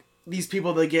like these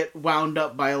people that get wound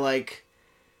up by like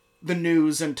the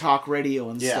news and talk radio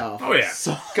and stuff. Oh yeah.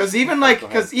 Because even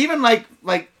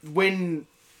when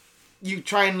you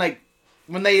try and like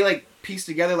when they like piece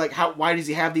together like why does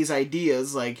he have these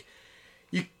ideas, like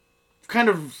you kind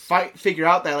of figure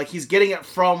out that like he's getting it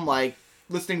from like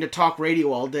listening to talk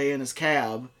radio all day in his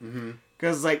cab.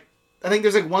 Because like I think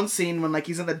there's like one scene when like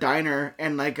he's in the diner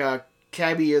and like a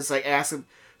cabbie is like asking,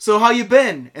 so how you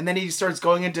been? And then he starts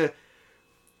going into,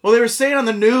 well, they were saying on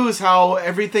the news how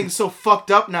everything's so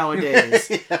fucked up nowadays.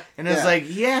 And it's like,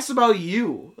 he asked about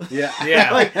you. Yeah.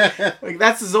 Yeah. like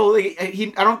that's his whole,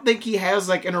 I don't think he has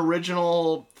like an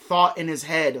original thought in his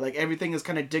head. Like everything is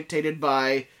kind of dictated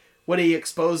by what he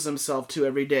exposes himself to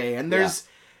every day. And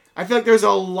I feel like there's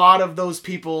a lot of those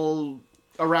people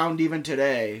around even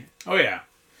today. Oh yeah.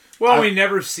 Well, we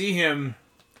never see him.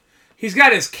 He's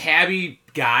got his cabbie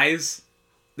guys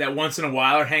that once in a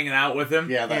while are hanging out with him.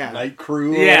 Yeah, that night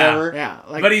crew or whatever. Yeah.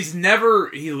 Like, but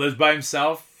he lives by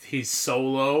himself. He's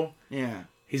solo. Yeah.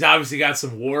 He's obviously got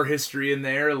some war history in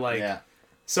there.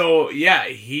 So, yeah,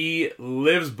 he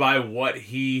lives by what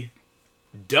he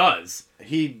does.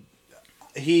 He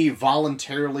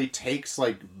voluntarily takes,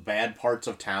 like, bad parts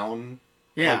of town,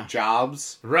 like,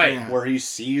 jobs. Right. Yeah. Where he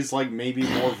sees, like, maybe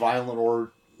more violent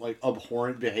or, like,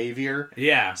 abhorrent behavior.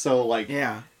 Yeah. So, like,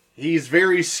 he's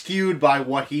very skewed by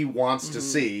what he wants to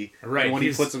see. Right. And what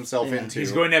he puts himself into.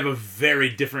 He's going to have a very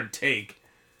different take.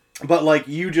 But, like,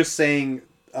 you just saying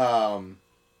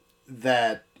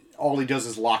that all he does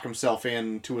is lock himself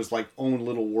into his, like, own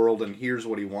little world and hears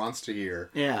what he wants to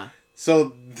hear. Yeah.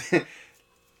 So...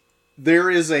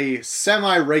 There is a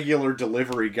semi-regular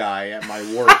delivery guy at my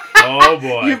work. Oh,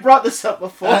 boy. You brought this up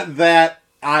before. That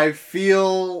I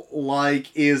feel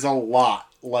like is a lot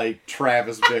like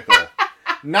Travis Bickle.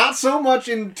 Not so much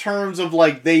in terms of,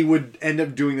 like, they would end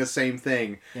up doing the same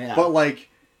thing. Yeah. But, like,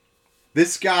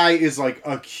 this guy is, like,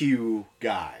 a Q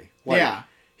guy. Like,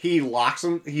 he locks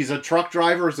him. He's a truck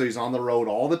driver, so he's on the road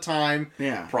all the time.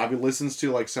 Yeah. Probably listens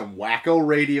to, like, some wacko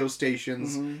radio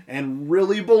stations and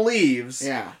really believes...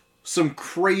 some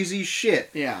crazy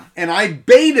shit. Yeah. And I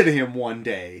baited him one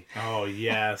day. Oh,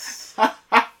 yes.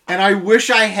 And I wish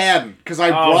I hadn't, because I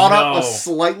brought up a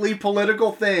slightly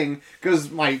political thing, because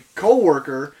my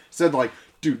coworker said, like,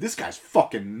 dude, this guy's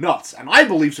fucking nuts. And I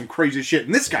believe some crazy shit,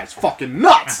 and this guy's fucking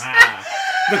nuts.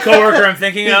 The coworker I'm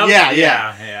thinking of?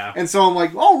 Yeah. And so I'm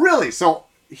like, oh, really? So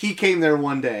he came there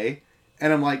one day,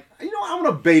 and I'm like, you know, I'm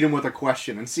going to bait him with a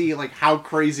question and see, like, how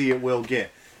crazy it will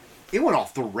get. It went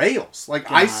off the rails. Like,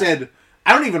 I said,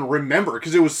 I don't even remember,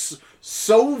 because it was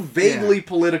so vaguely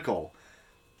political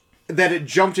that it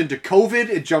jumped into COVID,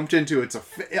 it jumped into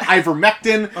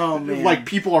ivermectin, oh, man. Like,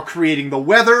 people are creating the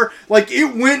weather. Like,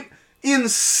 it went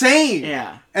insane.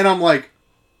 Yeah. And I'm like,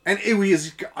 and he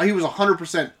was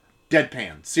 100%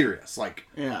 deadpan, serious. Like,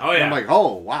 Oh, yeah. I'm like,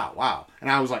 oh, wow.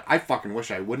 And I was like, I fucking wish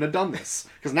I wouldn't have done this,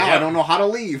 because now I don't know how to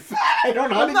leave. I don't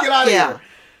know how to get out of here.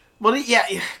 Well,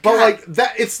 but like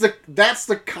that's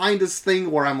the kindest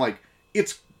thing where I'm like,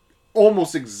 it's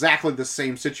almost exactly the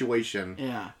same situation.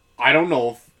 Yeah. I don't know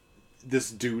if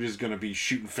this dude is gonna be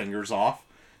shooting fingers off.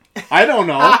 I don't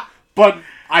know, but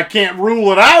I can't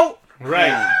rule it out.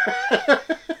 Right.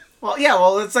 Well, yeah.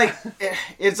 Well, it's like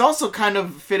it's also kind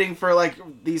of fitting for like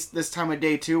this time of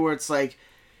day too, where it's like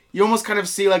you almost kind of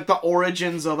see like the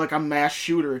origins of like a mass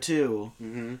shooter too.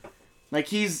 Mm-hmm. Like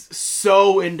he's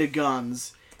so into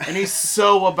guns, and he's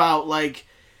so about like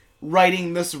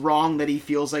righting this wrong that he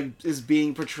feels like is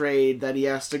being portrayed, that he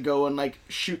has to go and like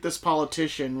shoot this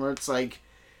politician. Where it's like,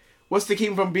 what's to keep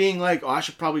him from being like, oh, I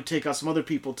should probably take out some other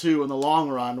people too in the long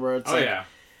run. Where it's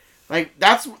like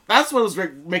that's what was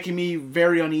making me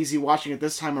very uneasy watching it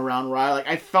this time around. Where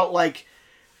I felt like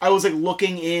I was like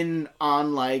looking in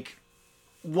on like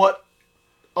what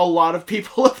a lot of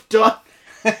people have done,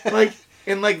 like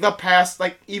in like the past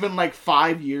like even like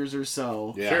 5 years or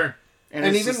so. Yeah. Sure.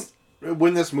 And even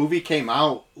when this movie came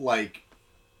out, like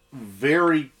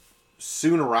very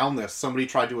soon around this, somebody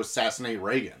tried to assassinate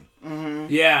Reagan. Mm-hmm.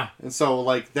 Yeah. And so,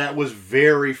 like, that was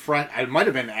very fresh. It might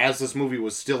have been as this movie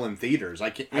was still in theaters. I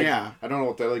don't know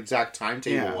what the exact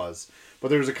timetable was. But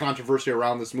there was a controversy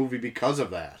around this movie because of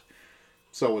that.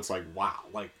 So it's like, wow.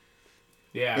 Like,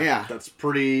 yeah. That's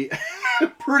pretty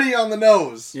pretty on the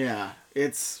nose. Yeah.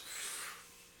 It's...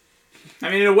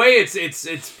 I mean, in a way,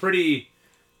 it's pretty...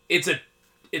 It's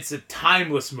a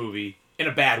timeless movie in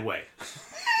a bad way.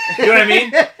 You know what I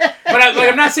mean? But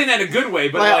I'm not saying that in a good way,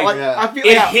 but I feel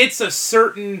it hits a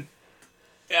certain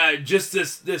just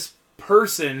this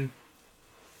person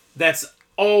that's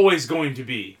always going to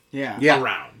be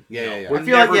around. Yeah. We're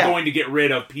never going to get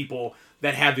rid of people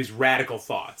that have these radical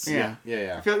thoughts. Yeah.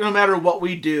 I feel like no matter what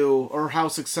we do or how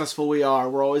successful we are,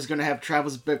 we're always going to have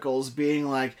Travis Bickles being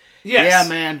like, yeah,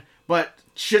 man, but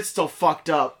shit's still fucked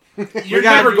up. You're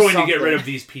never going to get rid of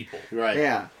these people. Right.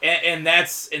 Yeah. And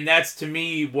that's to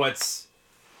me what's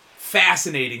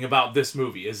fascinating about this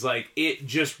movie is like it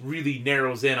just really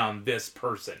narrows in on this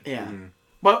person. Yeah. Mm-hmm.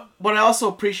 But what I also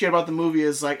appreciate about the movie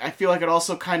is like I feel like it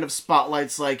also kind of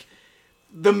spotlights like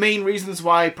the main reasons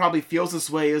why he probably feels this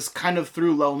way is kind of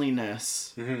through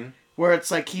loneliness. Mm-hmm. Where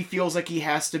it's like he feels like he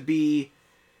has to be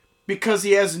because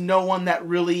he has no one that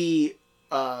really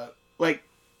like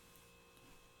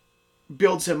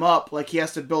builds him up, like he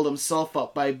has to build himself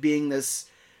up by being this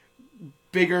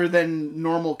bigger than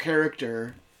normal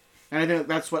character. And I think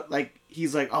that's what like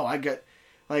he's like, oh, I get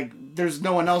like there's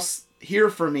no one else here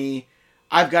for me.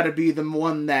 I've got to be the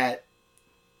one that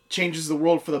changes the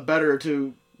world for the better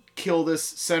to kill this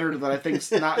senator that I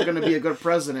think's not going to be a good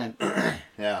president.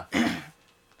 Yeah.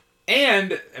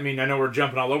 And I mean, I know we're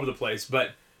jumping all over the place,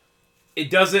 but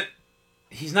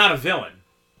he's not a villain.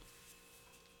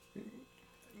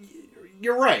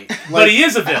 You're right. Like, but he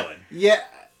is a villain. Yeah.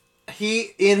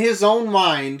 He, in his own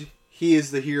mind, he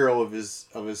is the hero of his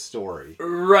story.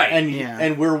 Right.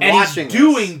 And we're and watching he's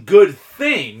doing good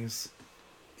things.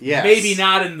 Yes. Maybe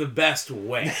not in the best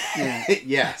way.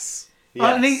 Yes. And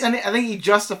I think he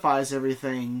justifies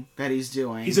everything that he's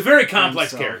doing. He's a very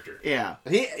complex character. Yeah.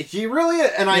 He really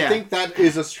is, and I think that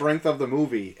is a strength of the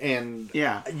movie. And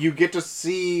you get to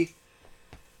see,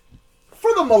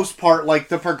 for the most part, like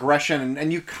the progression,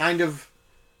 and you kind of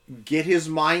get his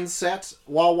mindset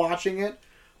while watching it.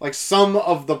 Like some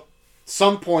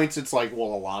points it's like,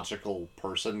 well, a logical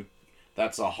person,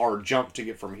 that's a hard jump to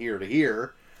get from here to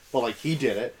here. But like he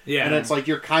did it. Yeah. And it's like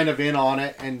you're kind of in on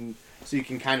it, and so you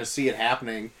can kind of see it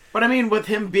happening. But I mean, with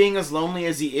him being as lonely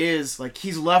as he is, like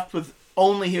he's left with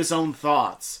only his own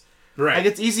thoughts. Right. Like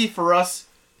it's easy for us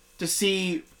to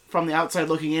see from the outside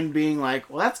looking in being like,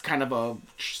 well, that's kind of a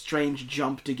strange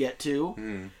jump to get to.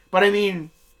 Mm. But I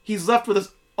mean, he's left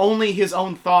with only his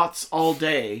own thoughts all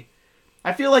day.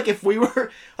 I feel like if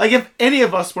any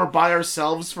of us were by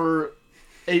ourselves for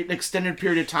an extended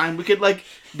period of time, we could like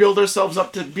build ourselves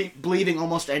up to be believing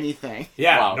almost anything.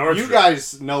 Yeah, wow. You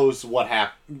guys knows what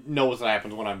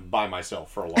happens when I'm by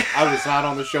myself for a while. I was not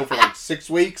on the show for like 6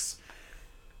 weeks.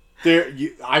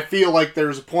 I feel like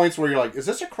there's points where you're like, is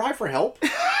this a cry for help?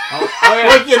 Oh, yeah.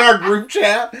 Like in our group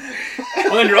chat.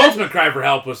 Well, then your ultimate cry for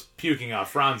help was puking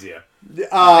off Franzia.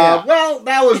 Well,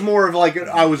 that was more of like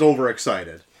I was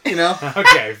overexcited. You know?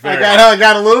 Okay, fair I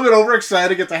got a little bit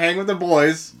overexcited, get to hang with the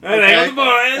boys. Okay. Hang with the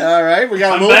boys. All right, we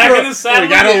got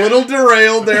a little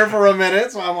derailed there for a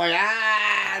minute, so I'm like,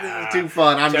 this is too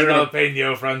fun. I'm Cheddar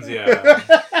jalapeno Franzia.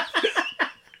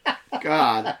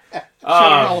 God. Cheddar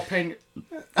jalapeno.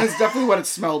 That's definitely what it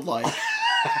smelled like.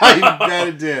 I bet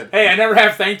it did. Hey, I never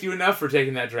have thanked you enough for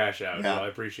taking that trash out. Yeah. So I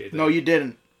appreciate that. No, you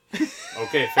didn't.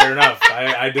 Okay, fair enough.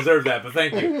 I deserve that, but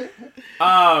thank you.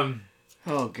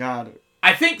 Oh, God.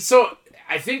 I think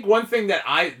one thing that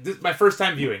this is my first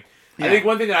time viewing. Yeah. I think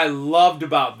one thing that I loved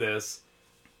about this,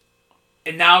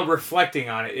 and now reflecting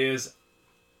on it, is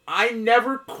I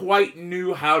never quite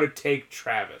knew how to take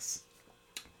Travis.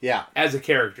 Yeah. As a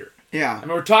character. Yeah. I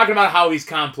mean, we're talking about how he's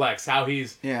complex, how he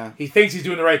thinks he's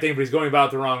doing the right thing, but he's going about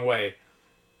it the wrong way.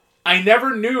 I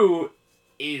never knew,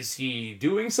 is he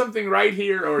doing something right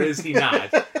here or is he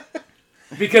not?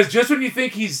 Because just when you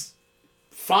think he's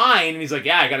fine, and he's like,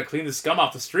 yeah, I gotta clean the scum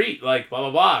off the street, like, blah,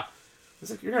 blah, blah.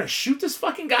 It's like, you're gonna shoot this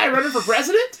fucking guy running for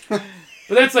president? But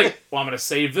then it's like, well, I'm gonna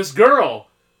save this girl.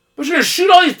 But you're gonna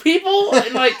shoot all these people?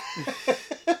 And like,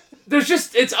 there's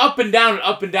just, it's up and down and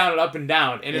up and down and up and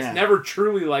down. And it's never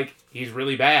truly like, he's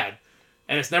really bad.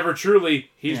 And it's never truly,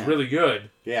 he's really good.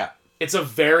 Yeah. It's a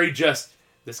very just,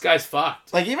 this guy's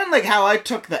fucked. Like, even like how I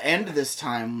took the end this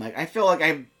time, like, I feel like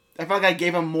I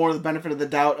gave him more the benefit of the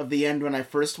doubt of the end when I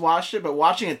first watched it, but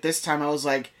watching it this time, I was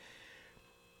like,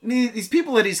 these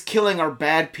people that he's killing are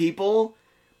bad people,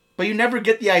 but you never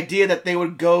get the idea that they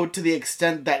would go to the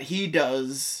extent that he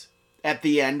does at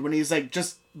the end when he's like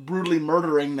just brutally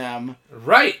murdering them.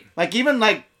 Right. Like, even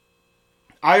like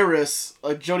Iris,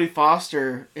 Jodie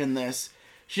Foster in this,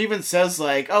 she even says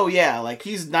like, oh yeah, like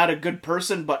he's not a good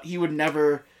person, but he would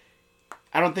never,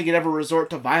 I don't think he'd ever resort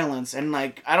to violence. And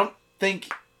like, I don't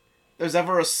think there's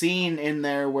ever a scene in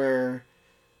there where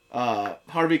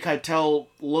Harvey Keitel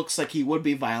looks like he would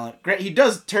be violent. He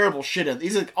does terrible shit.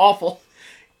 He's like awful.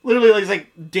 Literally, like, he's like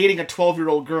dating a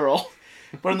 12-year-old girl.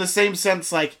 But in the same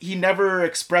sense, like, he never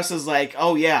expresses like,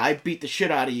 oh yeah, I beat the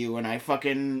shit out of you and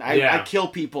I kill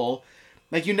people.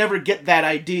 Like, you never get that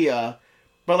idea.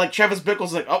 But like, Travis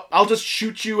Bickle's like, oh, I'll just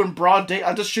shoot you in broad day.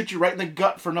 I'll just shoot you right in the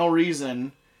gut for no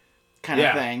reason, kind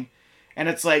of thing. And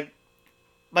it's like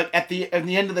at the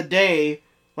end of the day,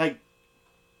 like,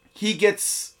 he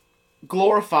gets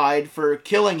glorified for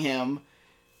killing him,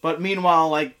 but meanwhile,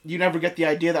 like, you never get the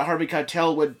idea that Harvey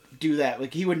Keitel would do that.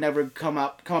 Like, he would never come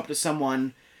up to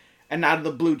someone and out of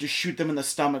the blue just shoot them in the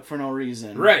stomach for no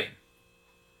reason. Right.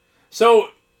 So,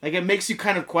 like, it makes you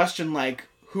kind of question, like,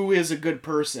 who is a good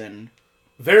person?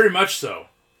 Very much so.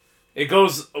 It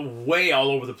goes way all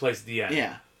over the place at the end.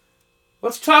 Yeah.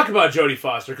 Let's talk about Jodie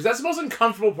Foster, because that's the most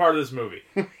uncomfortable part of this movie.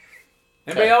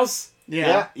 Anybody else?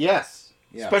 Yeah. Yes.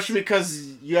 Especially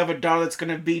because you have a daughter that's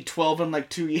going to be 12 in like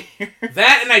 2 years.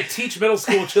 That and I teach middle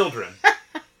school children.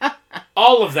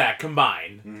 All of that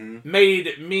combined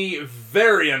made me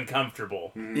very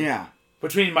uncomfortable. Yeah.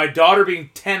 Between my daughter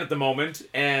being 10 at the moment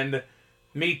and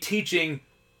me teaching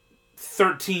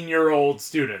 13-year-old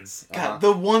students. God,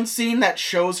 the one scene that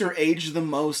shows her age the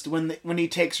most when he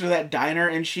takes her to that diner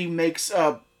and she makes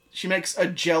a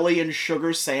jelly and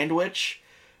sugar sandwich.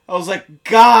 I was like,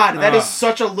 God, that is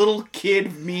such a little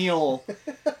kid meal.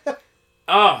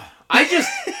 I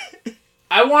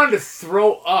wanted to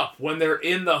throw up when they're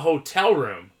in the hotel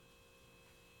room.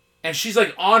 And she's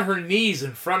like on her knees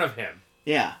in front of him.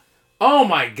 Yeah. Oh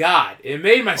my God. It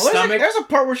made my stomach... There's a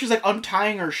part where she's like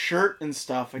untying her shirt and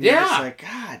stuff. And you're just like,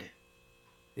 God.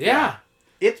 Yeah.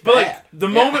 It's but bad. Like, the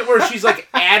moment where she's like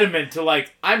adamant to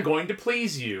like, I'm going to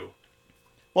please you.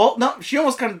 Well, no, she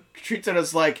almost kind of treats it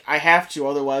as like, I have to,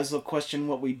 otherwise they'll question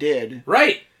what we did.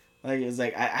 Right. Like, it's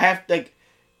like, I have, like,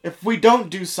 if we don't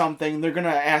do something, they're gonna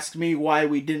ask me why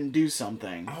we didn't do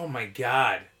something. Oh my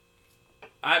God.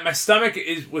 My stomach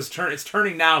it's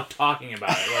turning now talking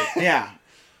about it. Like, yeah.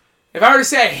 If I were to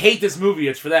say I hate this movie,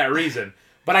 it's for that reason.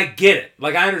 But I get it.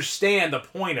 Like, I understand the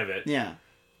point of it. Yeah.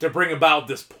 To bring about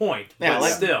this point. Yeah, but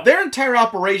like, still. Their entire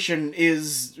operation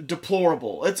is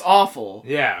deplorable. It's awful.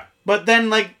 Yeah. But then,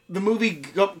 like, the movie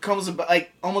comes about,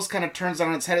 like, almost kind of turns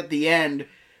on its head at the end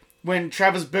when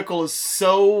Travis Bickle is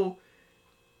so,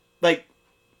 like,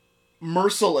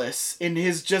 merciless in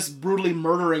his just brutally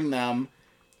murdering them,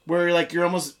 where, like, you're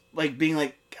almost, like, being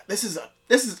like, this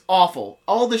is awful.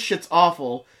 All this shit's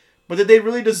awful. But did they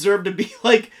really deserve to be,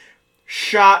 like,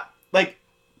 shot, like,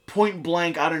 point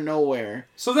blank out of nowhere?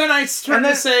 So then I start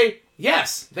to say,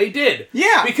 yes, they did.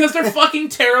 Yeah. Because they're fucking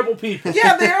terrible people.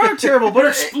 Yeah, they are terrible. But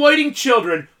they're exploiting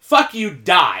children. Fuck you,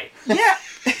 die. Yeah.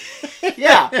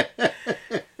 Yeah.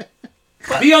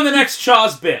 Be on the next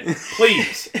Chaw's bit,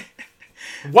 please.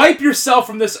 Wipe yourself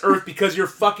from this earth because you're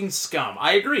fucking scum.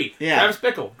 I agree. Yeah. Travis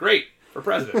Bickle, great for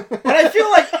president. But I feel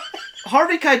like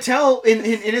Harvey Keitel in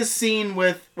his scene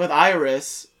with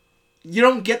Iris, you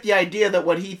don't get the idea that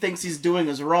what he thinks he's doing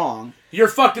is wrong. You're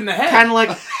fucked in the head. Kind of like,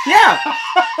 yeah.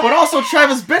 But also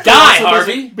Travis Bickle. Die,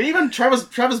 Harvey. But even Travis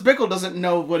Bickle doesn't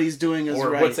know what he's doing is right.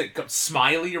 Or what's it,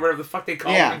 Smiley or whatever the fuck they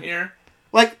call him here.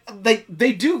 Like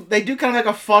they do kind of like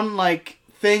a fun like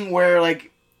thing where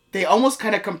like they almost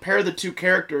kind of compare the two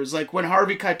characters. Like when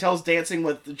Harvey Keitel's dancing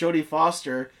with Jodie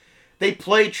Foster, they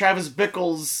play Travis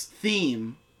Bickle's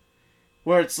theme,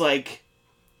 where it's like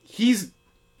he's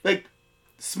like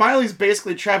Smiley's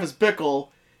basically Travis Bickle,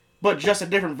 but just a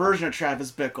different version of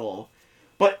Travis Bickle.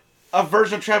 But a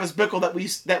version of Travis Bickle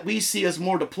that we see as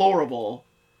more deplorable.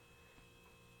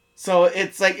 So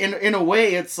it's like in a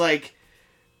way it's like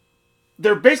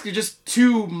they're basically just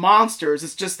two monsters.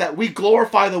 It's just that we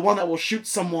glorify the one that will shoot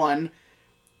someone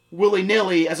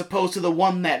willy-nilly as opposed to the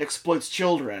one that exploits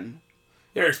children.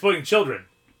 They're exploiting children.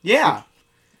 Yeah.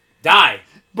 Die.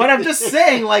 But I'm just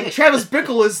saying, like, Travis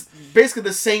Bickle is basically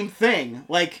the same thing.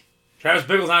 Like, Travis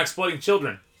Bickle's not exploiting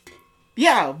children.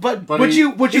 yeah, but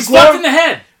He's fucked in the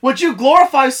head. Would you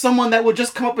glorify someone that would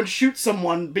just come up and shoot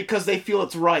someone because they feel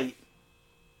it's right?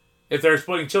 If they're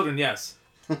exploiting children, yes.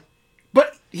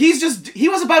 But he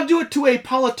was about to do it to a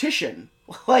politician.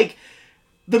 Like,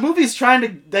 the movie's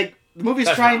trying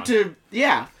That's wrong. to,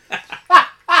 yeah.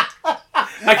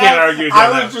 I can't argue with I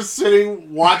that. was just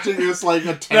sitting watching this like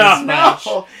a tennis match.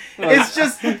 No, it's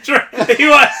just, He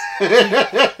was.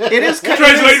 it is kind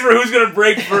Troy's waiting for who's going to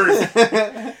break first.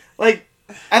 like,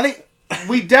 I think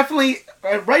we definitely,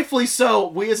 rightfully so,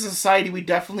 we as a society, we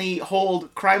definitely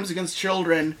hold crimes against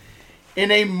children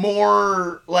in a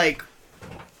more, like,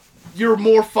 you're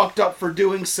more fucked up for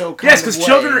doing so kind Yes, of because way.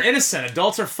 children are innocent.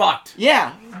 Adults are fucked.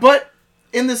 Yeah, but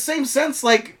in the same sense,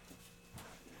 like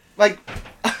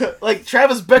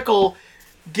Travis Bickle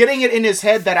getting it in his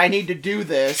head that I need to do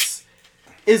this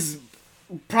is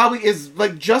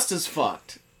like just as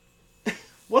fucked.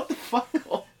 What the fuck?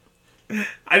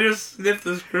 I just sniffed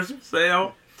this Christmas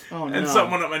sale Oh no! and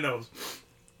something went up my nose.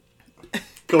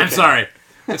 Cocaine. I'm sorry.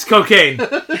 It's cocaine.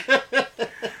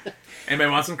 Anybody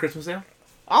want some Christmas sale?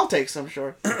 I'll take some,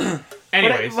 sure.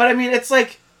 Anyways. But I mean, it's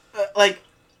like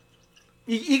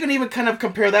you can even kind of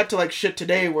compare that to like shit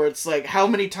today, where it's like, how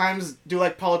many times do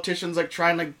like politicians like try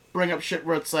and like bring up shit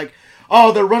where it's like,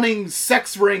 oh, they're running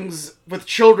sex rings with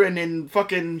children in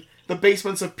fucking the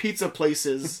basements of pizza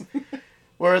places,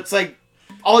 where it's like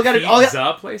all you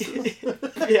gotta places?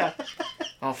 yeah.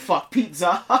 Oh fuck,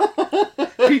 pizza,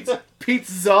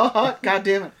 pizza. God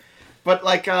damn it! But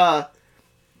like, yeah,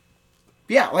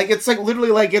 like it's like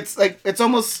literally like it's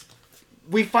almost.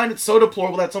 We find it so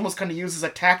deplorable that it's almost kind of used as a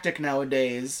tactic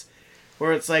nowadays,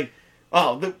 where it's like,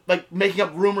 oh, like making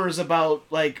up rumors about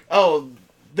like, oh,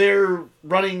 they're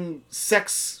running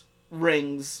sex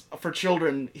rings for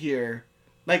children here.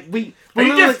 Like Are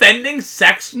you defending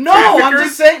sex? No,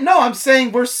 traffickers? I'm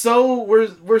saying we're so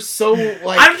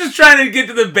like. I'm just trying to get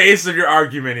to the base of your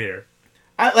argument here.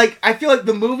 I feel like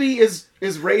the movie is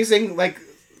raising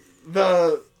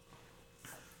the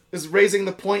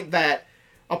point that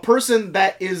a person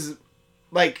that is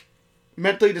like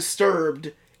mentally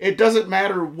disturbed, it doesn't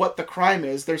matter what the crime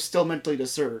is, they're still mentally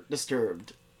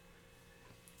disturbed.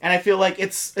 And I feel like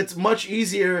it's much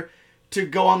easier to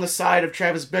go on the side of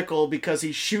Travis Bickle because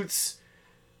he shoots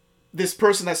this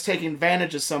person that's taking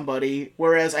advantage of somebody,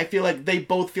 whereas I feel like they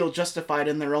both feel justified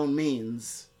in their own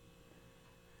means.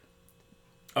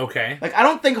 Okay. Like, I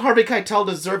don't think Harvey Keitel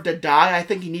deserved to die. I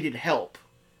think he needed help.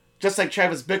 Just like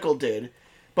Travis Bickle did.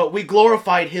 But we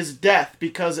glorified his death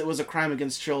because it was a crime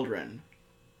against children.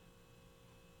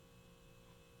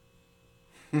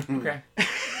 Okay.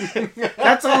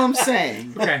 That's all I'm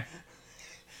saying. Okay.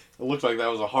 It looked like that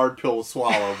was a hard pill to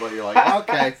swallow, but you're like,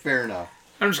 okay, fair enough.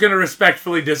 I'm just going to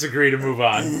respectfully disagree to move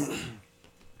on.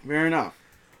 Fair enough.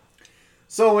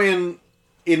 So in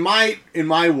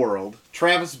my world,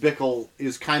 Travis Bickle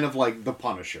is kind of like the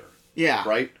Punisher. Yeah.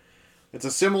 Right? It's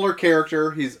a similar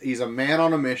character. He's a man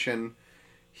on a mission.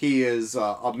 He is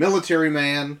a military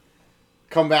man,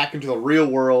 come back into the real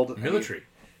world.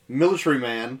 Military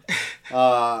man.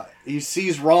 He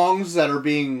sees wrongs that are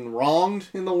being wronged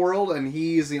in the world, and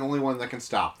he's the only one that can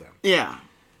stop them. Yeah.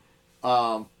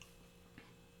 And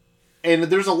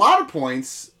there's a lot of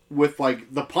points with,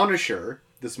 like, the Punisher,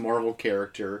 this Marvel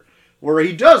character, where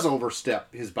he does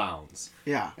overstep his bounds.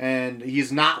 Yeah. And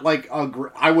he's not, like,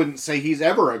 I wouldn't say he's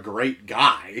ever a great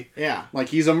guy. Yeah. Like,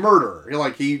 he's a murderer.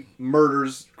 Like, he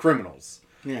murders criminals.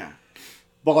 Yeah.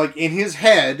 But, like, in his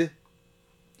head,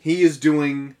 he is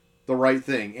doing the right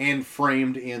thing. And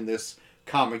framed in this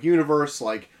comic universe,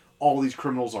 like, all these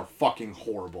criminals are fucking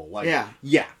horrible. Like,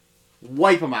 yeah.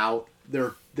 Wipe them out.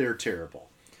 They're terrible.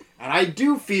 And I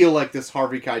do feel like this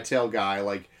Harvey Keitel guy,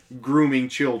 like, grooming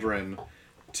children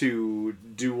to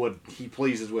do what he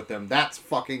pleases with them, that's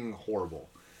fucking horrible.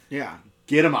 Yeah.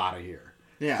 Get him out of here.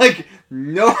 Yeah. Like,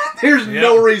 no, there's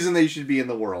no reason they should be in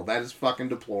the world. That is fucking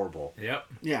deplorable. Yep.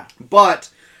 Yeah. But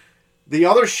the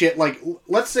other shit, like,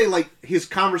 let's say, like, his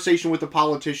conversation with the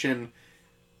politician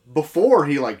before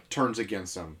he, like, turns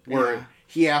against him, where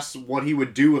he asks what he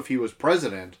would do if he was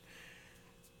president.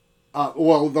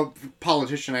 Well, the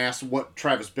politician asked what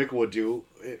Travis Bickle would do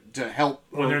to help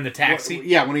when they're in the taxi.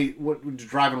 When he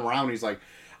driving around, he's like,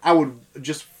 "I would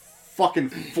just fucking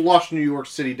flush New York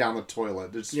City down the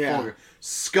toilet. It's Yeah. full of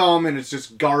scum and it's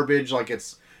just garbage. Like,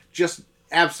 it's just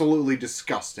absolutely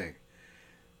disgusting.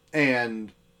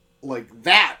 And, like,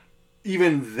 that,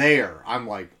 even there, I'm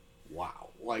like, wow.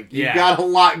 Like, you Yeah. got a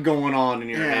lot going on in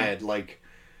your Yeah. head. Like,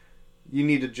 you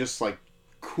need to just, like,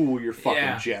 cool your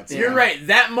fucking jets. You're right.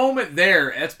 That moment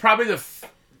there, that's probably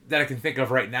that I can think of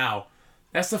right now.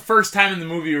 That's the first time in the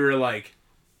movie where you're like,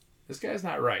 this guy's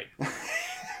not right.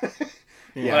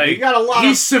 Yeah, Like, you got a lot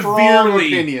he's of strong severely,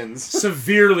 opinions.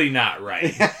 severely not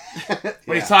right.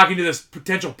 When he's talking to this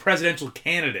potential presidential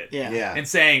candidate. Yeah. And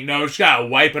saying, no, just gotta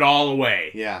wipe it all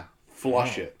away. Yeah.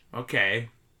 Flush it. Okay.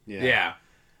 Yeah. Yeah.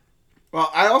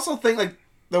 Well, I also think, like,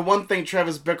 the one thing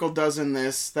Travis Bickle does in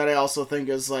this that I also think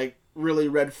is, like, really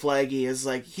red flaggy is,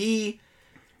 like, he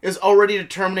is already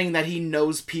determining that he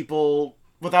knows people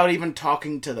without even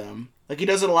talking to them. Like, he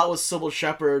does it a lot with Sybil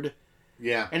Shepherd.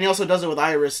 Yeah. And he also does it with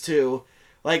Iris, too.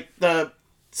 Like, the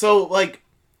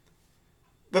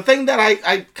thing that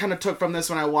I kind of took from this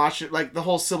when I watched it, like, the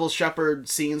whole Sybil Shepherd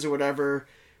scenes or whatever,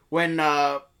 when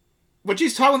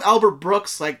she's talking with Albert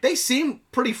Brooks, like, they seem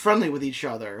pretty friendly with each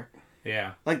other.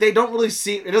 Yeah. Like, they don't really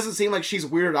seem... It doesn't seem like she's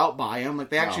weirded out by him. Like,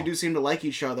 they actually No. do seem to like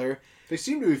each other. They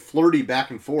seem to be flirty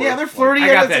back and forth. Yeah, they're flirty. I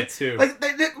and got it's- that, too. Like,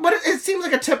 but it seems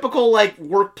like a typical, like,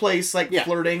 workplace, like,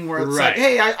 flirting where it's like, Right.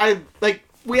 hey, I like,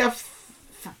 we have,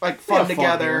 like, fun have fun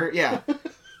together. here. Yeah.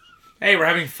 Hey, we're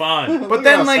having fun. But Look at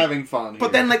then, us like, having fun but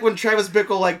here. then, like, when Travis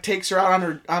Bickle, like, takes her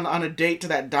out on a date to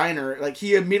that diner, like,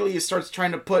 he immediately starts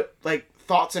trying to put, like,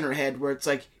 thoughts in her head where it's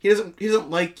like, he doesn't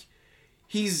like...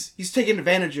 He's taking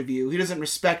advantage of you. He doesn't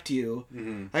respect you.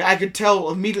 Mm-hmm. Like, I could tell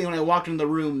immediately when I walked into the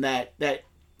room that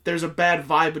there's a bad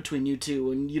vibe between you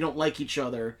two and you don't like each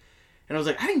other. And I was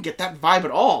like, I didn't get that vibe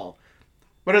at all.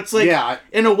 But it's like,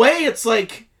 in a way, it's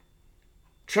like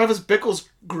Travis Bickle's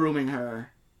grooming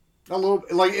her. A little,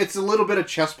 like, it's a little bit of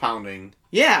chest pounding.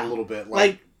 Yeah, A little bit.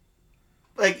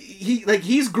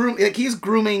 he's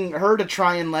grooming her to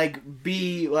try and, like,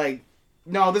 be like,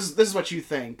 no, this is what you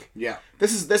think. Yeah.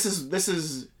 This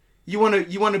is you want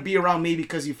to be around me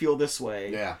because you feel this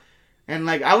way. Yeah. And,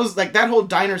 like, I was like, that whole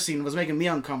diner scene was making me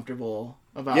uncomfortable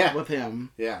with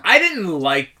him. Yeah. I didn't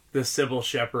like the Sybil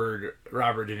Shepherd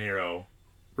Robert De Niro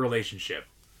relationship.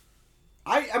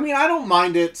 I mean, I don't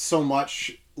mind it so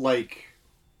much, like,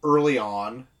 early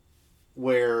on,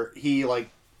 where he,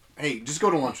 like, hey, just go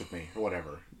to lunch with me, or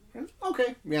whatever.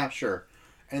 Okay, yeah, sure.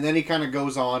 And then he kind of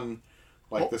goes on,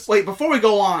 like, this... Wait, before we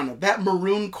go on, that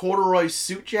maroon corduroy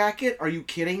suit jacket, are you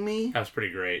kidding me? That was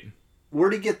pretty great.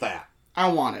 Where'd he get that? I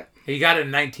want it. He got it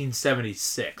in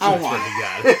 1976. I That's want where he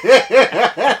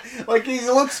got it. Like, he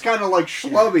looks kind of like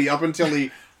schlubby up until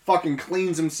he fucking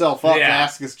cleans himself up to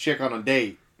ask his chick on a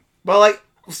date. But, like,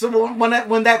 so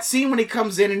when that scene when he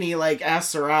comes in and he, like,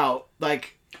 asks her out,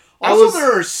 like... Also,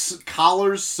 there are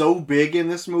collars so big in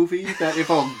this movie that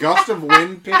if a gust of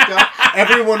wind picked up,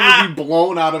 everyone would be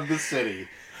blown out of the city.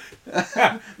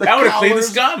 That would have cleaned the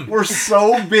scum. Were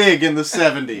so big in the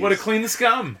 70s. Would have cleaned the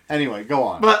scum. Anyway, go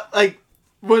on. But, like,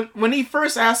 when he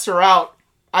first asked her out,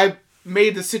 I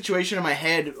made the situation in my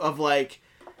head of, like,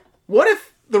 what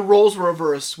if the roles were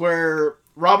reversed, where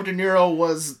Robert De Niro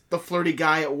was the flirty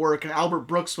guy at work and Albert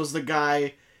Brooks was the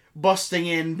guy busting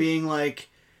in being like,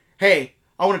 hey,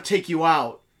 I want to take you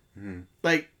out. Mm-hmm.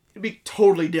 Like, it'd be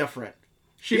totally different.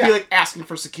 She'd be, like, asking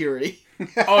for security.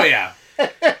 Oh, yeah.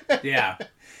 Yeah.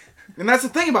 And that's the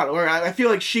thing about it, where I feel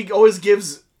like she always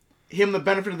gives him the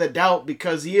benefit of the doubt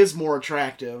because he is more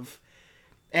attractive.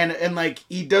 And like,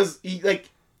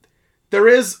 there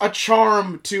is a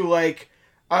charm to, like,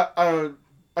 a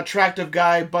attractive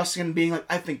guy busting and being like,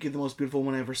 I think you're the most beautiful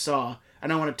one I ever saw,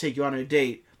 and I want to take you on a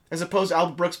date. As opposed to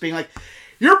Albert Brooks being like,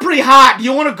 you're pretty hot, do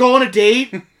you want to go on a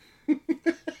date? Did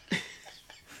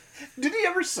he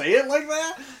ever say it like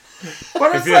that?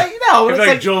 But it's like, no, it's it's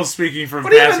like Joel speaking from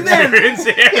but past even then- experience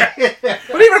here.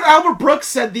 But even if Albert Brooks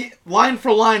said the line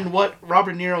for line what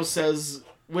Robert De Niro says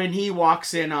when he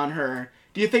walks in on her,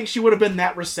 do you think she would have been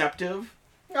that receptive?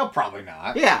 No, probably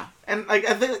not. Yeah, and like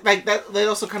I think like that they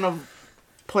also kind of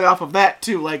play off of that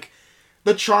too. Like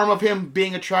the charm of him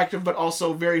being attractive but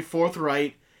also very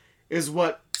forthright is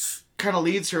what kind of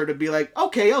leads her to be like,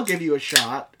 okay, I'll give you a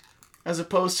shot, as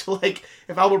opposed to like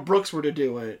if Albert Brooks were to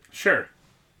do it. Sure.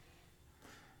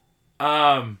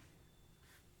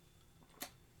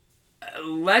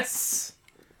 Let's...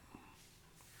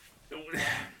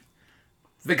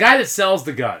 The guy that sells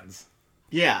the guns.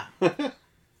 Yeah.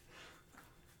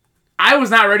 I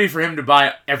was not ready for him to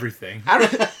buy everything. I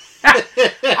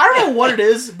don't know what it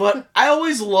is, but I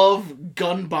always love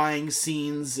gun buying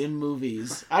scenes in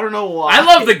movies. I don't know why. I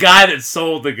love the guy that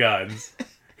sold the guns.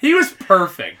 He was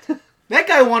perfect. That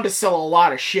guy wanted to sell a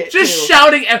lot of shit. Just too.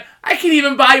 shouting. I can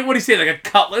even buy, what do you say, like a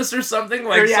cutlass or something?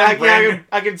 Like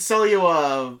I could sell you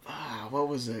a what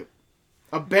was it?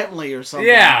 A Bentley or something.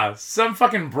 Yeah, some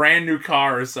fucking brand new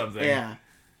car or something. Yeah.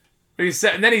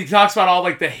 And then he talks about all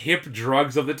like the hip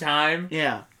drugs of the time.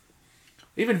 Yeah.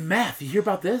 Even meth. You hear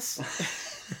about this?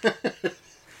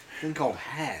 Thing called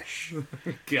hash.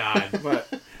 God. But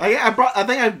I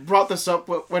think I brought this up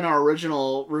when our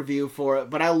original review for it.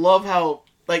 But I love how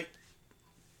like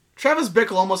Travis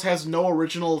Bickle almost has no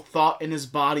original thought in his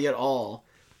body at all.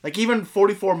 Like even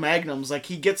 44 Magnums, like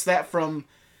he gets that from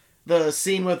the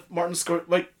scene with Martin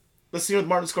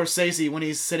Scorsese when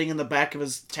he's sitting in the back of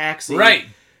his taxi, Right.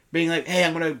 Being like, "Hey,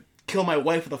 I'm gonna kill my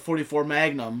wife with a 44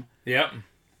 Magnum." Yep.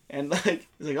 And like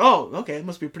he's like, "Oh, okay, it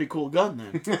must be a pretty cool gun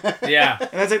then." Yeah. And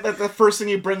that's like the first thing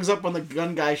he brings up when the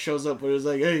gun guy shows up. Where he's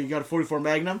like, "Hey, you got a 44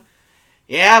 Magnum?"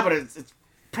 Yeah, but it's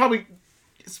probably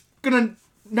gonna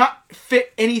not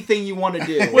fit anything you want to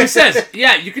do. Well, he says,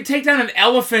 yeah, you could take down an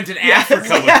elephant in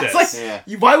Africa with this. Like,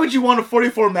 why would you want a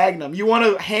 44 Magnum? You want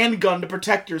a handgun to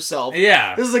protect yourself.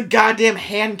 Yeah. This is a goddamn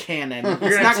hand cannon. You're It's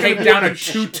going not to take gonna down do a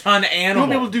 2-ton You animal.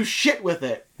 won't be able to do shit with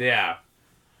it. Yeah.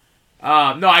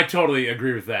 No, I totally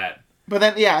agree with that. But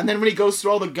then, and then when he goes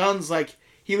through all the guns, like,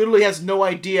 he literally has no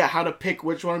idea how to pick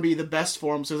which one would be the best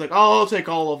for him. So he's like, "Oh, I'll take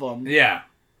all of them." Yeah.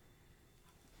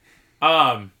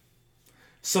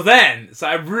 So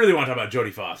I really want to talk about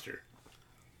Jodie Foster.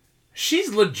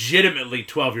 She's legitimately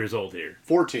 12 years old here.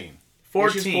 14.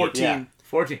 14. She's 14. Yeah.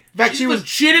 14. In fact, She's she was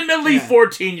legitimately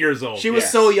 14 years old. She was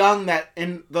so young that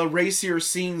in the racier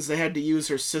scenes, they had to use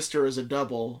her sister as a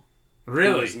double.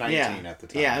 Really? It was 19 at the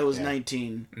time. Yeah, it was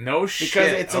 19. No shit.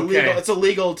 Because it's illegal. It's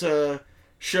illegal to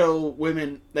show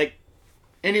women, like,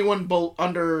 anyone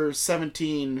under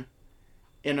 17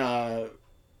 in a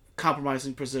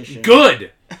compromising position.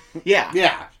 Good. Yeah.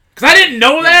 Yeah. Because I didn't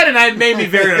know that, and it made me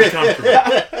very uncomfortable.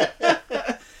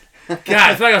 God,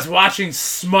 I feel like I was watching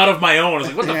smut of my own. I was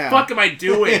like, what the fuck am I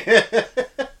doing?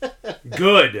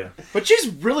 Good. But she's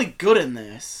really good in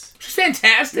this. She's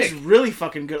fantastic. She's really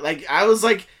fucking good. Like, I was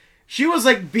like, she was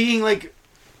like being like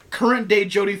current day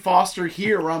Jodie Foster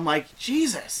here, where I'm like,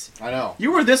 Jesus. I know.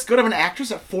 You were this good of an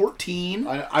actress at 14?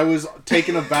 I was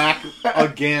taken aback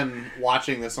again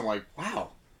watching this. I'm like, wow.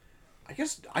 I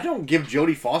guess I don't give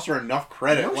Jodie Foster enough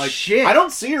credit. No like, shit. I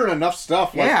don't see her in enough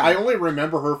stuff. Like, Yeah. I only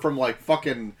remember her from like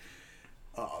fucking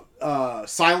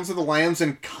Silence of the Lambs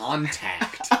and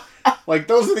Contact. Like,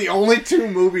 those are the only two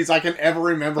movies I can ever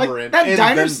remember her in. That and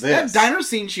diner, then this. that diner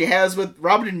scene she has with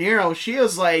Robert De Niro, she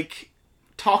is like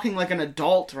talking like an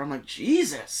adult. Where I'm like,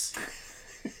 Jesus,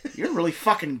 you're really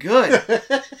fucking good.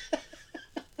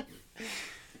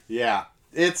 Yeah,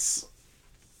 it's.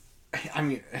 I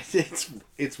mean,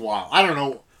 it's wild. I don't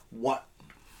know what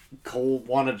Cole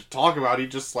wanted to talk about. He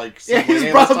just like said, he's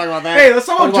hey, let's talk about that. Hey, let's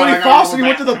talk about Hold on, I Jodie gotta Foster. go He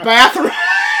went to the back. bathroom.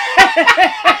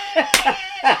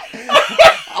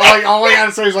 all I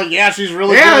gotta say is like, yeah, she's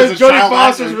really Yeah, good as a Jodie child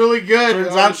Foster's actor. really good.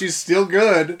 Turns out she's still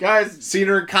good. Guys, seen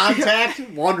her in Contact.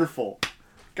 Wonderful.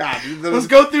 God, let's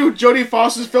go through Jodie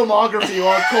Foster's filmography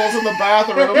while Cole's in the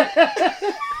bathroom.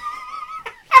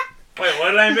 Wait,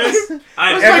 what did I miss?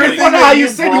 I It's like funny how you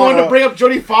said you wanted to bring up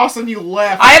Jodie Foster and you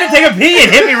left. I had to take a pee. It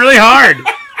hit me really hard.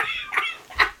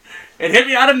 It hit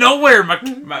me out of nowhere.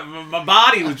 My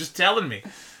body was just telling me.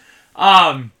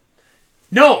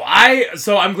 No,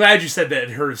 so I'm glad you said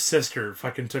that her sister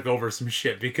fucking took over some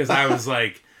shit, because I was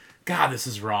like, God, this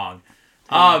is wrong.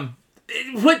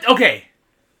 Okay.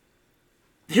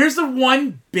 Here's the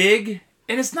one big,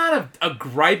 and it's not a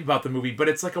gripe about the movie, but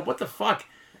it's like what the fuck?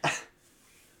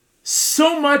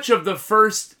 So much of the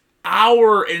first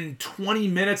hour and 20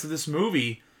 minutes of this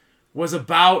movie was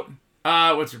about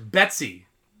Betsy,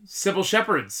 Sybil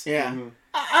Shepherd's. Yeah.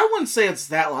 I wouldn't say it's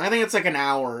that long. I think it's like an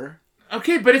hour.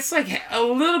 Okay, but it's like a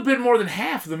little bit more than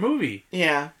half of the movie.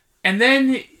 Yeah. And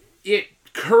then it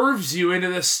curves you into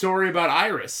this story about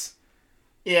Iris.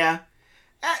 Yeah.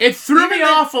 It threw me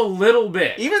off a little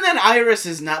bit. Even then, Iris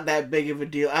is not that big of a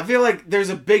deal. I feel like there's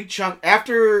a big chunk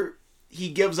after he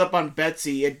gives up on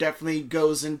Betsy. It definitely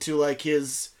goes into like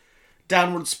his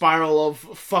downward spiral of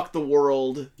fuck the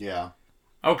world. Yeah.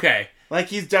 Okay. Like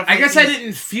he's definitely. I guess I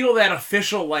didn't feel that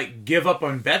official like give up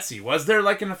on Betsy. Was there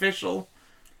like an official?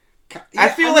 I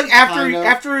feel like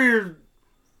after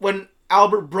when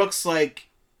Albert Brooks like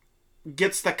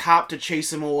gets the cop to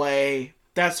chase him away,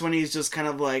 that's when he's just kind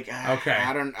of like,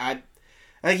 okay,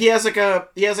 like he has like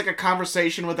a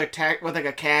conversation with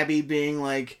a cabbie being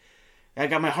like, I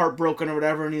got my heart broken or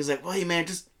whatever, and he's like, well, hey man,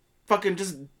 just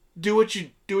do what you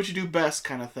do best,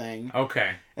 kind of thing.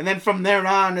 Okay. And then from there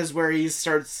on is where he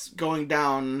starts going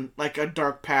down like a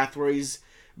dark path where he's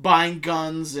buying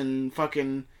guns and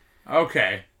fucking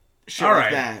Okay. shit All like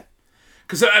right. that.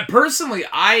 Because personally,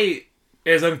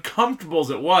 as uncomfortable as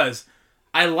it was,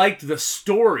 I liked the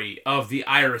story of the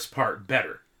Iris part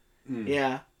better.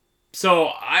 Yeah. So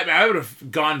I would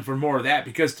have gone for more of that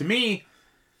because to me,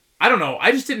 I don't know,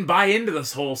 I just didn't buy into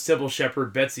this whole Sybil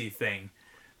Shepherd Betsy thing.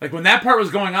 Like when that part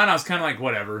was going on, I was kind of like,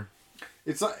 whatever.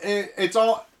 It's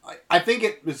all. I think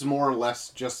it is more or less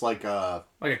just like a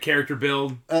character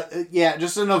build. Yeah,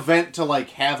 just an event to like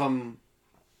have him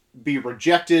be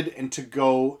rejected and to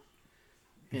go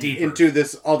deeper into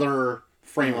this other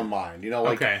frame of mind. You know,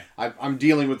 like Okay. I'm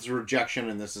dealing with this rejection,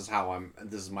 and this is how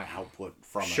this is my output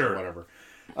from it, Sure. or whatever.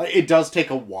 It does take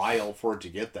a while for it to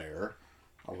get there.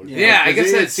 Yeah, I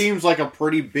guess it seems like a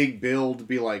pretty big build to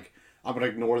be like, I'm gonna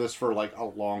ignore this for like a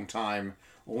long time,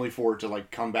 only for it to like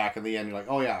come back in the end. You're like,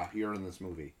 oh yeah, you're in this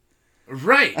movie,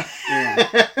 Right.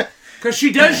 Yeah. Because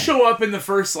she does show up in the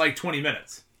first like 20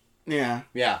 minutes. Yeah.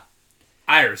 Yeah.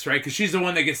 Iris, right? Because she's the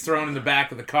one that gets thrown in the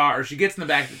back of the car, or she gets in the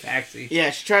back of the taxi.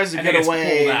 Yeah, she tries to and get then gets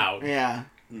away. pulled out. Yeah.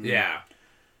 Yeah.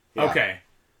 Yeah. Okay.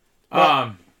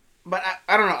 But- But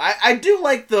I don't know. I do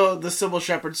like the Sybil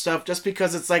Shepherd stuff just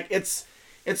because it's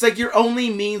like your only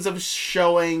means of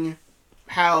showing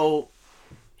how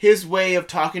his way of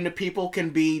talking to people can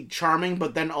be charming,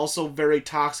 but then also very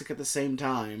toxic at the same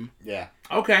time. Yeah.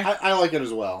 Okay. I like it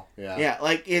as well. Yeah. Yeah,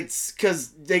 like it's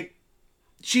because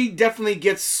she definitely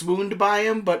gets swooned by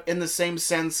him, but in the same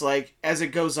sense, like as it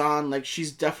goes on, like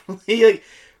she's definitely like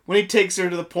when he takes her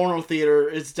to the porno theater,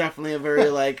 it's definitely a very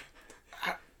like,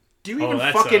 do you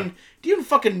even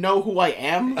fucking know who I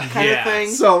am kind of thing.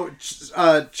 So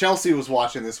Chelsea was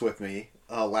watching this with me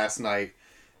last night,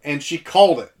 and she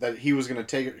called it that he was going to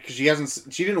take her because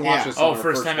she didn't watch this. Oh, on her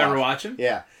first time ever watching?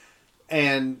 Yeah,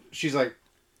 and she's like,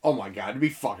 "Oh my god, it'd be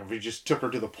fucking if he just took her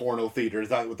to the porno theater." Is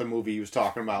that what the movie he was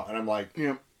talking about? And I'm like,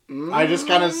 Yep. I just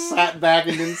kind of sat back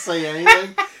and didn't say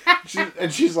anything.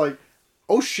 She's like,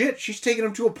 "Oh shit, she's taking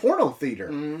him to a porno theater."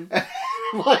 I'm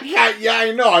like, yeah,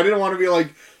 I know. I didn't want to be like,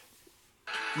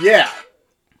 yeah.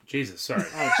 Jesus, sorry.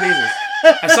 Oh, Jesus.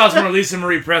 I saw some more Lisa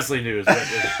Marie Presley news.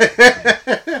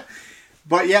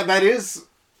 But yeah, that is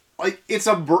like it's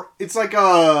like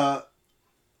a.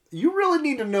 You really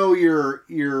need to know your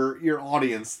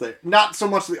audience. That not so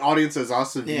much the audience as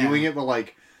us and viewing it, but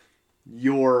like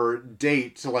your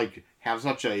date to like have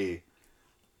such a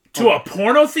a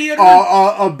porno theater.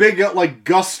 A big like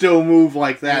gusto move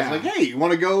like that. Yeah. It's like, hey, you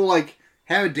want to go like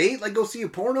have a date? Like go see a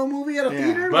porno movie at a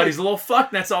theater? But he's a little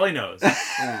fucked. That's all he knows.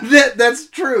 That's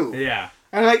true. Yeah.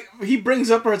 And like he brings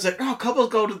up where it's like, oh, couples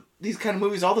go to these kind of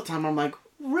movies all the time. I'm like,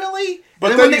 really?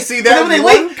 But And then when you see that when they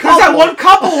one leave, there's that one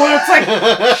couple where it's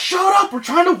like, shut up, we're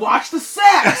trying to watch the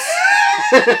sex.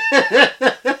 Like,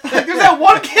 there's that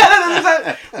one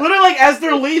kid, literally like as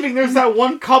they're leaving, there's that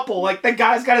one couple, like the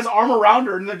guy's got his arm around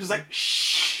her, and they're just like,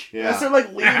 shh. Yeah. As they're like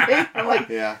leaving, I'm like,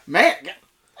 Yeah. man,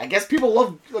 I guess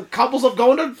couples love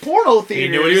going to porno theaters. He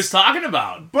knew what he was talking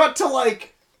about. But to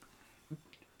like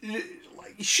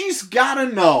she's gotta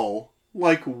know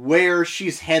like where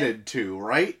she's headed to,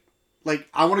 right? Like,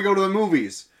 I want to go to the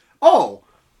movies. Oh,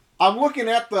 I'm looking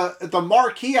at the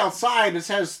marquee outside. It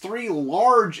has 3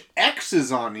 large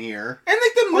X's on here. And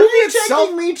like the Are movie you itself,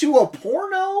 taking me to a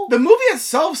porno? the movie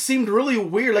itself seemed really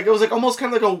weird. Like it was like almost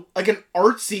kind of like an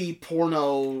artsy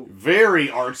porno. Very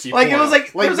artsy. Like, it porno. was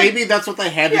like- there was like- maybe that's what they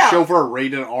had to Yeah. show for a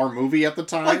rated R movie at the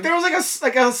time. Like there was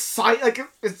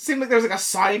it seemed like there was like a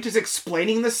scientist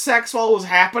explaining the sex while it was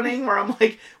happening. Where I'm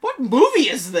like, what movie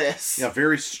is this? Yeah,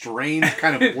 very strange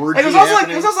kind of words. And it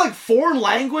was also like foreign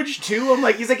language too. I'm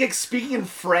like, he's like speaking in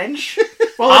French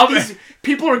while like, these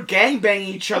people are gangbanging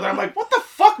each other. I'm like, what the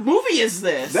fuck movie is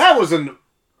this? That was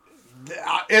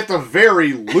at the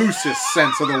very loosest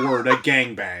sense of the word, a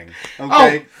gangbang.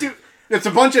 Okay? Oh, dude. It's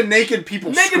a bunch of naked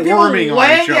people Naked squirming people on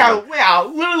each other. yeah,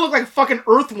 literally look like fucking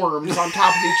earthworms on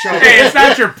top of each other. Hey, it's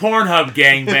not your Pornhub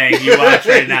gangbang you watch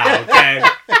right now, okay?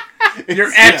 Your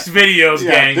X videos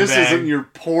gangbang. This isn't your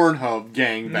Pornhub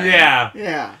gangbang. Yeah.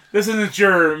 Yeah. This isn't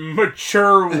your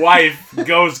mature wife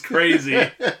goes crazy.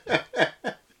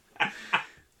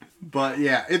 But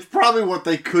yeah, it's probably what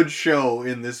they could show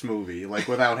in this movie, like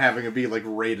without having it be like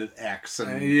rated X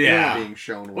and Yeah. being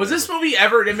shown. Was this movie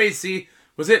ever at MAC?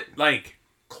 Was it like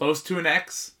close to an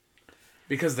X?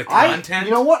 Because the content.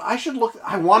 You know what? I should look.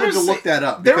 I wanted to look that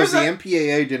up because the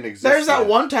MPAA didn't exist. There's that yet.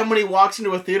 one time when he walks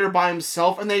into a theater by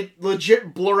himself, and they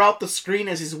legit blur out the screen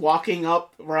as he's walking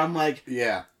up. Where I'm like,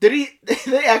 yeah, did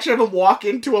they actually have him walk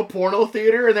into a porno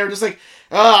theater? And they're just like,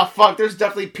 ah, fuck. There's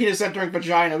definitely penis entering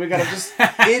vagina. We gotta just.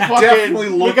 It definitely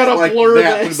looked like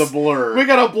that through the blur. We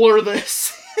gotta blur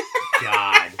this.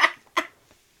 God.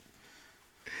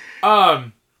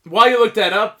 While you look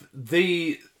that up,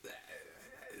 the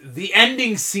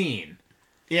ending scene,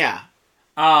 Yeah.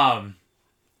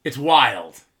 it's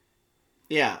wild.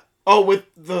 Yeah. Oh, with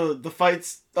the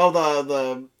fights. Oh,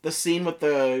 the scene with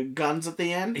the guns at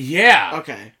the end. Yeah.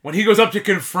 Okay. When he goes up to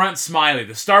confront Smiley,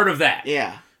 the start of that.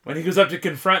 Yeah. When he goes up to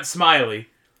confront Smiley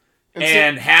And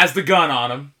and has the gun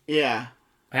on him. Yeah.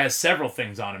 Has several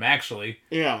things on him, actually.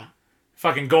 Yeah.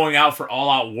 Fucking going out for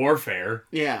all-out warfare.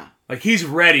 Yeah. Like, he's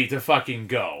ready to fucking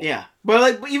go. Yeah. But,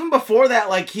 like, even before that,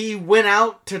 like, he went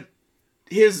out to...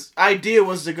 His idea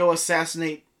was to go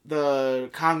assassinate the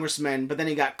congressman, but then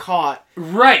he got caught.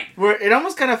 Right. Where it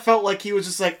almost kind of felt like he was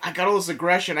just like, I got all this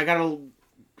aggression, I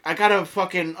gotta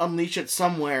fucking unleash it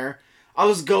somewhere. I'll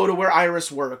just go to where Iris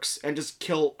works and just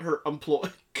kill her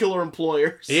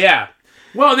employers. Yeah.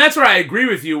 Well, and that's where I agree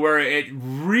with you, where it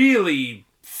really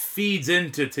feeds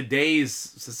into today's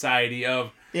society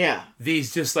of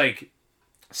these just, like,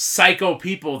 psycho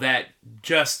people that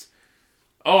just,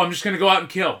 I'm just gonna go out and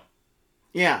kill.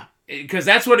 Yeah. Because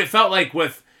that's what it felt like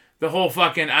with the whole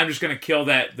fucking, I'm just gonna kill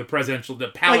the Palatine.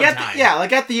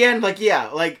 Like at the end,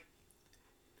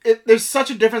 there's such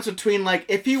a difference between, like,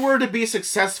 if he were to be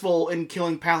successful in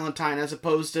killing Palatine as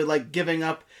opposed to, like, giving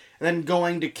up and then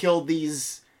going to kill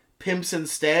these pimps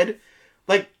instead.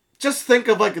 Like, just think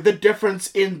of, like, the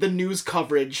difference in the news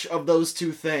coverage of those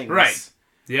two things. Right.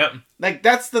 Yep. Like,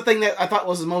 that's the thing that I thought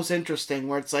was the most interesting,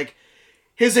 where it's like,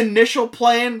 his initial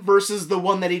plan versus the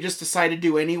one that he just decided to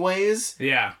do anyways.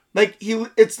 Yeah. Like,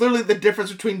 it's literally the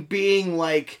difference between being,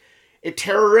 like, a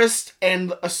terrorist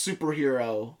and a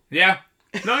superhero. Yeah.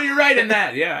 No, you're right in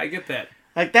that. Yeah, I get that.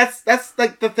 Like, that's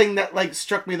like, the thing that, like,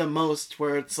 struck me the most,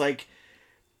 where it's like,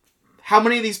 how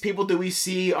many of these people do we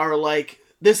see are like,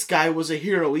 this guy was a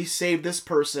hero, he saved this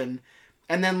person,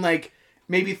 and then, like,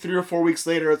 maybe 3 or 4 weeks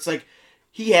later, it's like,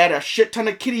 he had a shit ton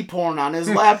of kiddie porn on his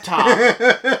laptop,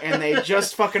 and they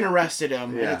just fucking arrested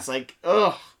him. Yeah. And it's like,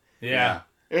 ugh. Yeah.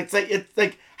 It's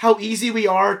like how easy we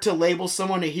are to label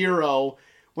someone a hero,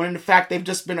 when in fact they've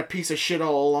just been a piece of shit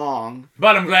all along.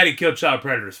 But I'm glad he killed child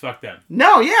predators. Fuck them.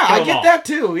 No, yeah, Kill I them get all. that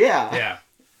too, yeah. Yeah.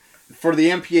 For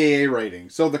the MPAA rating.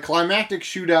 So the climactic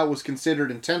shootout was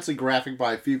considered intensely graphic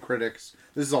by a few critics.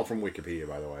 This is all from Wikipedia,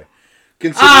 by the way.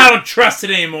 I don't trust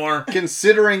it anymore.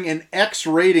 Considering an X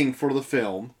rating for the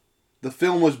film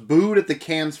was booed at the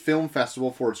Cannes Film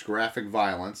Festival for its graphic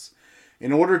violence.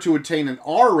 In order to attain an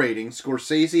R rating,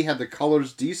 Scorsese had the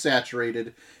colors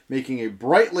desaturated, making a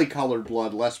brightly colored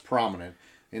blood less prominent.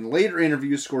 In later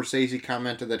interviews, Scorsese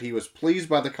commented that he was pleased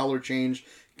by the color change,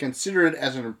 considered it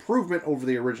as an improvement over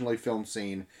the originally filmed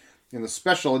scene. In the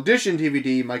special edition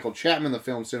DVD, Michael Chapman, the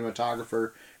film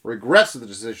cinematographer, regrets the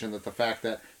decision that the fact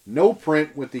that no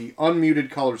print with the unmuted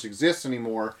colors exists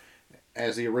anymore,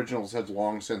 as the originals had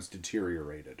long since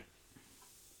deteriorated.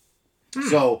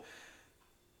 So,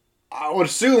 I would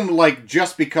assume, like,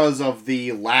 just because of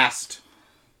the last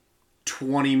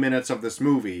 20 minutes of this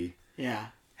movie,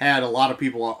 had a lot of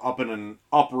people up in an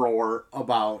uproar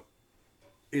about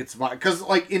its... Because,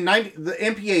 like, the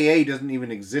MPAA doesn't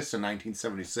even exist in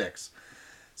 1976.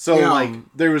 So, like,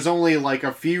 there was only, like,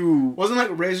 a few... Wasn't,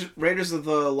 like, Raiders of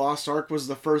the Lost Ark was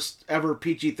the first ever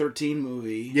PG-13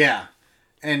 movie? Yeah.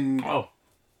 And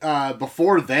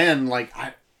before then, like,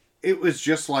 it was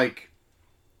just, like...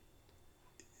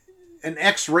 An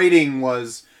X rating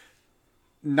was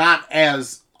not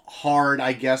as hard,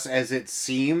 I guess, as it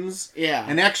seems. Yeah.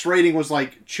 An X rating was,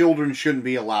 like, children shouldn't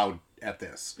be allowed at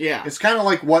this. Yeah. It's kind of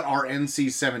like what our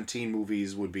NC-17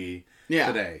 movies would be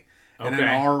today. And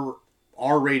an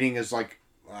R rating is like,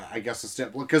 I guess a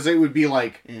step, because it would be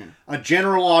like a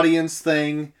general audience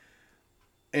thing,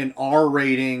 an R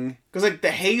rating. Because like the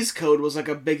Hays Code was like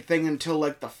a big thing until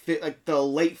like the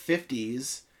late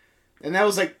 50s, and that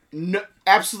was like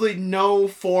absolutely no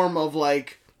form of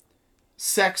like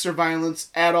sex or violence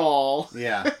at all.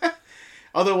 Yeah.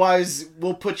 Otherwise,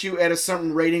 we'll put you at a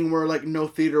certain rating where like no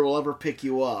theater will ever pick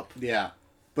you up. Yeah.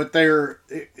 But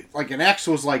like an X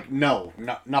was like,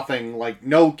 nothing, like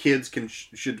no kids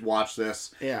should watch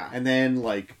this. Yeah. And then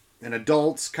like an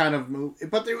adults kind of movie,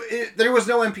 but there was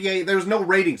no MPA, there was no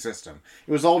rating system.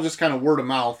 It was all just kind of word of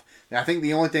mouth. And I think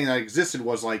the only thing that existed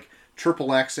was like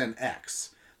XXX and X.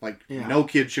 Like no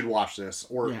kid should watch this,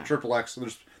 or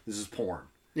XXX. This is porn.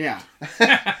 Yeah.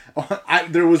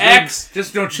 There was X,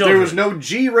 just no children. There was no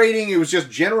G rating. It was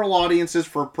just general audiences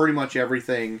for pretty much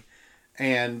everything.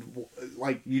 And,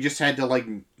 like, you just had to, like,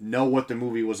 know what the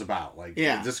movie was about. Like,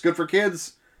 is this good for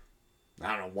kids?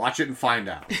 I don't know. Watch it and find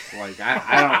out. Like,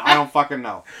 I don't fucking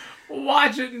know.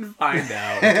 Watch it and find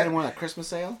out. Anyone at Christmas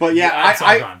sale? But yeah,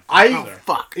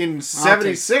 fuck. In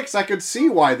 76, I could see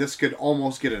why this could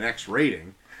almost get an X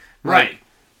rating. Right.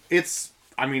 It's,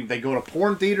 I mean, they go to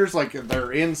porn theaters like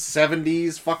they're in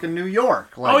 70s fucking New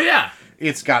York. Like, Oh, yeah.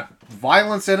 It's got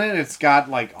violence in it. It's got,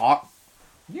 like,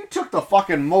 you took the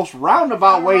fucking most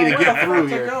roundabout way to get through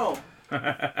here.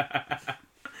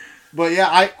 But yeah,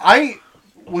 I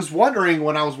was wondering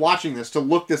when I was watching this to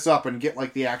look this up and get,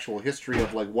 like, the actual history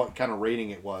of, like, what kind of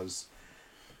rating it was.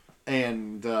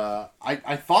 And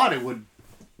I thought it would...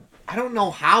 I don't know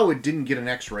how it didn't get an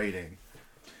X rating.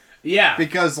 Yeah.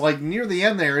 Because, like, near the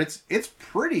end there, it's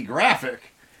pretty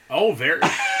graphic. Oh, very.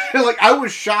 Like, I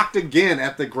was shocked again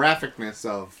at the graphicness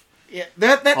of... Yeah,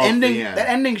 that ending the end. that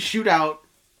ending shootout,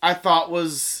 I thought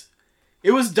was...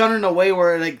 It was done in a way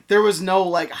where, like, there was no,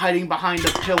 like, hiding behind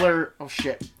a pillar... Oh,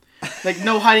 shit. Like,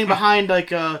 no hiding behind,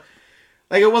 like, a...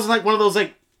 Like, it wasn't, like, one of those,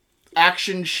 like,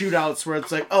 action shootouts where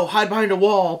it's like, oh, hide behind a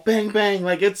wall, bang, bang.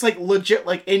 Like, it's, like, legit,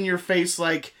 like, in your face,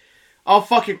 like... Oh,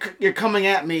 fuck, you're coming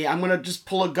at me. I'm gonna just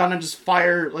pull a gun and just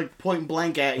fire, like, point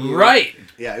blank at you. Right.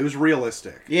 Yeah, it was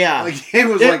realistic. Yeah. Like, it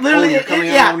was like, literally, oh, you're coming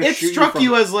at me, I'm gonna shoot struck from...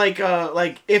 you as, like,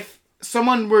 if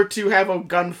someone were to have a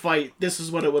gunfight, this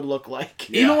is what it would look like.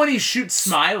 Yeah. Even when he shoots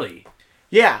Smiley.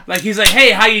 Yeah. Like, he's like, hey,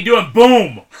 how you doing?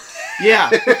 Boom! Yeah.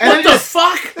 And What the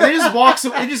fuck? And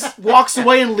he just walks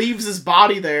away and leaves his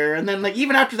body there. And then, like,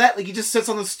 even after that, like, he just sits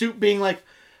on the stoop being like,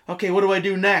 okay, what do I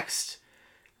do next?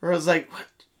 Or I was like, what?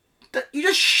 You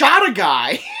just shot a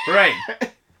guy. Right.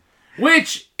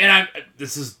 Which, and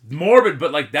this is morbid,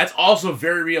 but, like, that's also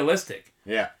very realistic.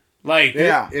 Yeah. Like,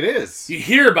 It is. You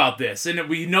hear about this, and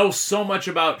we know so much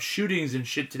about shootings and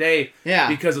shit today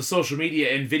because of social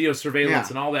media and video surveillance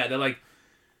and all that. That, like,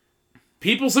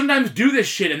 people sometimes do this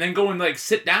shit and then go and, like,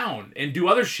 sit down and do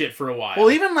other shit for a while.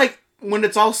 Well, even, like, when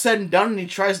it's all said and done and he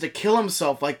tries to kill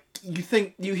himself, like,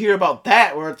 you hear about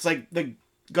that where it's like the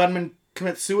gunman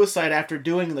commits suicide after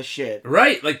doing the shit.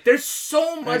 Right. Like, there's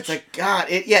so much... And it's like, God,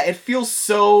 it feels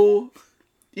so...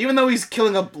 Even though he's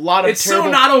killing a lot of it's terrible...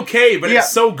 so not okay, but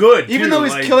it's so good, Even too. though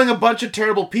he's like... killing a bunch of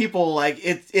terrible people, like,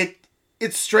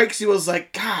 it strikes you as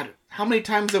like, God, how many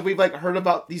times have we, like, heard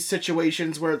about these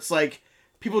situations where it's like,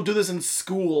 people do this in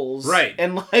schools. Right.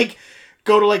 And, like,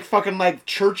 go to, like, fucking, like,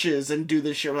 churches and do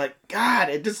this shit. We're like, God,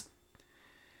 it just...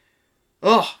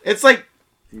 Ugh. It's like...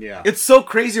 Yeah. It's so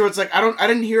crazy where it's like, I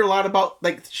didn't hear a lot about,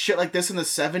 like, shit like this in the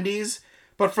 70s,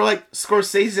 but for, like,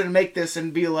 Scorsese to make this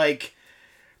and be like,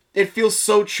 it feels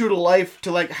so true to life to,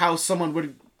 like, how someone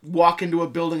would walk into a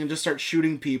building and just start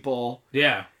shooting people.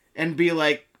 Yeah. And be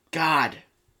like, God,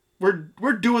 we're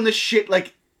doing this shit,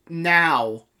 like,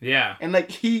 now. Yeah. And,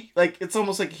 like, it's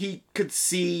almost like he could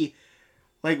see,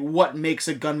 like, what makes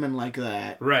a gunman like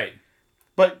that. Right.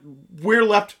 But we're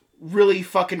left really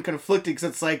fucking conflicted because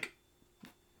it's like,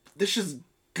 this is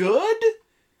good?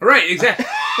 Right, exactly.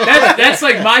 That's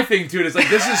like my thing too. It's like,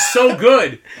 this is so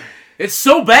good. It's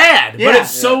so bad, but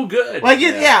it's so good. Like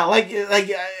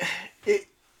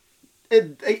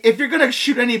if you're gonna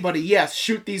shoot anybody, yes,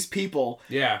 shoot these people.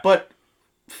 Yeah. But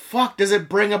fuck, does it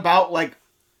bring about like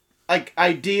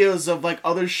ideas of like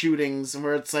other shootings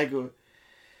where it's like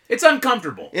it's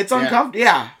uncomfortable. It's uncomfortable.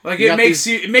 Yeah. Like it makes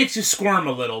you squirm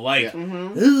a little. Like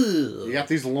you got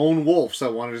these lone wolves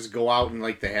that want to just go out and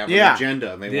like they have an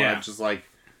agenda and they want to just like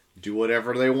do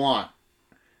whatever they want.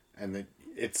 And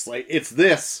it's like it's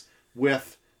this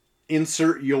with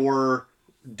insert your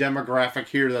demographic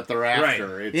here that they're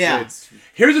after. Right. It's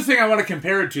here's the thing I want to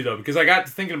compare it to though, because I got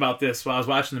to thinking about this while I was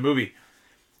watching the movie.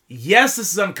 Yes,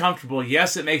 this is uncomfortable.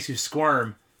 Yes, it makes you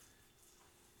squirm.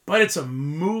 But it's a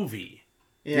movie.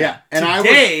 Yeah. And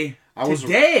today,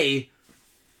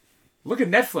 look at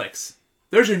Netflix.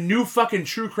 There's a new fucking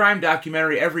true crime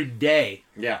documentary every day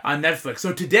on Netflix.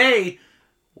 So today,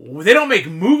 they don't make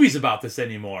movies about this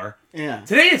anymore. Yeah.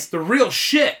 Today, it's the real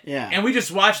shit. Yeah. And we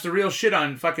just watch the real shit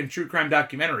on fucking true crime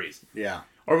documentaries. Yeah.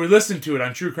 Or we listen to it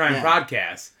on true crime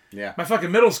podcasts. Yeah. My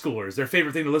fucking middle schoolers, their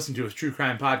favorite thing to listen to is true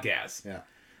crime podcasts. Yeah.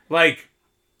 Like,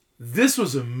 this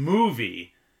was a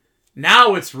movie.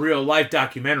 Now it's real life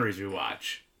documentaries we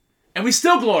watch. And we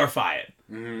still glorify it.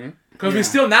 Because we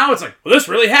still, now it's like, well, this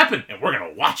really happened, and we're going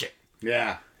to watch it.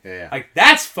 Yeah. Yeah. Like,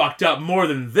 that's fucked up more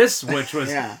than this, which was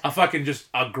Yeah. a fucking just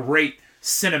a great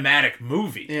cinematic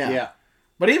movie. Yeah.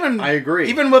 But even I agree.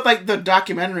 Even with like the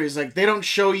documentaries, like they don't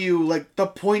show you like the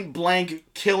point blank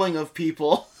killing of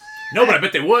people. No, but I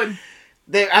bet they would.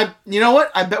 You know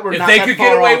what? I bet we're If not they that could far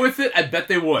get away off. with it, I bet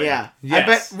they would. Yeah. Yes. I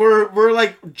bet we're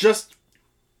like just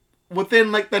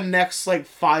within like the next like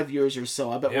 5 years or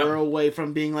so. I bet we're away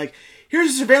from being like,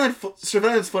 here's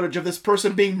surveillance footage of this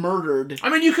person being murdered. I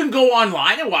mean, you can go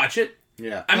online and watch it.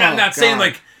 Yeah. I mean, I'm not saying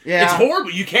like it's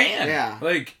horrible. You can. Yeah.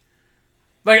 Like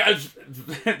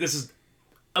this is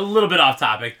a little bit off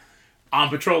topic. On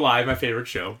Patrol Live, my favorite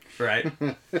show, right?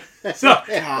 So,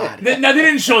 God. now they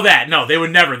didn't show that. No, they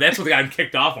would never. That's what got him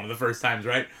kicked off one of the first times,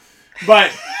 right?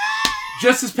 But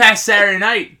just this past Saturday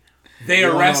night, they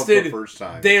don't know if the arrested. first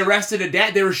time. They arrested a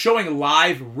dad. They were showing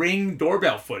live Ring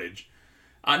doorbell footage.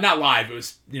 Not live. It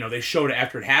was they showed it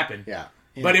after it happened. Yeah.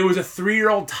 But it was a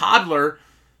 3-year-old toddler.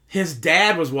 His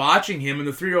dad was watching him, and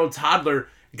the 3-year-old toddler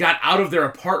got out of their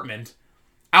apartment,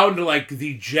 out into like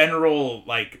the general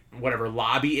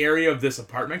lobby area of this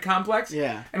apartment complex.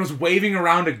 Yeah. And was waving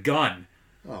around a gun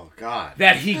Oh God.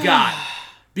 that he got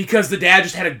because the dad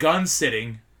just had a gun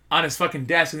sitting on his fucking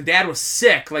desk, and the dad was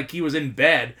sick, like he was in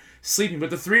bed sleeping. But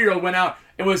the 3-year-old went out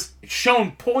and was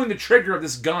shown pulling the trigger of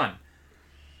this gun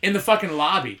in the fucking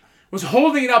lobby. Was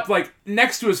holding it up like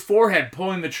next to his forehead,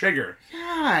 pulling the trigger.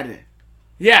 God.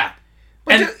 Yeah.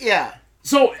 But And dude, yeah.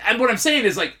 so, and what I'm saying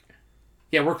is like,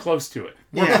 yeah, we're close to it.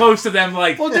 We're Yeah. close to them.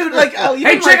 Like, Well, dude, like,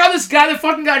 hey, check out this guy that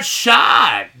fucking got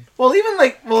shot. Well, even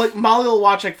like Molly will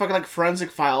watch like fucking like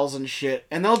Forensic Files and shit,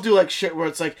 and they'll do like shit where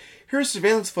it's like, here's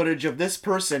surveillance footage of this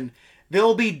person.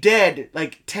 They'll be dead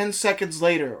like 10 seconds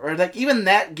later, or like even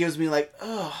that gives me like,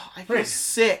 ugh, I feel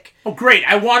sick. Oh, great!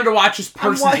 I wanted to watch this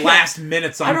person's last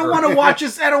minutes on I don't Earth. want to watch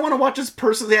this. I don't want to watch this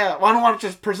person. Yeah, I want to watch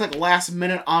this person like last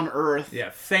minute on Earth. Yeah,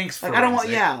 thanks for. Like I don't want.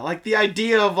 Yeah, like the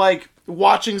idea of like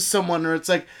watching someone where it's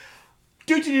like,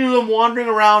 dude, I'm wandering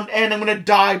around and I'm gonna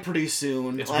die pretty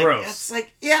soon. It's like, gross. It's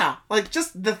like like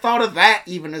just the thought of that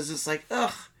even is just like,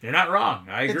 ugh. You're not wrong.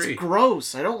 I agree. It's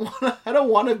gross. I don't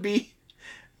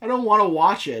want to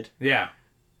watch it. Yeah,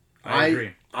 I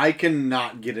agree. I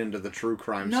cannot get into the true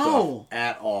crime No. stuff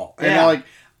at all. Yeah.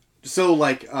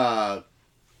 And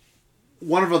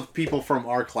one of the people from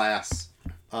our class,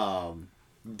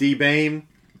 D. Bame,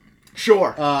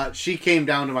 sure. She came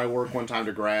down to my work one time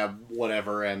to grab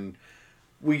whatever, and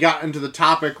we got into the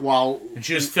topic while And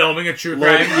she was filming a true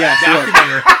crime Yeah,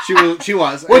 documentary. she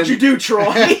was. What'd you do,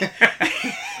 Troy?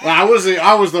 I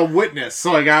was the witness,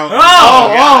 so I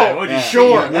got. What'd you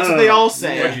sure. see? That's what they all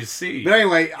say. What'd you see? But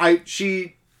anyway,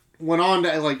 she went on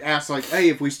to like ask like, hey,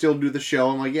 if we still do the show.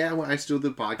 I'm like, yeah, I still do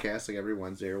the podcast like every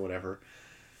Wednesday or whatever.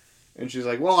 And she's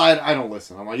like, well, I don't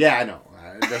listen. I'm like, yeah, I know.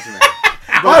 It doesn't matter.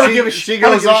 But I don't give a shit. She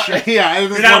goes on. Shit. Yeah,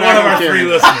 You're not one of our 3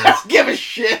 listeners. Give a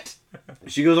shit.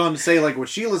 She goes on to say like what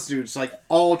she listens to. It's like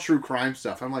all true crime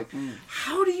stuff. I'm like,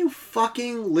 how do you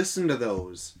fucking listen to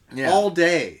those all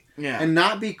day and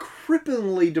not be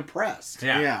cripplingly depressed?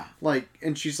 Yeah. Like,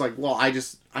 and she's like, well, I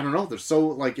don't know. They're so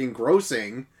like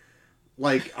engrossing.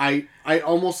 Like I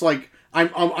almost like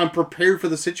I'm prepared for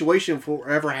the situation for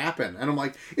whatever happen. And I'm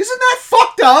like, isn't that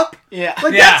fucked up? Yeah.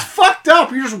 Like that's fucked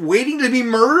up. You're just waiting to be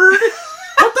murdered.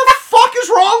 What the fuck is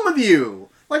wrong with you?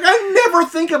 Like I never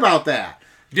think about that.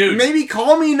 Dude. Maybe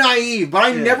call me naive, but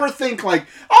I never think like,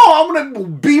 oh, I'm gonna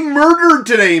be murdered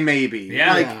today. Maybe.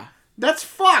 Yeah. Like that's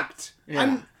fucked. Yeah.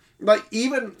 I'm like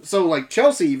even so. Like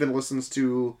Chelsea even listens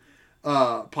to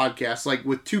podcasts like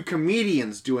with 2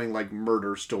 comedians doing like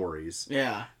murder stories,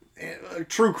 Yeah.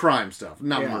 true crime stuff,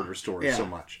 not murder stories so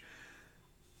much.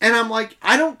 And I'm like,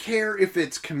 I don't care if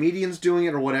it's comedians doing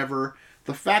it or whatever.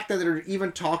 The fact that they're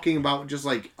even talking about just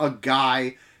like a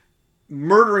guy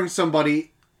murdering somebody.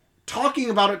 Talking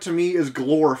about it to me is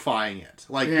glorifying it.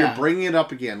 Like, you're bringing it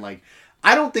up again. Like,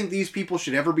 I don't think these people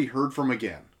should ever be heard from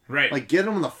again. Right. Like, get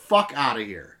them the fuck out of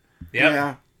here. Yep.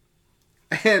 Yeah.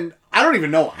 And I don't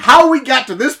even know how we got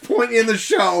to this point in the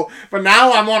show, but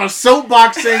now I'm on a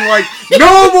soapbox saying, like,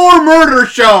 no more murder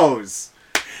shows!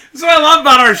 That's what I love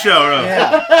about our show. Though.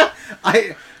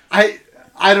 Yeah.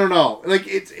 I don't know. Like,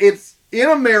 it's in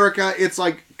America, it's,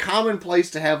 like,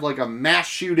 commonplace to have, like, a mass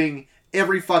shooting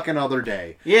every fucking other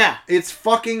day. Yeah. It's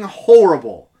fucking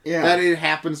horrible that it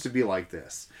happens to be like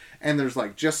this. And there's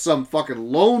like just some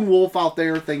fucking lone wolf out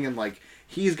there thinking like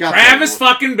he's got Travis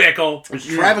fucking Bickle. There's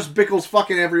Travis Bickle's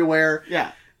fucking everywhere.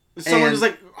 Yeah. Someone's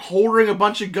like holding a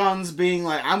bunch of guns being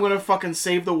like, I'm gonna fucking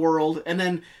save the world. And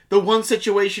then the one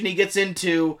situation he gets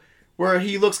into where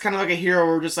he looks kind of like a hero,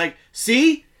 we're just like,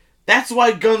 see? That's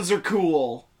why guns are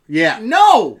cool. Yeah.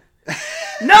 No!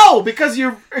 No, because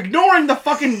you're ignoring the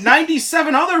fucking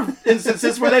 97 other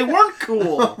instances where they weren't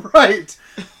cool. Right.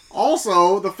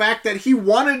 Also, the fact that he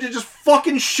wanted to just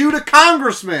fucking shoot a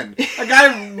congressman. A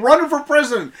guy running for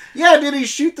president. Yeah, did he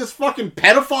shoot this fucking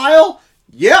pedophile?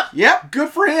 Yep. Good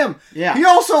for him. Yeah. He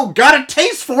also got a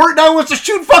taste for it. Now he wants to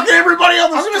shoot fucking everybody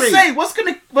on the street. I was gonna say, what's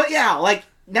gonna... But yeah, like,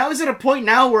 now is it a point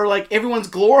now where, like, everyone's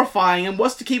glorifying him?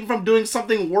 What's to keep him from doing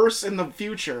something worse in the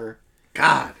future?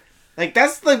 God. Like,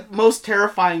 that's the most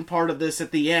terrifying part of this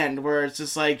at the end, where it's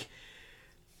just like,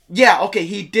 yeah, okay,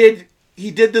 he did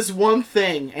this one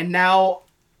thing, and now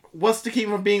what's to keep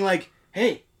him from being like,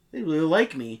 hey, they really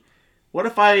like me. what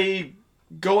if I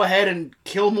go ahead and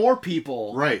kill more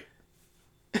people? Right.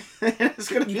 It's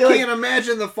gonna be You like, can't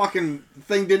imagine the fucking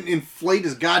thing didn't inflate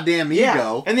his goddamn yeah.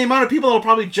 ego. And the amount of people that'll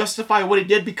probably justify what he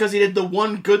did because he did the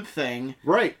one good thing.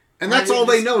 Right. And that's all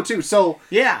they know, too. So,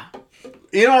 Yeah.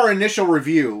 in our initial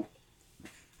review,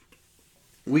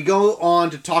 we go on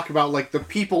to talk about, like, the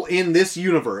people in this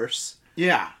universe.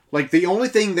 Yeah. Like, the only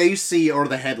thing they see are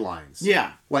the headlines.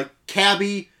 Yeah. Like,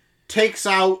 Cabby takes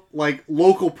out, like,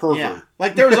 local pervert. Yeah.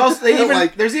 Like, there was also,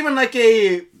 Like- there's even, like,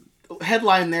 a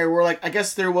headline there where, like, I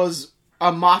guess there was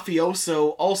a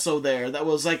mafioso also there that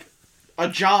was, like, a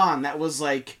John that was,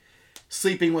 like,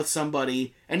 sleeping with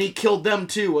somebody, and he killed them,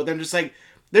 too. And then just, like,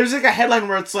 there's, like, a headline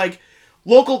where it's, like,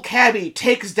 local cabbie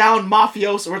takes down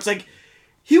mafioso, where it's, like,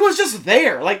 he was just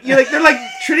there. Like, you like they're, like,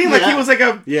 treating him like he was, like,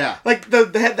 a... Yeah. Like, the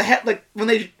head, like, when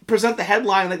they present the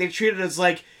headline, like, they treat it as,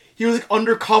 like, he was, like,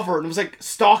 undercover and was, like,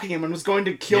 stalking him and was going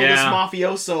to kill this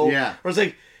mafioso. Yeah. Where it's,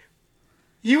 like,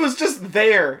 he was just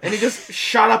there, and he just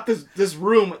shot up this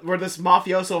room where this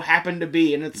mafioso happened to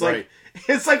be, and it's, like, Right.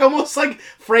 it's, like, almost, like,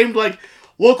 framed, like,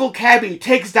 local cabbie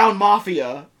takes down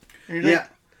mafia. And you're Yeah. like,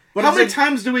 But how it's many like-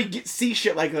 times do we see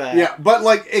shit like that? Yeah, but,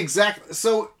 like, exactly...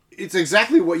 So, it's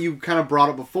exactly what you kind of brought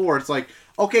up before. It's like,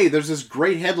 okay, there's this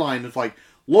great headline of, like,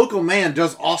 local man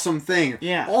does awesome thing.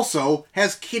 Yeah. Also,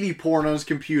 has kiddie porn on his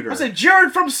computer. I said,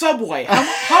 Jared from Subway.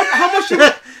 How much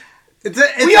did It's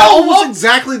We all almost love-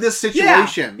 exactly this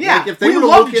situation. Yeah, Like, if they we were to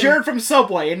love look in- Jared from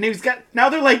Subway, and now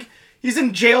they're like, he's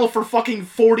in jail for fucking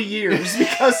 40 years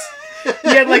because he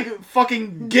had like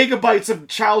fucking gigabytes of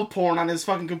child porn on his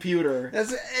fucking computer.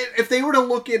 If they were to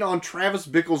look in on Travis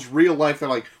Bickle's real life, they're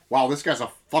like, wow, this guy's a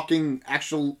fucking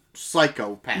actual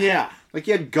psychopath. Yeah. Like,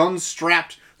 he had guns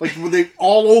strapped, like, were they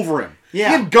all over him. Yeah.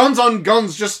 He had guns on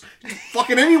guns, just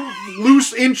fucking any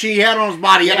loose inch he had on his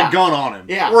body, he had Yeah. a gun on him.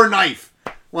 Yeah. Or a knife.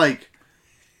 Like,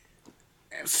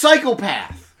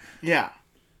 psychopath. Yeah.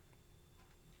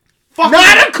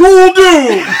 Not a cool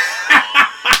dude!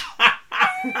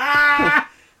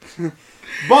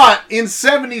 But in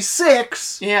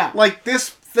 76, Yeah. like,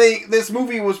 this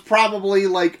movie was probably,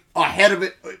 like, ahead of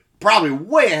it, probably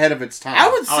way ahead of its time. I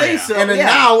would say so. And then yeah.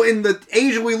 now, in the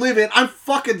age we live in, I'm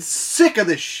fucking sick of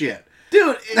this shit.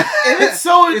 Dude, and it's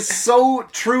so It's so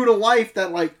true to life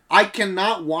that, like, I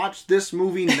cannot watch this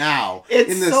movie now.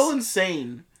 it's in this, so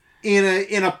insane.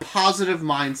 in a positive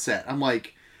mindset. I'm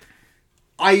like,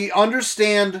 I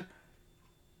understand,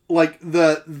 like,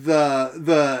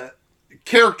 the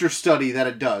character study that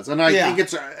it does, and I think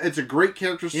it's a great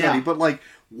character study. Yeah. But, like,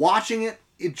 watching it,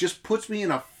 it just puts me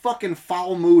in a fucking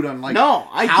foul mood on, like, No,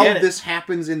 I how get it. this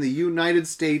happens in the United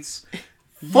States.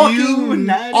 Fucking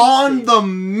United on States. the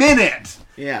minute.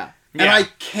 Yeah. And I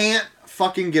can't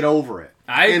fucking get over it.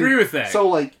 I And agree with that. So,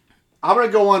 like, I'm going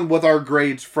to go on with our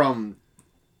grades from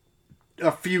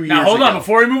a few years Now, hold on, ago.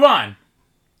 before we move on.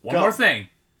 One Go. more thing.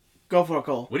 Go for it,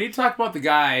 Cole. We need to talk about the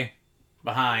guy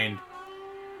behind.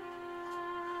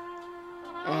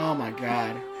 Oh my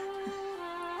god.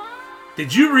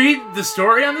 Did you read the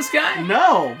story on this guy?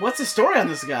 No. What's the story on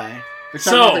this guy? You're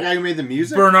talking about So, the guy who made the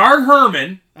music? Bernard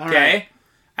Herrmann, All okay? right.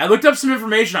 I looked up some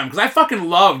information on him because I fucking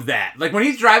loved that. Like, when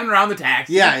he's driving around the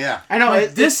taxi. Yeah. I know.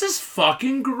 Like, this is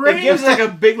fucking great. It gives like a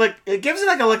big it gives it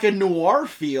like a noir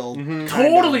feel.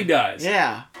 Totally does.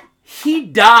 Yeah. He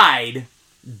died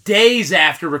days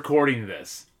after recording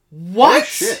this. What? Oh,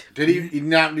 shit. Did he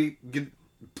not get...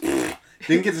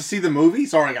 Didn't get to see the movie?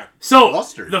 Sorry, I got So,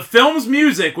 flustered. the film's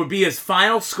music would be his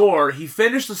final score. He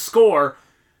finished the score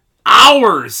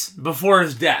hours before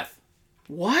his death.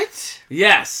 What?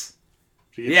 Yes.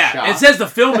 Did he get Yeah. shot? It says the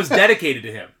film is dedicated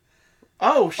to him.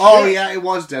 Oh shit. Oh, yeah, it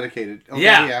was dedicated. Okay,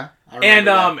 Yeah. I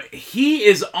remember that. He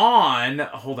is on...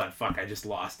 Hold on, fuck, I just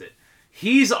lost it.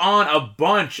 He's on a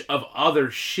bunch of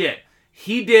other shit.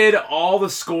 He did all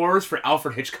the scores for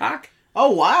Alfred Hitchcock.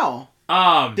 Oh wow.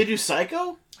 Did you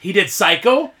Psycho? He did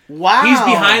Psycho. Wow. He's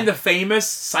behind the famous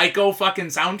Psycho fucking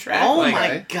soundtrack. Oh Like,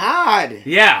 my god.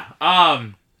 Yeah.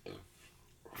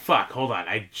 Fuck, hold on.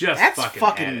 I just That's fucking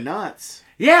fucking had it. nuts.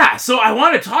 Yeah, so I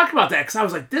wanted to talk about that because I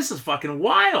was like, this is fucking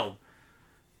wild.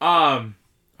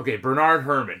 Okay, Bernard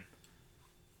Herrmann.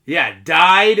 Yeah,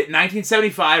 died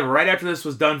 1975, right after this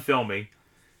was done filming.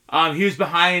 He was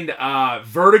behind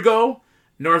Vertigo,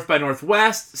 North by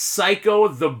Northwest, Psycho,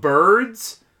 The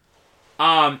Birds.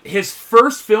 His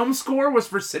first film score was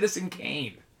for Citizen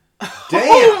Kane. Damn.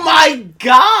 Oh my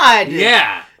god.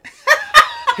 Yeah.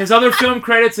 His other film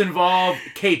credits involve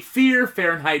Cape Fear,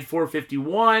 Fahrenheit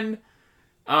 451.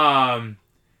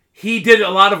 He did a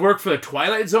lot of work for the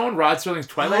Twilight Zone, Rod Serling's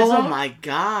Twilight Zone. Oh my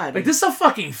god. Like, this is a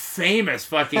fucking famous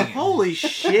fucking Holy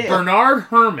shit. Bernard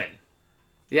Herrmann.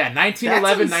 Yeah,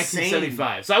 1911, That's insane.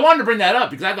 1975. So I wanted to bring that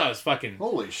up because I thought it was fucking...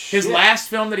 Holy shit. His last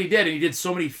film that he did, and he did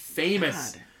so many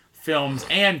famous films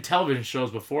and television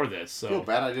shows before this. I feel So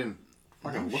bad I didn't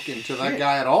fucking look into that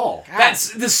guy at all.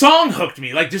 that's the song hooked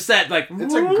me. Like just that, like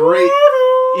It's a great,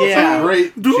 Yeah. it's a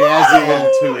great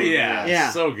jazzy tune.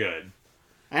 yeah, so good.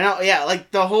 I know, yeah,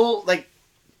 like the whole, like,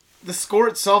 the score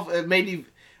itself, it made you,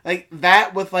 like,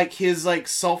 that with, like, his, like,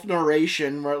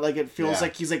 self-narration, where, like, it feels Yeah.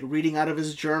 like he's, like, reading out of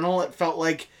his journal. It felt,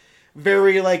 like,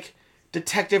 very, like,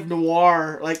 detective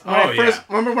noir. Like, when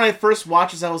remember when I first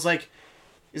watched this, I was like,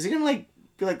 is he gonna, like,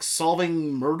 be, like,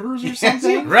 solving murders or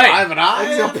something? Right. Private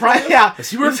Eye. Yeah. Does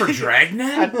he work for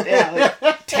Dragnet? Yeah,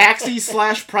 like,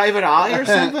 taxi/private eye or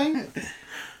something?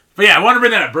 But yeah, I want to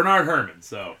bring that up. Bernard Herrmann.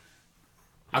 So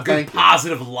a good Thank you.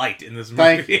 positive light in this movie.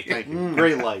 Thank you. Thank you.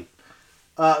 Great light.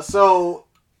 So,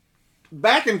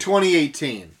 back in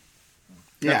 2018,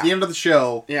 at the end of the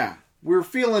show, Yeah. we were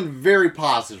feeling very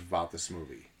positive about this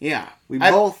movie. Yeah. We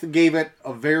both gave it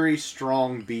a very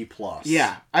strong B+.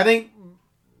 Yeah, I think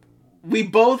we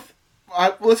both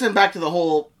listened back to the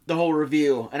whole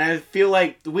review, and I feel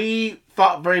like we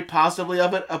thought very positively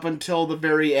of it up until the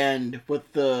very end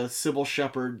with the Sybil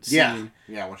Shepherd scene.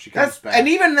 Yeah, when she comes back. And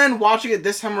even then, watching it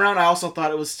this time around, I also thought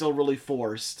it was still really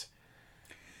forced.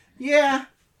 Yeah.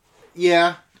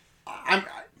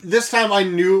 This time I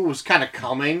knew it was kind of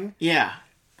coming. Yeah,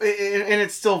 and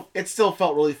it still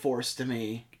felt really forced to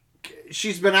me.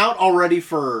 She's been out already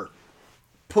for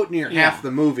putting near half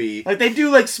the movie. Like, they do,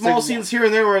 like, small scenes here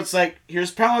and there where it's like,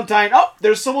 here's Palantine. Oh,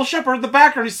 there's Sybil Shepherd in the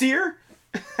background. You see her?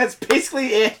 That's basically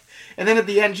it. And then at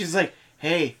the end, she's like,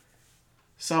 hey,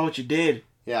 saw what you did.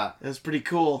 Yeah. That's pretty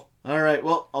cool. All right,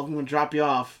 well, I'm going to drop you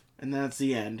off. And then that's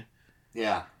the end.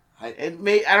 Yeah. I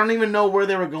don't even know where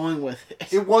they were going with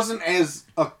it. It wasn't as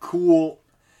a cool...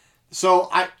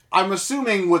 So, I'm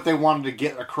assuming what they wanted to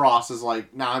get across is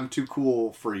like, nah, I'm too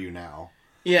cool for you now.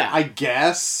 Yeah. I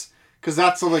guess. Because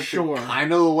that's like Sure.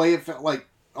 kind of the way it felt like,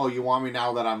 oh, you want me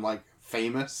now that I'm like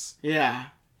famous? Yeah.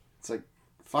 It's like,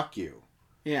 fuck you.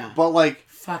 Yeah. But like...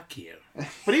 Fuck you.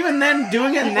 But even then,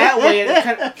 doing it in that way, it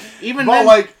kind of, even But then,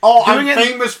 like, oh, I'm doing it-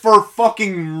 famous for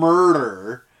fucking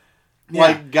murder. Yeah.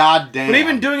 Like, goddamn. But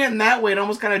even doing it in that way, it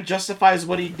almost kind of justifies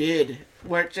what he did.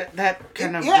 Where that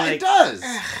kind of yeah, like, it does.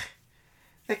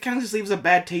 That kind of just leaves a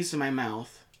bad taste in my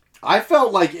mouth. I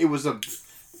felt like it was a...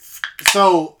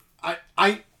 So,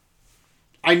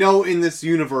 I know in this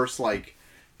universe, like,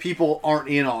 people aren't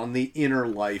in on the inner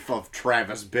life of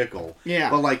Travis Bickle. Yeah.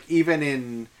 But, like, even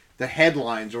in the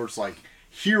headlines where it's like,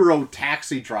 hero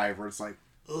taxi driver, it's like,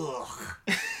 ugh.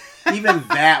 Even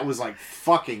that was like,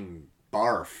 fucking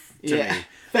barf to me.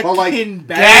 But, like,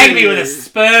 gag me with a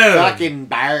spoon. Fucking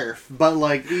barf. But,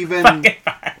 like, even... Fucking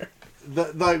barf.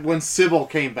 Like, when Sybil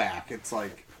came back, it's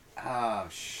like, oh,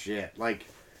 shit. Like...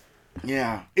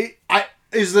 Yeah.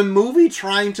 Is the movie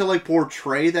trying to, like,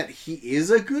 portray that he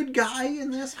is a good guy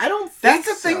in this? I don't think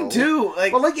That's the thing, so. too.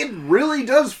 Like, But, like, it really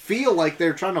does feel like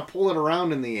they're trying to pull it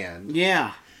around in the end.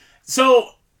 yeah. So,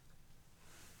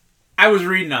 I was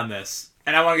reading on this,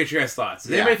 and I want to get your guys' thoughts.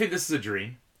 Does Yeah. anybody think this is a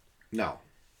dream? No.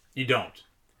 You don't.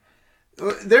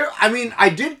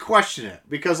 I did question it,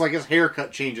 because, like, his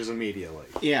haircut changes immediately.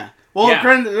 Yeah. Well, Yeah.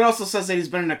 granted, it also says that he's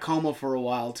been in a coma for a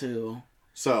while, too.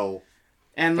 So,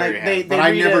 And, there like, you have they it. But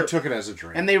I read never took it as a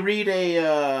dream. And they read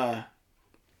a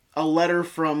letter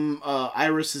from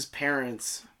Iris's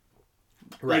parents.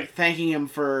 Right. Like, thanking him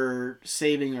for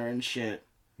saving her and shit.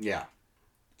 Yeah.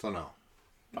 So, no.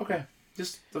 Okay.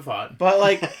 Just the thought. But,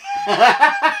 like... Yeah,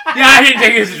 I didn't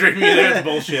take it as a dream either. That's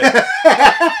bullshit.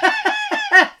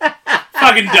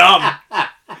 Fucking dumb.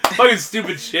 Fucking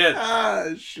stupid shit. Ah,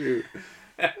 shoot.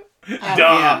 Dumb.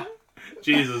 yeah.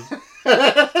 Jesus.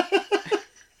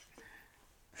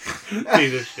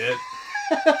 Piece of shit.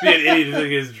 Be an idiot to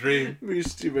think it's a dream. You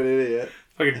stupid idiot.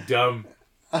 Fucking dumb.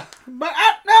 But,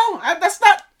 that's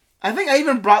not... I think I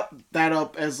even brought that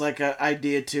up as, like, an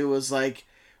idea, too, was, like,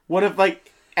 what if,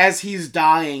 like, as he's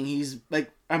dying, he's, like,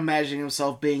 imagining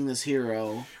himself being this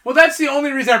hero? Well, that's the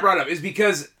only reason I brought it up, is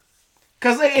because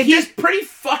he's pretty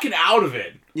fucking out of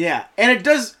it. Yeah, and it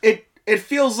does... It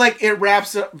feels like it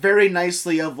wraps up very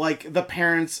nicely of, like, the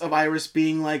parents of Iris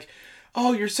being like,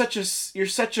 oh, you're such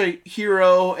a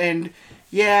hero, and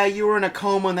yeah, you were in a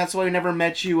coma, and that's why we never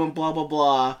met you, and blah, blah,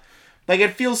 blah. Like,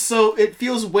 it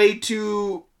feels way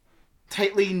too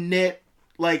tightly knit,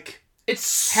 like,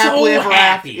 it's happily so ever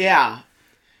happy. after. Yeah.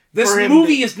 This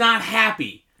movie is not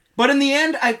happy. But in the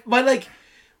end, like,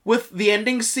 with the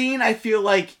ending scene, I feel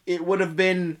like it would have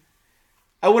been...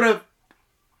 I would have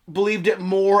believed it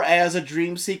more as a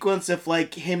dream sequence if,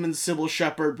 like, him and Sybil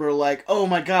Shepherd were like, oh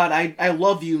my god, I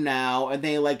love you now, and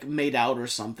they, like, made out or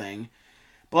something.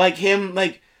 But, like, him,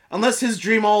 like, unless his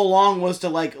dream all along was to,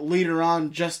 like, lead her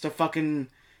on just to fucking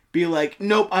be like,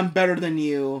 nope, I'm better than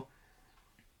you.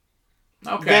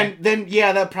 Okay.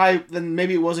 Then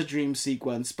maybe it was a dream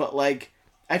sequence, but, like,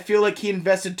 I feel like he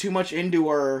invested too much into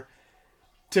her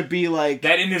to be like...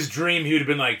 That in his dream, he would have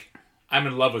been like, I'm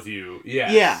in love with you.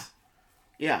 Yes. Yeah.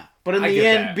 Yeah. But in I the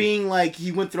get end, that. being like,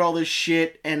 he went through all this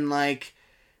shit and, like,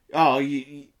 oh,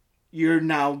 you're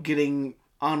now getting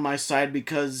on my side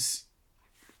because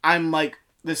I'm, like,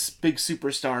 this big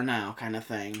superstar now kind of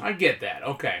thing. I get that.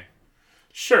 Okay.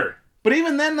 Sure. But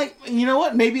even then, like, you know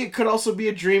what? Maybe it could also be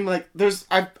a dream. Like,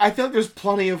 I feel like there's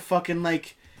plenty of fucking,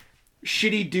 like,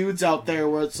 shitty dudes out there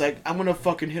where it's like, I'm gonna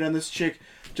fucking hit on this chick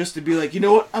just to be like, you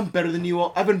know what? I'm better than you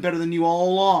all. I've been better than you all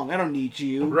along. I don't need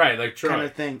you. Right, like Troy. Kind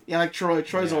of thing. Yeah, like Troy.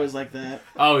 Troy's Yeah. always like that.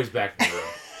 Oh, he's back in the room.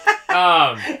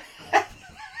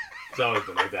 It's always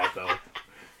been like that, though.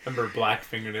 Remember black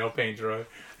fingernail paint, Troy?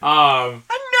 I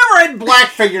never had black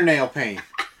fingernail paint.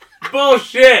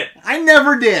 Bullshit! I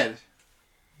never did.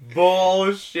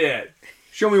 Bullshit.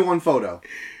 Show me one photo.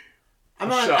 I'm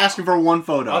not asking for one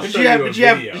photo. I'll Did show you have? you a Did you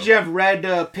have? video. Did you have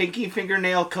red pinky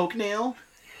fingernail coke nail?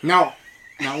 No,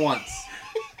 not once.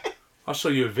 I'll show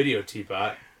you a video,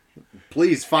 Teapot.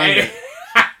 Please find it.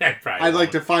 I'd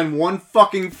like to find one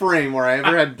fucking frame where I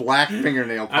ever had black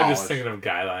fingernail polish. I'm just thinking of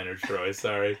guy liner, Troy.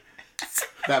 Sorry.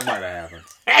 That might have happened.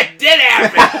 That did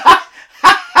happen.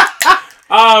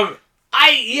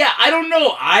 I don't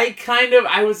know.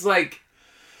 I was like,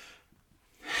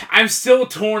 I'm still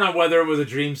torn on whether it was a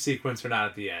dream sequence or not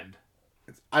at the end.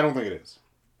 I don't think it is.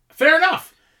 Fair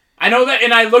enough. I know that,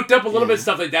 and I looked up a little bit of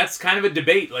stuff, like, that's kind of a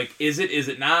debate. Like, is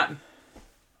it not?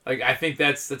 Like, I think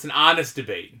that's an honest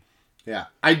debate. Yeah.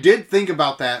 I did think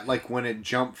about that, like, when it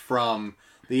jumped from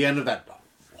the end of that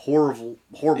horribly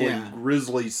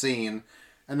grisly scene,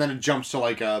 and then it jumps to,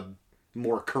 like, a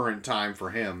more current time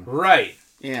for him. Right.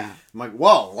 Yeah. I'm like,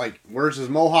 whoa, like, where's his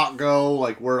mohawk go?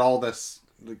 Like, where'd all this...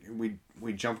 Like,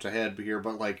 we jumped ahead here,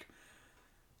 but, like,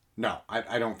 no,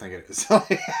 I don't think it is.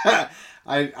 I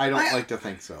don't like to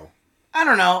think so. I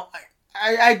don't know.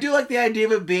 I do like the idea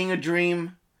of it being a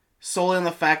dream, solely on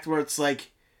the fact where it's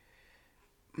like,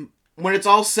 when it's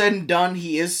all said and done,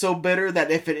 he is so bitter that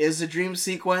if it is a dream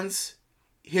sequence,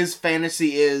 his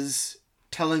fantasy is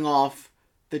telling off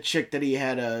the chick that he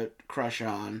had a crush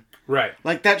on. Right.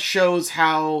 Like, that shows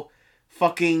how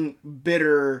fucking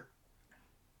bitter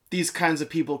these kinds of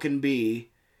people can be.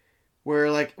 Where,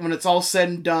 like, when it's all said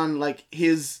and done, like,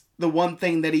 the one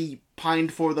thing that he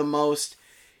pined for the most,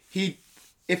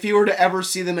 if he were to ever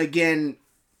see them again,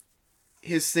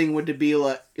 his thing were to be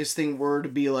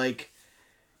like,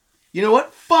 you know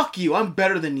what? Fuck you. I'm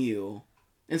better than you.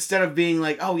 Instead of being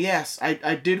like, oh yes,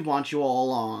 I did want you all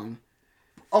along.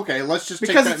 Okay, let's just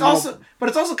because take it's that also, but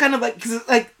it's also kind of like, because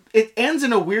like it ends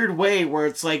in a weird way where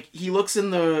it's like he looks in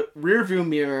the rearview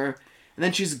mirror and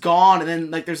then she's gone, and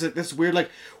then like there's this weird like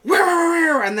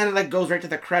and then it like goes right to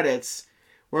the credits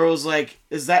where it was like,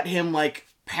 is that him like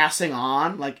passing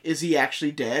on? Like, is he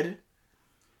actually dead?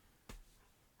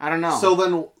 I don't know. So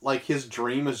then, like, his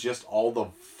dream is just all the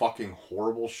fucking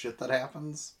horrible shit that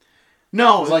happens?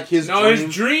 No, it's like his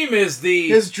dream is the...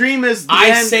 His dream is the I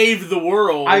end. saved the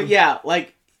world.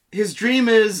 Like, his dream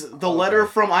is the letter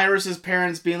from Iris's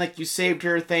parents being like, you saved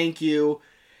her, thank you.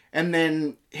 And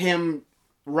then him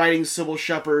writing Sybil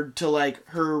Shepherd to, like,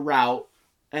 her route.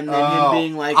 And then him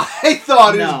being like... I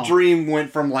thought no. his dream went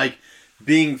from, like,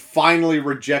 being finally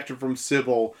rejected from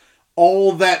Sybil...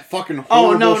 All that fucking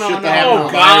horrible shit that happened.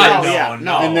 Oh, God,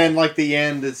 no. And then, like, the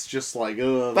end, it's just like,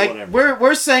 like, whatever.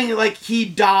 We're saying, like, he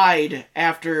died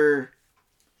after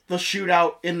the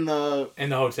shootout in the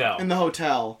hotel. In the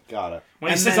hotel. Got it.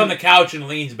 When he sits on the couch and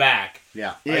leans back.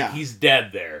 Yeah. Like, he's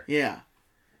dead there. Yeah.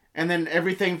 And then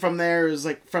everything from there is,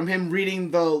 like, from him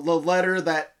reading the letter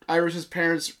that Iris's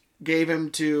parents gave him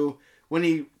to when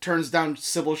he turns down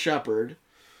Sybil Shepherd,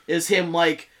 is him,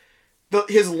 like...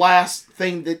 his last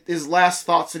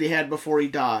thoughts that he had before he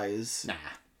dies. Nah.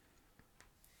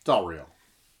 It's all real.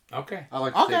 Okay. I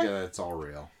like to think that it's all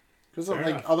real. Because,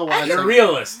 like, otherwise... You're a like,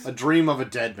 realist. A dream of a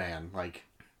dead man. Like...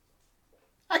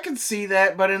 I can see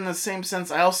that, but in the same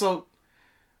sense, I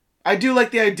do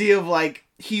like the idea of, like,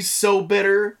 he's so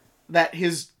bitter that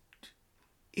his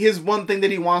one thing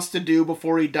that he wants to do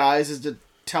before he dies is to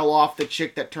tell off the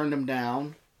chick that turned him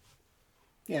down.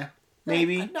 Yeah.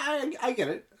 Maybe. I get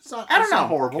it. It's not, I don't know.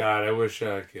 Horrible. God, I wish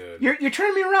I could. You're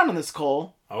turning me around on this,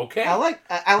 Cole. Okay. I like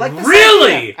this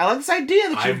Really? idea. I like this idea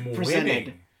that you I'm presented.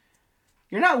 winning.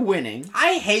 You're not winning.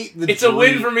 I hate the It's a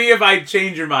win for me if I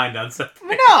change your mind on something.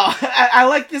 No, I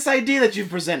like this idea that you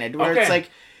presented, where it's Okay. like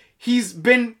he's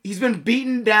been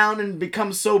beaten down and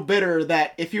become so bitter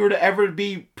that if you were to ever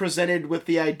be presented with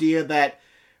the idea that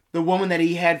the woman that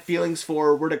he had feelings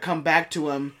for were to come back to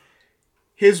him,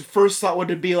 his first thought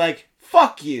would be like,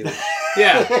 "Fuck you."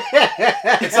 Yeah.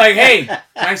 It's like, hey,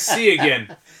 nice to see you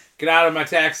again. Get out of my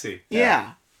taxi.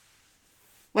 Yeah.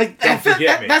 Like Don't I feel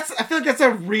forget me. I feel like that's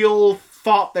a real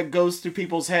thought that goes through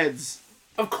people's heads.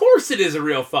 Of course it is a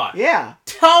real thought. Yeah.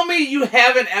 Tell me you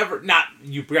haven't ever, not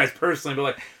you guys personally, but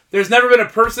like, there's never been a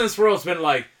person in this world that's been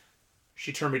like,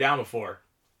 she turned me down before.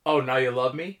 Oh, now you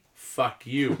love me? Fuck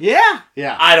you. Yeah.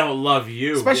 Yeah. I don't love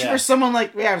you. Especially for someone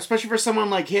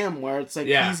like him, where it's like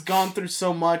Yeah. he's gone through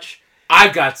so much.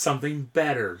 I've got something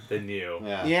better than you.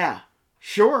 Yeah.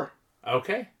 Sure.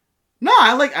 Okay. No,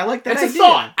 I like that It's idea. a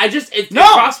thought. It No,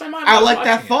 crossed my mind. when I was like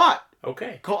that watching it. thought.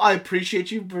 Okay. Cool. I appreciate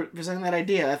you presenting that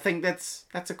idea. I think that's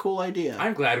a cool idea.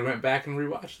 I'm glad we went back and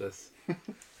rewatched this.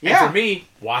 Yeah. And for me,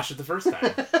 watch it the first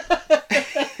time.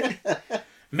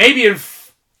 Maybe in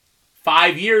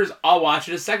 5 years, I'll watch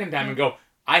it a second time and go,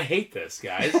 I hate this,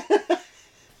 guys.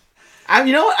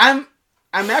 You know what?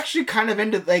 I'm actually kind of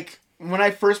into, like, when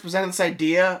I first presented this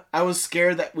idea, I was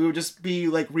scared that we would just be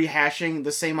like rehashing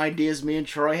the same ideas me and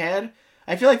Troy had.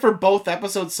 I feel like for both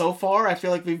episodes so far, I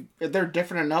feel like they're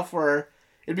different enough where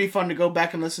it'd be fun to go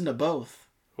back and listen to both.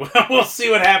 We'll see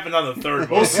what happened on the third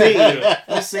one. We'll see.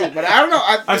 We'll see. But I don't know.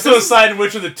 I'm still deciding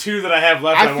which of the two that I have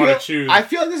left I want to choose. I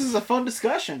feel like this is a fun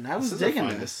discussion. I was This is a digging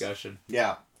fun this. discussion.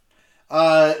 Yeah.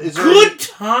 Is there Good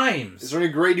times. Is there any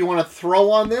grade you want to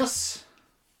throw on this?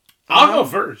 I'll go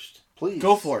first. Please.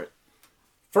 Go for it.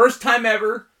 First time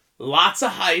ever. Lots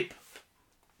of hype.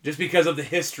 Just because of the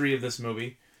history of this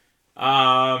movie.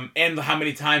 And how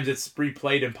many times it's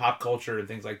replayed in pop culture and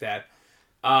things like that.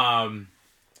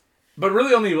 But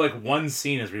really only like one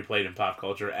scene is replayed in pop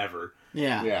culture ever.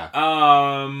 Yeah.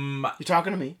 Yeah. You're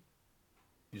talking to me.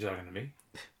 You talking to me?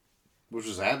 Which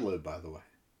was ad-lib, by the way.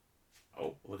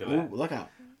 Oh, look at Ooh, that. look out.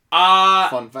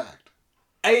 Fun fact.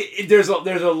 There's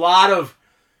a lot of,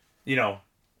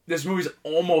 this movie's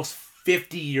almost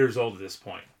 50 years old at this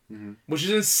point. Mm-hmm. Which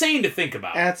is insane to think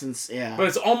about. Yeah. But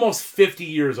it's almost 50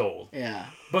 years old. Yeah.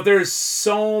 But there's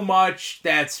so much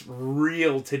that's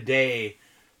real today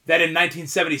that in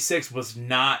 1976 was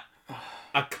not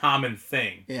a common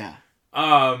thing. Yeah.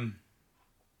 I'm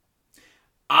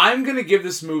going to give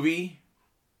this movie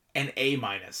an A-.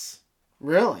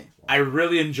 Really? I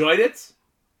really enjoyed it.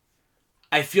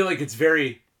 I feel like it's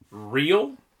very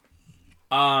real.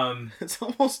 It's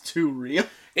almost too real.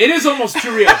 It is almost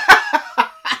too real.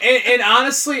 and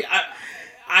honestly,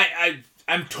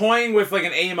 I'm toying with like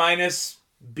an A-,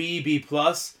 B+,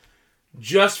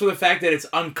 just for the fact that it's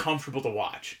uncomfortable to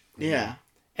watch. Yeah.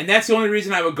 And that's the only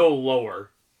reason I would go lower.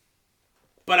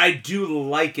 But I do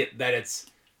like it that it's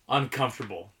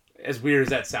uncomfortable. As weird as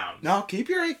that sounds. No, keep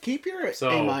your A-. So,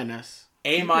 A-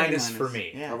 A- for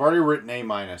me. Yeah. I've already written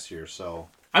A- here, so...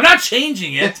 I'm not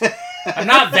changing it. I'm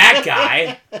not that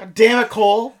guy. Damn it,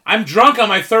 Cole. I'm drunk on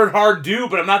my third hard do,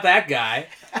 but I'm not that guy.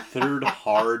 Third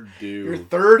hard do. Your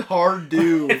third hard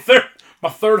do. My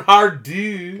third hard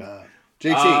do.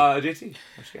 JT. JT,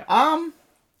 what you got?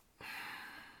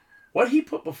 What did he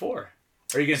put before?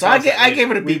 Are you gonna So I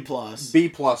gave it a B+. B+ for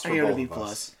I gave it a both B+. of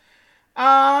us.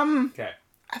 Okay.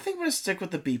 I think I'm gonna stick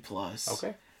with the B+.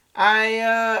 Okay.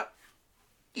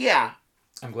 Yeah.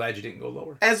 I'm glad you didn't go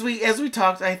lower. As we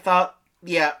talked, I thought,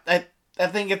 I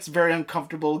think it's very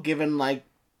uncomfortable given like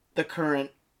the current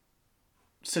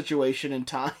situation and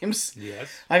times. Yes.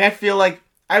 Like I feel like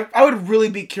I would really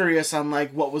be curious on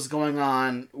like what was going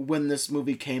on when this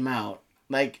movie came out.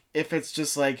 Like if it's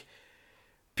just like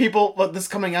people this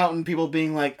coming out and people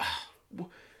being like, I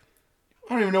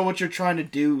don't even know what you're trying to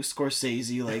do,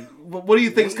 Scorsese. Like what do you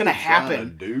think's gonna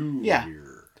happen?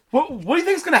 Here? What do you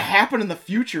think's gonna happen in the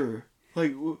future?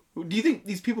 Like, do you think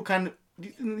these people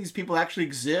actually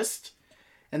exist?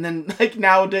 And then, like,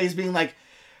 nowadays being like,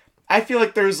 I feel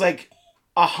like there's like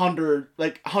 100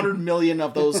 million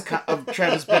of those of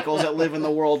Travis Bickles that live in the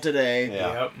world today.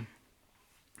 Yeah. Yep.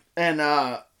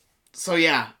 And so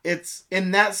yeah, it's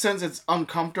in that sense it's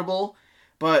uncomfortable,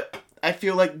 but I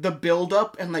feel like the build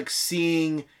up and like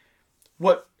seeing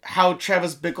how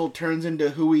Travis Bickle turns into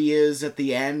who he is at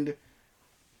the end,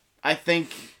 I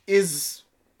think is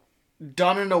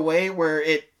done in a way where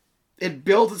it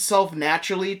builds itself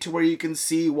naturally to where you can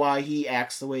see why he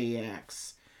acts the way he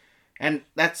acts. And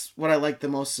that's what I like the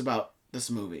most about this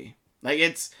movie. Like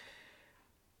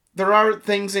there are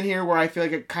things in here where I feel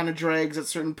like it kind of drags at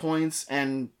certain points,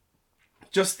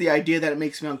 just the idea that it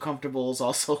makes me uncomfortable is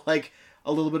also like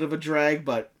a little bit of a drag.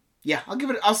 But yeah,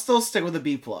 I'll still stick with a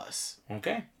B+.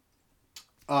 Okay.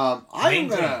 I'm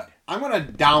gonna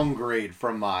downgrade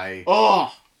from my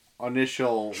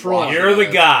initial. Troy. You're the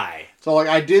guy. So like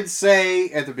I did say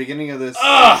at the beginning of this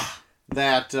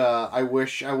that I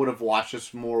wish I would have watched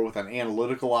this more with an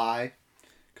analytical eye,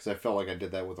 because I felt like I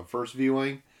did that with the first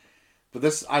viewing. But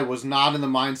this, I was not in the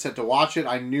mindset to watch it.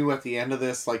 I knew at the end of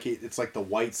this, like it's like the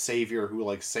white savior who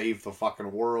like saved the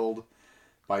fucking world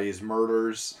by his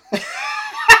murders.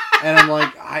 And I'm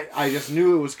like, I just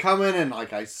knew it was coming, and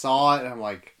like I saw it, and I'm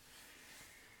like,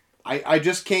 I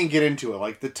just can't get into it.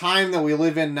 Like the time that we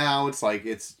live in now, it's like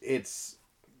it's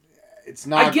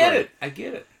not. I get great. it. I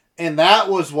get it. And that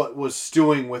was what was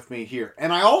stewing with me here.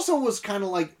 And I also was kind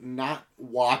of like not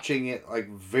watching it like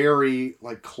very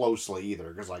like closely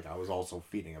either, because like I was also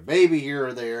feeding a baby here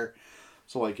or there,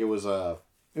 so like it was a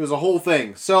whole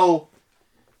thing. So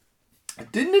I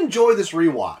didn't enjoy this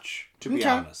rewatch, to be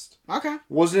honest. Okay.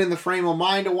 Wasn't in the frame of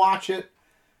mind to watch it.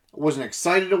 Wasn't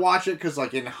excited to watch it because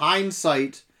like in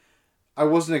hindsight, I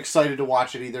wasn't excited to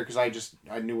watch it either because I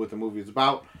knew what the movie was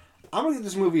about. I'm going to give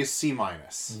this movie a C-.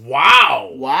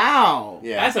 Wow.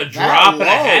 Yeah. That's a drop and a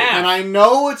half. And I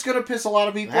know it's going to piss a lot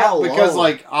of people That off because, low.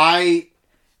 like, and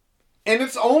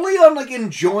it's only on, like,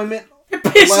 enjoyment It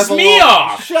pisses level me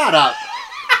off. Shut up.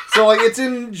 So, like, it's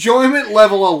enjoyment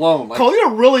level alone. Like, Cole,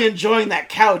 you're really enjoying that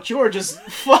couch. You are just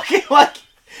fucking like...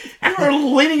 You are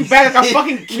leaning back like a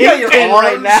fucking you got your kingpin arms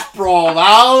right now. sprawled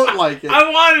out. Like,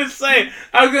 I wanted to say,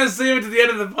 I was going to save it to the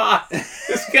end of the pod.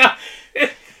 This guy...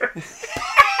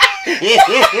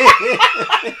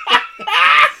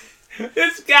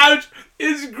 This couch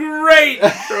is great,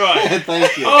 Troy.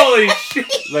 Thank you. Holy shit.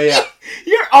 But yeah,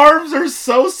 Your arms are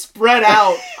so spread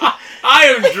out. I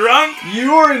am drunk.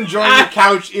 you are enjoying the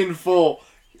couch in full.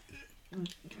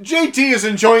 JT is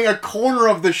enjoying a corner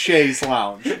of the chaise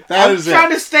lounge. I'm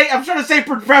trying to stay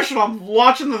professional. I'm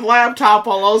watching the laptop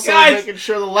while also Guys, making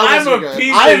sure the levels I'm are a good.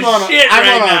 piece I'm of on shit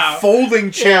right now. a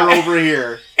folding chair over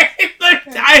here.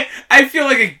 I feel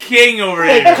like a king over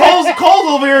Hey, here. Cole's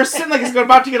over here sitting like he's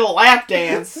about to get a lap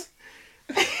dance.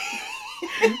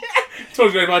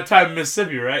 Told you about time in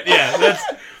Mississippi, right? Yeah,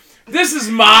 this is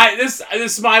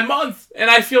my month, and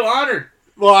I feel honored.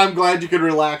 Well, I'm glad you could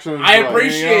relax and enjoy. I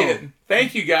appreciate it.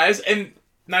 Thank you guys, and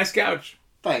nice couch.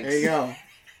 Thanks. There you go.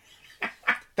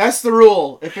 That's the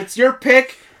rule. If it's your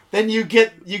pick, then you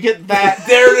get that.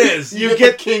 There it is. You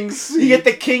get king seat. You get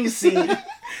the king seat.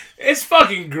 It's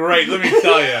fucking great, let me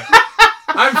tell you.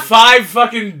 I'm 5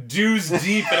 fucking dues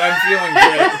deep, and I'm feeling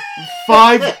good.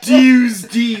 5 dues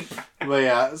deep. But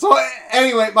yeah. So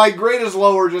anyway, my grade is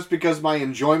lower just because my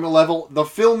enjoyment level, the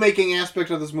filmmaking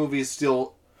aspect of this movie is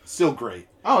still great.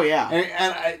 Oh yeah.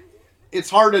 And it's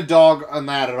hard to dog on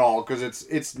that at all because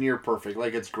it's near perfect.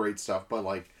 Like it's great stuff, but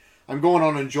like I'm going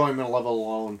on enjoyment level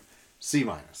alone, C-.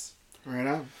 Right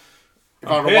on. If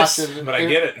I were to watch it, but I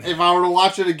get it. If I were to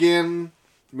watch it again,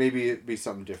 maybe it'd be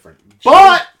something different.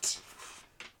 But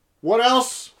what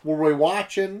else were we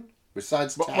watching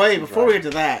besides? Wait, before we get to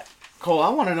that, Cole, I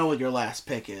want to know what your last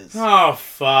pick is. Oh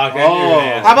fuck! I knew you were gonna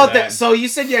answer How about that? that? So you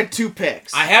said you had 2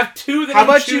 picks. I have 2 that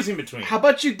I'm choosing between. How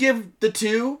about you give the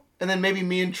 2, and then maybe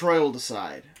me and Troy will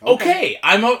decide. Okay,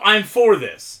 I'm for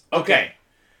this. Okay.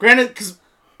 Granted, because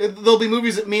there'll be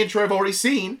movies that me and Troy have already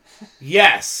seen.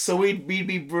 Yes. So we'd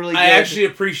be really good. I actually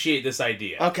appreciate this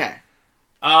idea. Okay.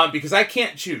 Because I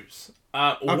can't choose.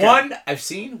 Okay. One I've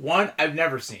seen, one I've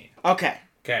never seen. Okay.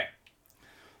 Okay.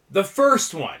 The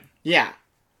first one. Yeah.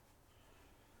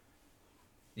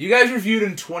 You guys reviewed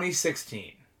in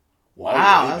 2016.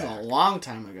 Wow, that was a long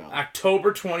time ago.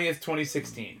 October 20th,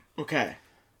 2016. Okay.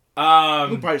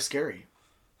 Probably scary.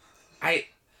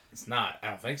 It's not. I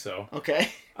don't think so. Okay.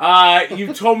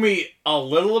 You told me a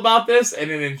little about this,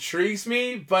 and it intrigues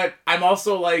me, but I'm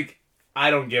also like, I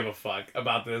don't give a fuck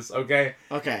about this, okay?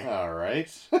 Okay. All right.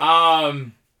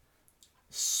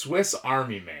 Swiss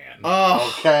Army Man.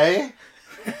 Oh. Okay.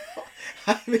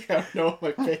 I think I know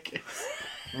what my pick is.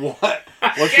 What?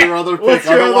 What's your other pick? What's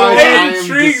your other Otherwise, one? I am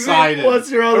Intrigues me. decided. What's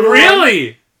your other one?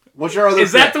 Really? What's your other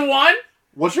Is pick? that the one?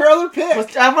 What's your other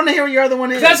pick? I want to hear what your other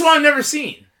one is. That's one I've never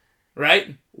seen.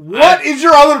 Right? What is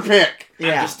your other pick? I'm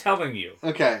just telling you.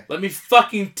 Okay. Let me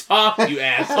fucking talk, you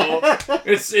asshole.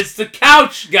 It's the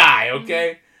couch guy,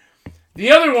 okay?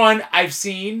 The other one I've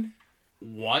seen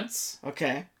once.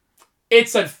 Okay.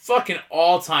 It's a fucking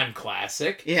all-time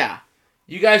classic. Yeah.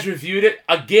 You guys reviewed it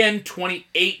again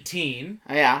 2018.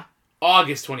 Yeah.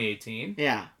 August 2018.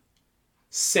 Yeah.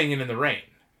 Singing in the Rain.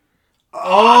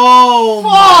 Oh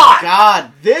my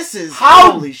god. This is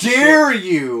How holy dare shit.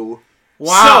 you?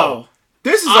 Wow.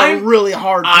 This is a really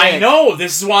hard pick. I know.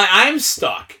 This is why I'm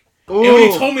stuck. Ooh. And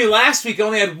when he told me last week I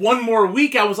only had one more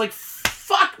week, I was like,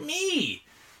 fuck me.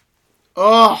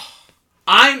 Ugh.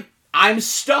 I'm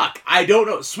stuck. I don't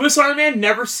know. Swiss Army Man,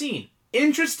 never seen.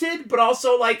 Interested, but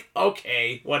also like,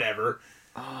 okay, whatever.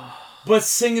 But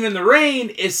Singing in the Rain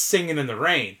is Singing in the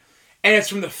Rain. And it's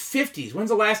from the 50s. When's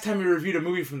the last time we reviewed a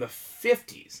movie from the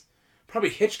 50s? Probably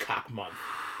Hitchcock month.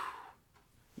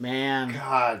 Man.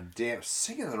 God damn.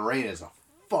 Singing in the Rain is a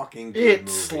fucking good It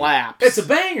movie. slaps. It's a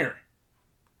banger.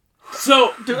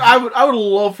 So, Dude, I would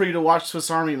love for you to watch Swiss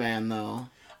Army Man, though.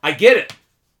 I get it.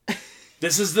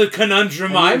 This is the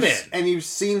conundrum I'm in. And you've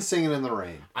seen Singing in the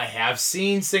Rain. I have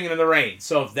seen Singing in the Rain.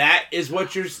 So if that is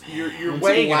what you're When's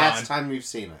weighing the last on, time you've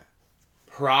seen it?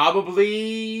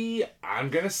 probably I'm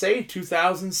gonna say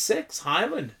 2006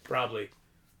 Highland, probably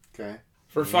Okay.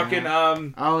 for fucking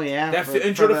Oh, yeah. That for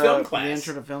intro to the- film the class.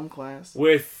 intro to film class.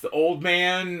 with old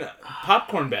man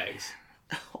popcorn bags.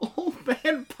 Old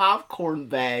man popcorn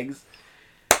bags.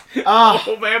 Oh,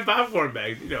 Old man popcorn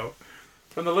bags, you know,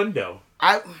 from the Lindo.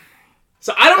 I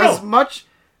So I don't as know. much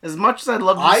as I'd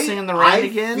love to sing in the rain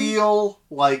again. I feel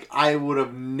like I would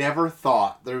have never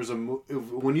thought there was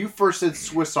when you first said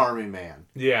Swiss Army Man,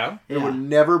 Yeah. there would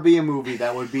never be a movie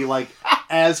that would be like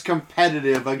as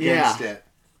competitive against Yeah. it.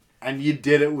 And you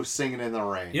did it with Singing in the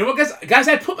Rain. You know what, guys?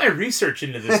 I put my research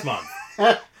into this month.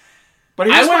 But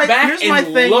I went back here's my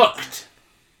and thing. looked.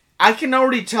 I can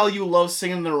already tell you love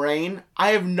Singing in the Rain. I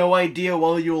have no idea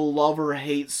whether you'll love or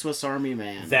hate Swiss Army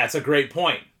Man. That's a great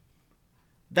point.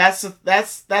 That's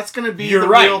gonna be You're the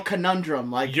right. real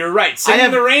conundrum. Like, You're right. Singing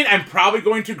in the Rain, I'm probably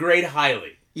going to grade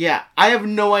highly. yeah, I have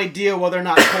no idea whether or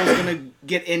not Cole's gonna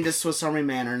get into Swiss Army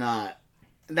Man or not.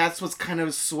 That's what's kind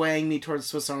of swaying me towards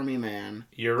Swiss Army Man.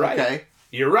 You're right. Okay.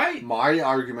 You're right. My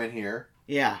argument here,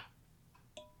 Yeah.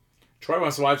 Troy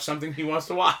wants to watch something he wants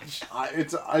to watch.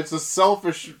 it's a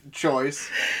selfish choice.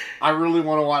 I really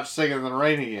want to watch Singing in the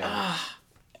Rain again.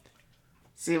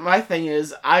 See, my thing is,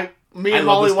 me I and love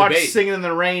Molly this watch debate. Singing in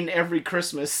the Rain every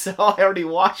Christmas, so I already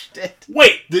watched it.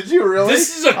 Wait, Did you really?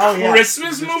 this is a Oh, yeah.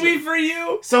 Christmas movie for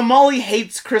you? So Molly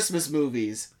hates Christmas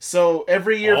movies, so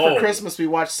every year Oh. for Christmas we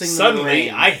watch Singing in the Suddenly,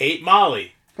 Rain. I hate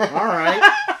Molly. All right,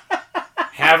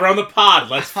 Have her on the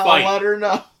pod. Let's I'll fight. let her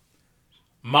know.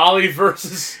 Molly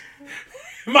versus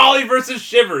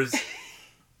Shivers.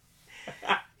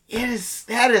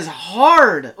 That is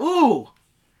hard. Ooh.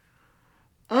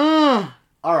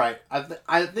 All right.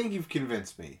 I think you've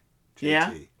convinced me, JT.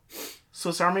 Yeah?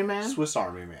 Swiss Army Man? Swiss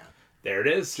Army Man. There it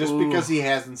is. Just because he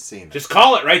hasn't seen it. Just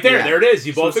call it right there. Yeah. There it is.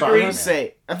 You both Swiss I'm agree. Army gonna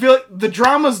say, I feel like the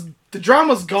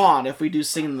drama's gone if we do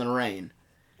Singing in the Rain.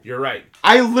 You're right.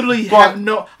 I literally have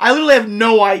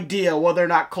no idea whether or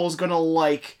not Cole's gonna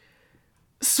like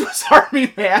Swiss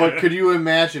Army Man. But could you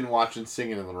imagine watching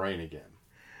Singing in the Rain again?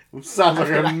 It sounds like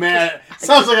a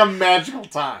magical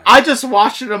time. I just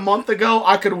watched it a month ago.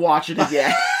 I could watch it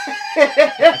again.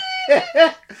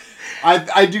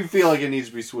 I do feel like it needs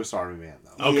to be Swiss Army Man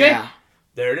though. Okay. Yeah.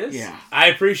 There it is. Yeah. I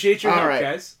appreciate your All help, right.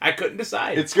 guys. I couldn't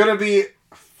decide. It's gonna be.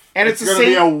 And It's it's the gonna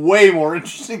be a same. way more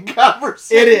interesting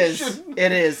conversation. It is.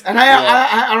 It is. And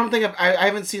Yeah. I don't think I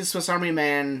haven't seen Swiss Army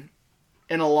Man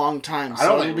in a long time. So I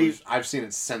don't it'll think be I've seen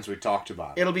it since we talked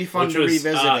about it. it'll be fun Which to was,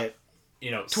 revisit it.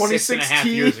 6.5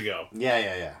 2016. years ago.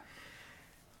 Yeah.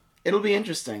 It'll be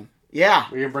interesting. Yeah.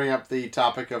 We can bring up the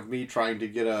topic of me trying to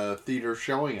get a theater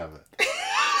showing of it.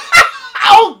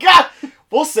 Oh God.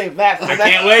 We'll save that for I that.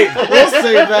 can't wait. We'll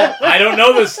save that. I don't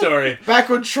know this story. Back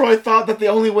when Troy thought that the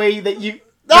only way that you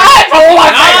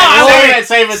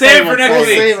Save it for next We'll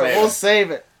week. save it. We'll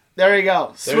save it. There you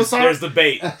go. There's the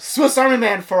bait. Swiss Army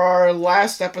Man for our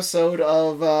last episode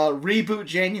of Reboot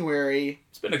January.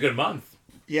 It's been a good month.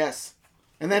 Yes.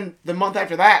 And then the month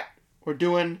after that, we're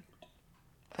doing,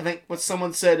 I think what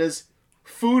someone said is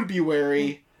Food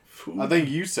Bewary. I think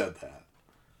you said that.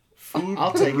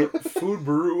 I'll take it. Food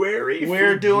brewery.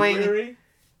 We're Food doing- brewery?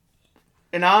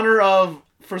 In honor of,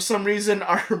 for some reason,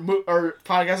 our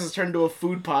podcast has turned into a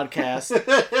food podcast.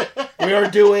 We are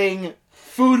doing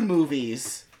food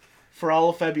movies for all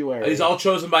of February. Are these all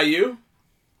chosen by you?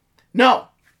 No.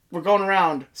 We're going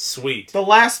around. Sweet. The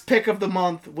last pick of the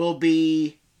month will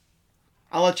be...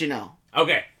 I'll let you know.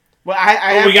 Okay. Well,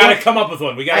 I We got to come up with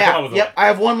one. We got to come up with Yep, I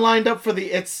have one lined up for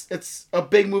the... It's a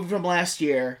big movie from last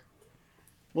year.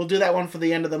 We'll do that one for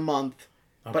the end of the month.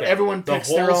 one. But Okay. everyone picks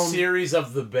the whole their own... series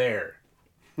of The Bear.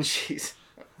 Jeez.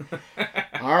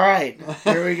 All right,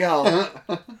 here we go.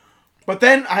 But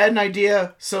then I had an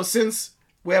idea. So since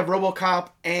we have RoboCop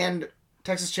and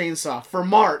Texas Chainsaw for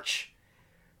March,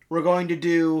 we're going to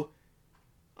do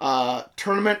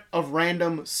Tournament of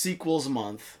Random Sequels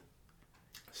month.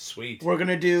 Sweet. We're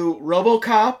gonna do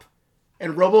RoboCop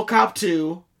and RoboCop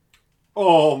 2.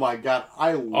 Oh my god,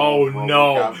 I love Oh,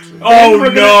 no. RoboCop 2. Oh,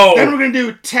 no. Then we're gonna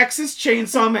do Texas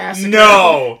Chainsaw Massacre.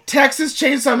 No. Texas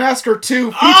Chainsaw Massacre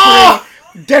 2 featuring Oh!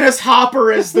 Dennis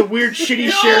Hopper as the weird shitty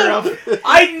sheriff.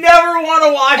 I never want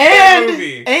to watch that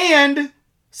movie. And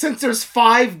since there's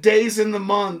 5 days in the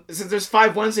month, since there's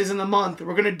 5 Wednesdays in the month,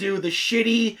 we're gonna do the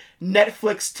shitty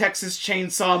Netflix Texas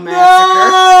Chainsaw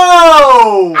Massacre.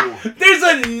 No! There's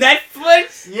a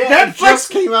Netflix? Yeah, it just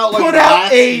came out like put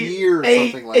last out year or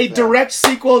something like a that. direct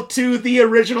sequel to the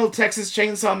original Texas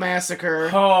Chainsaw Massacre.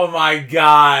 Oh my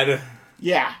god.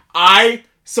 Yeah.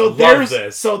 So there's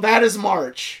this. So that is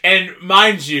March. And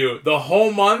mind you, the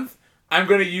whole month, I'm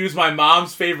going to use my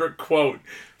mom's favorite quote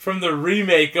from the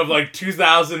remake of like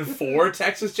 2004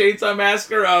 Texas Chainsaw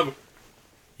Massacre of,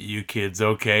 "You kids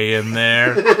okay in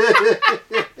there?"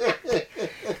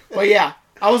 But yeah,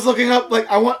 I was looking up like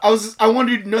I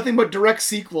wanted nothing but direct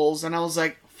sequels, and I was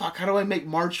like, fuck, how do I make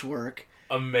March work?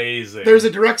 Amazing. There's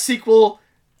a direct sequel,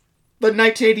 the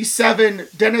 1987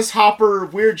 Dennis Hopper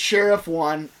Weird Sheriff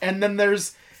one, and then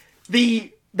there's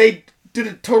they did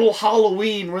a total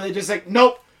Halloween where they just like,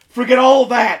 nope, forget all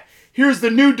that. Here's the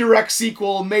new direct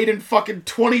sequel made in fucking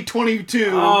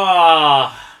 2022.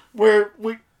 Where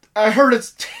I heard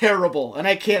it's terrible, and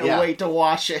I can't wait to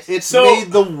watch it. It's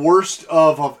made the worst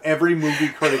of every movie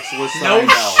critics list that I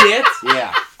know. Shit.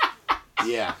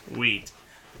 Yeah. Sweet.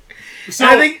 So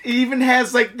I think it even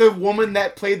has like the woman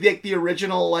that played the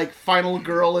original like final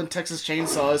girl in Texas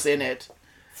Chainsaws in it.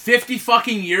 50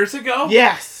 fucking years ago?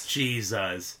 Yes.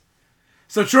 Jesus.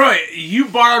 So Troy, you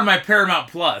borrowed my Paramount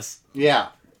Plus. Yeah.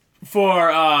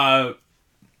 For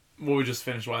what we just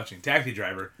finished watching, Taxi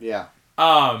Driver. Yeah.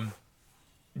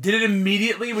 Did it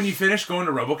immediately when you finished going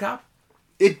to RoboCop?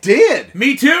 It did.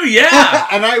 Me too, yeah.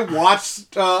 And I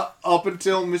watched up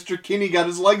until Mr. Kinney got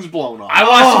his legs blown off. I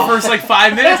watched the first like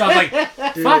 5 minutes. I was like,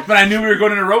 fuck, but I knew we were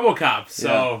going into RoboCop,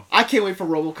 so. Yeah. I can't wait for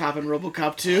RoboCop and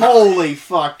RoboCop 2. Holy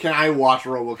fuck, can I watch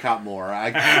RoboCop more?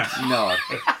 No.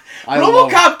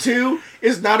 RoboCop 2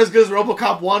 is not as good as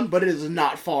RoboCop 1, but it is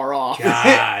not far off.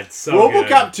 God, so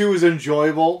RoboCop good. 2 is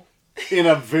enjoyable in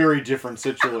a very different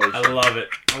situation. I love it.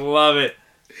 I love it.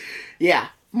 Yeah.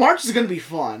 March is going to be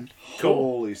fun. Cool.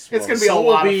 Holy smokes. It's going to be a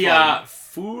lot of fun.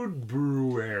 Food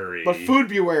Brewery. But Food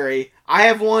Brewery, I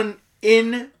have one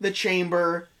in the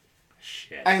chamber.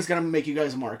 Shit. I think it's going to make you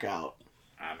guys mark out.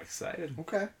 I'm excited.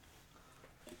 Okay.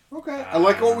 I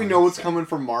like what we know what's coming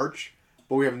for March,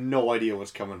 but we have no idea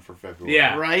what's coming for February.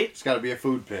 Yeah. Right? It's got to be a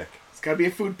food pick. It's got to be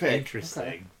a food pick.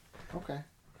 Interesting. Okay.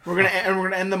 We're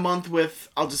gonna end the month with,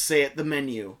 I'll just say it, the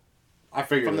menu. I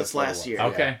figured from that's this what it last was. year.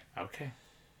 Okay. Okay.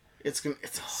 It's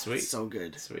Sweet. It's so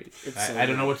good. Sweet. It's I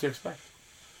don't know what to expect.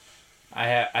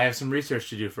 I have some research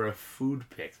to do for a food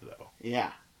pick though.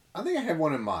 Yeah. I think I have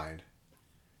one in mind.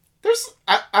 There's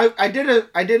I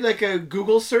did like a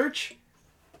Google search.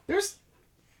 There's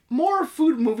more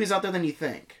food movies out there than you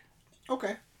think.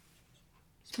 Okay.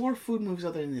 There's more food movies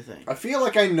out there than you think. I feel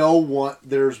like I know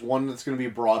there's one that's going to be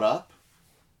brought up,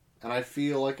 and I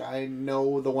feel like I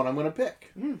know the one I'm going to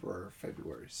pick for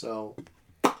February. So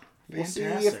we'll see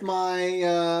if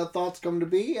my thoughts come to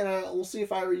be, and we'll see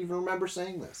if I even remember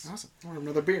saying this. Awesome. I'll have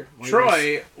another beer.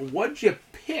 Troy, what'd you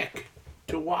pick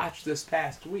to watch this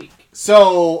past week?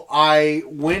 So I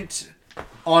went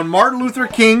on Martin Luther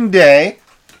King Day.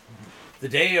 The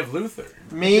Day of Luther.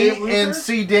 Me and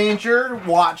C Danger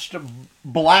watched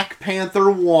Black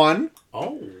Panther 1.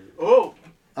 Oh.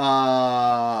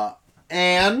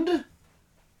 And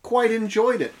quite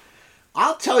enjoyed it.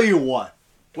 I'll tell you what.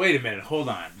 Wait a minute, hold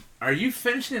on. Are you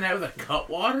finishing it out with a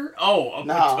Cutwater? Oh, a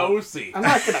No. Potosi. I'm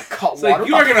not gonna cut It's water. like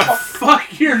you are gonna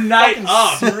fuck your night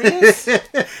up. Serious?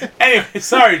 Anyway,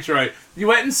 sorry, Troy. You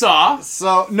went and saw.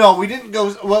 So no, we didn't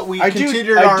go. What we I continued.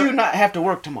 do not have to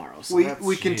work tomorrow. So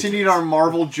We continued our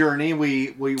Marvel journey.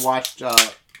 We watched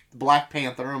Black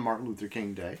Panther on Martin Luther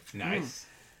King Day. Nice.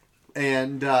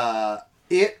 And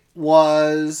it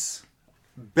was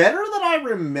better than I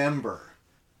remember.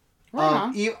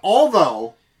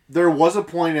 Although there was a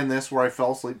point in this where I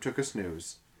fell asleep, took a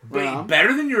snooze. But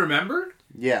better than you remembered?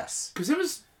 Yes. Because it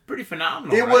was pretty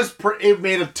phenomenal. It right? was. It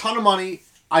made a ton of money.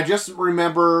 I just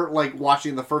remember like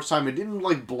watching the first time. It didn't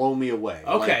like blow me away.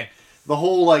 Okay. Like, the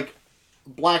whole like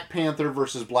Black Panther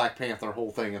versus Black Panther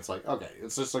whole thing. It's like okay,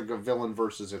 it's just like a villain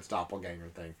versus its doppelganger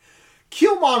thing.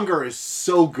 Killmonger is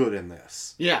so good in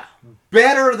this. Yeah.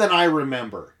 Better than I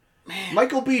remember.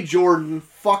 Michael B. Jordan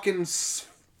fucking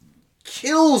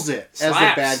kills it as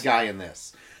the bad guy in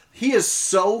this. He is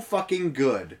so fucking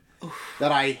good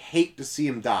that I hate to see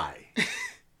him die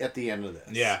at the end of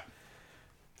this. Yeah.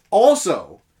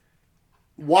 Also,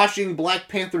 watching Black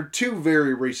Panther 2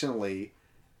 very recently,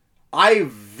 I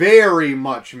very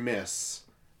much miss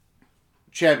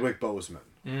Chadwick Boseman.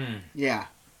 Yeah.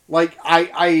 Like,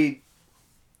 I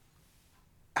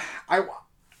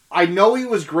know he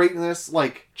was great in this,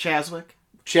 like... Chadwick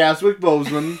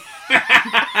Boseman.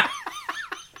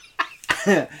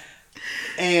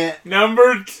 And...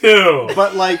 Number 2.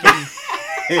 But, like...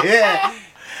 yeah.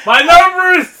 My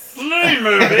number 3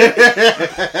 movie.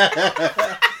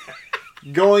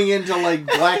 Going into, like,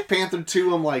 Black Panther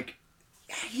 2, I'm like...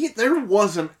 there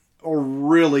wasn't a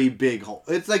really big hole.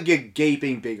 It's like a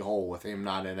gaping big hole with him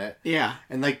not in it. Yeah.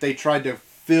 And, like, they tried to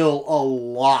fill a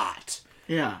lot.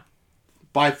 Yeah.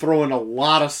 By throwing a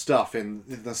lot of stuff in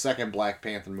the second Black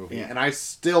Panther movie. Yeah. And I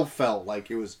still felt like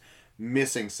it was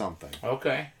missing something.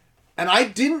 Okay. And I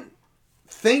didn't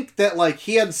think that, like,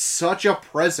 he had such a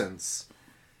presence.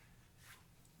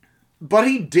 But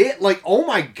he did. Like, oh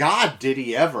my God, did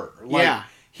he ever. Like, Yeah.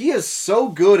 He is so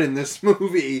good in this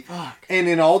movie. Fuck. And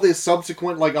in all the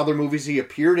subsequent, like, other movies he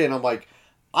appeared in, I'm like,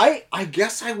 I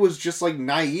guess I was just, like,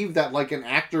 naive that, like, an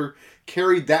actor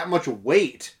carried that much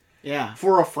weight. Yeah.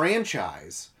 For a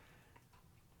franchise.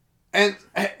 And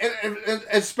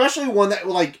especially one that,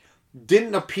 like,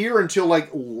 didn't appear until, like,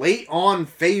 late on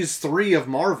Phase 3 of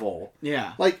Marvel.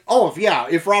 Yeah. Like,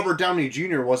 if Robert Downey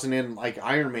Jr. wasn't in, like,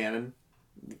 Iron Man,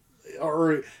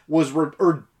 or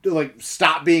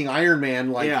stopped being Iron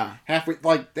Man, like, halfway,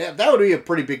 like, that would be a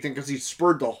pretty big thing, because he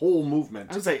spurred the whole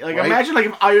movement. I was like, right? imagine, like,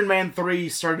 if Iron Man 3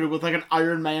 started with, like, an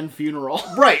Iron Man funeral.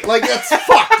 Right, like, that's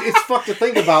fucked. It's fucked to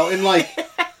think about, and, like...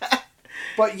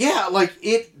 But yeah, like,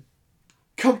 it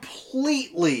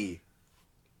completely...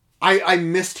 I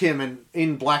missed him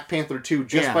in Black Panther 2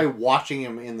 just by watching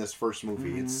him in this first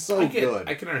movie. It's so good.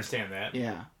 I can understand that.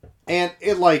 Yeah. And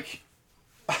it, like...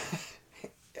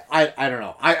 I don't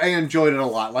know. I enjoyed it a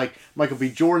lot. Like, Michael B.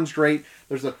 Jordan's great.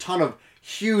 There's a ton of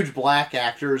huge black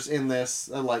actors in this.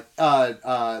 I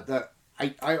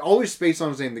always space on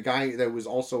his name. The guy that was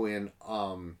also in...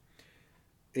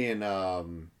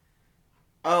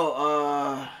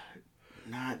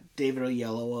 not David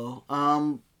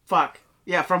Oyelowo. Fuck.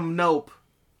 Yeah, from Nope.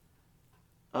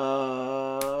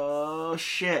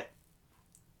 Shit.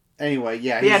 Anyway,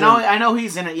 yeah. I know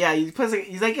he's in it. Yeah, he plays like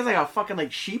he's like a fucking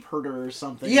like sheep herder or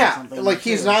something. Yeah, or something like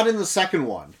he's not in the second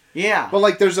one. Yeah, but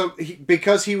like there's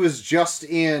because he was just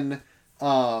in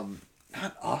not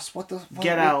Us. What the fuck?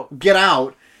 Get Out. Get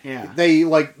Out. Yeah, they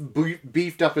like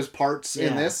beefed up his parts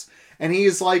in this, and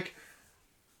he's like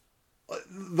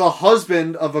the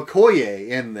husband of Okoye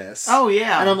in this. Oh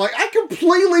yeah, and I'm like, I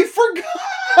completely forgot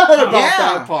about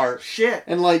that part. Shit,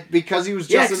 and like because he was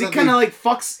just because he kind of like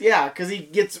fucks. Yeah, because he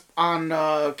gets on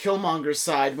Killmonger's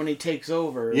side when he takes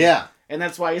over. Yeah, and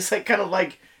that's why he's like kind of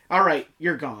like, all right,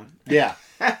 you're gone. Yeah.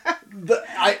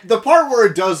 The part where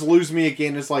it does lose me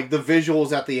again is like the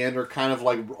visuals at the end are kind of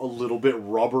like a little bit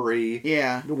rubbery.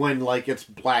 Yeah. When like it's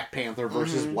Black Panther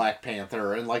versus Black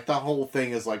Panther, and like the whole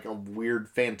thing is like a weird,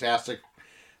 fantastic,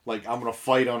 like I'm gonna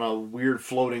fight on a weird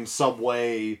floating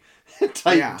subway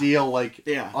type deal, like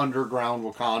underground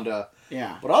Wakanda.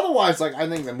 Yeah. But otherwise, like I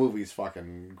think the movie's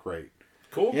fucking great.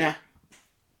 Cool. Yeah.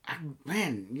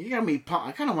 Man, you got me pumped.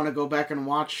 I kind of want to go back and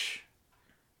watch.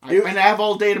 I have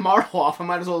all day tomorrow off. I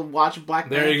might as well watch Black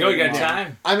Panther. There you go. You got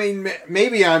time. I mean,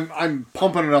 maybe I'm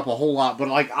pumping it up a whole lot, but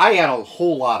like I had a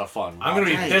whole lot of fun. I'm gonna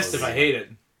be pissed if I hate it.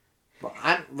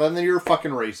 Then you're fucking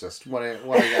racist. What I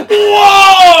got?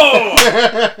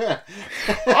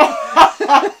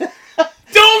 Whoa!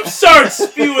 Don't start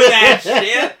spewing that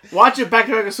shit. Watch it back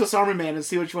to like a Swiss Army Man and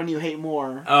see which one you hate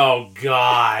more. Oh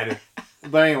God.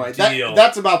 But anyway,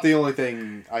 that's about the only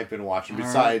thing I've been watching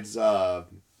besides.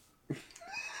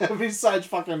 Besides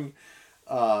fucking,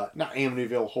 not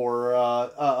Amityville Horror,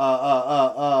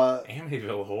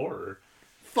 Amityville Horror?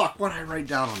 Fuck, what did I write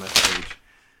down on this page?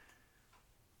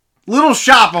 Little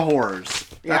Shop of Horrors.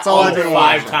 That's all I've been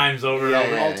watching. 5 times over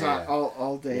and over.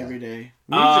 All day, every day.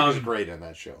 Music is great in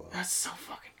that show, though. That's so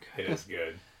fucking good. It is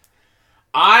good.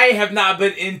 I have not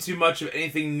been into much of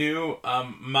anything new.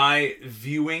 My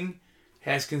viewing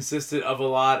has consisted of a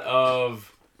lot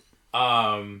of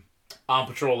On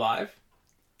Patrol Live.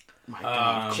 My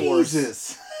God, of course.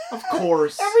 Jesus. Of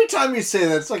course. Every time you say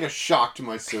that, it's like a shock to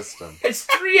my system. It's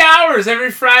 3 hours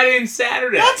every Friday and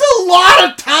Saturday. That's a lot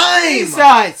of time!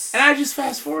 Jesus. And I just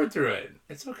fast forward through it.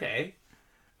 It's okay.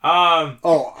 I'm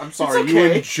sorry. Okay.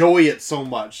 You enjoy it so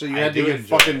much, so you had to get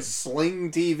fucking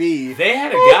Sling TV. They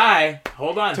had a guy.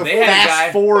 Hold on. To they had a guy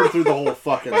fast forward through the whole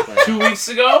fucking thing. 2 weeks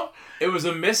ago, it was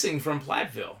a missing from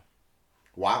Platteville.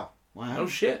 Wow. No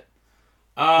shit.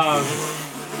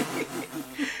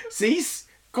 See,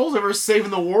 Cole's ever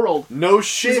saving the world. No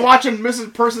shit. He's watching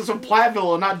Missing Persons from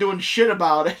Platteville and not doing shit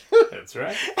about it. That's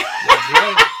right. That's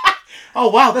right. Oh,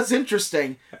 wow, that's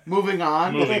interesting. Moving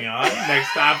on. Moving on.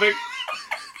 Next topic.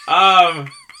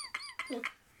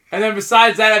 And then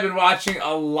besides that, I've been watching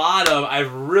a lot of.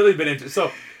 I've really been into.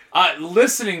 So,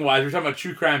 listening wise, we're talking about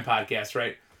true crime podcasts,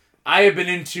 right? I have been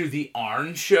into the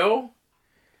Arn Show.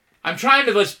 I'm trying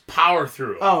to just power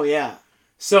through it. Oh, yeah.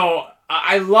 So,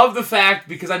 I love the fact,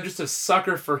 because I'm just a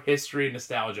sucker for history and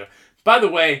nostalgia. By the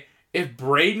way, if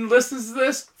Braden listens to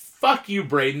this, fuck you,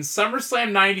 Braden.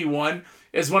 SummerSlam 91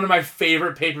 is one of my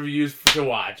favorite pay-per-views to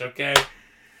watch, okay?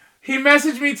 He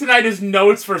messaged me tonight his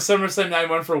notes for SummerSlam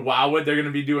 91 for Wildwood. They're going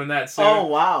to be doing that soon. Oh,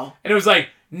 wow. And it was like,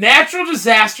 natural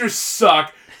disasters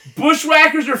suck.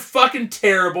 Bushwhackers are fucking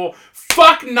terrible.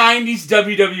 Fuck 90s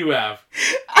WWF.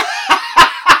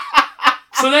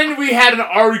 So then we had an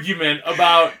argument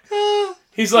about,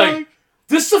 he's like,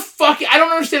 this is a fucking, I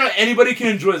don't understand how anybody can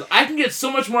enjoy this. I can get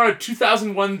so much more out of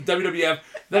 2001 WWF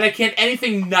than I can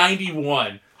anything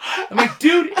 91. I'm like,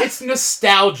 dude, it's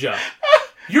nostalgia.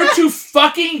 You're too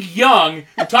fucking young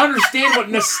to understand what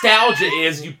nostalgia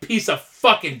is, you piece of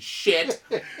fucking shit.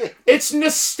 It's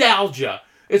nostalgia.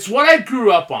 It's what I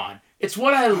grew up on. It's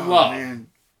what I love. Man.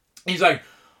 He's like,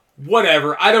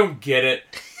 whatever, I don't get it.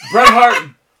 Bret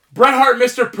Hart,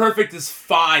 Mr. Perfect is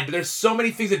fine, but there's so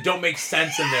many things that don't make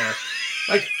sense in there.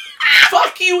 Like,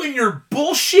 fuck you and your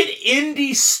bullshit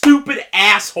indie stupid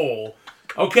asshole.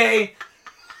 Okay?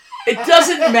 It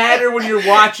doesn't matter when you're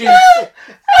watching.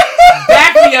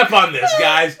 Back me up on this,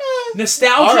 guys.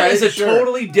 Nostalgia is a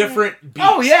totally different beast.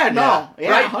 Oh, yeah, no. Yeah,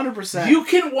 right? 100%. You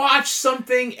can watch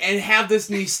something and have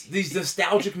these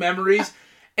nostalgic memories,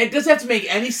 and it doesn't have to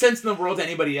make any sense in the world to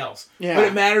anybody else. Yeah. But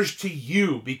it matters to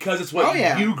you because it's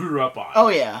what you grew up on. Oh,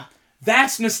 yeah.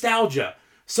 That's nostalgia.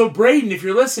 So, Braden, if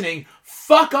you're listening,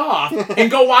 fuck off and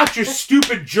go watch your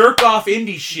stupid jerk-off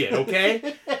indie shit,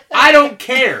 okay? I don't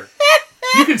care.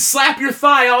 You can slap your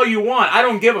thigh all you want. I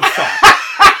don't give a fuck.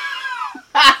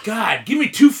 God, give me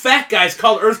two fat guys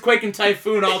called Earthquake and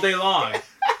Typhoon all day long.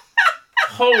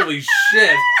 Holy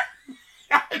shit.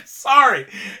 I'm sorry.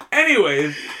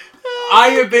 Anyways, I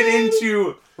have been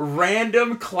into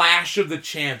random Clash of the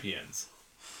Champions.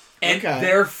 And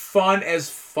they're fun as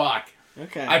fuck.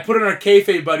 Okay. I put in our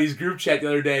Kayfabe Buddies group chat the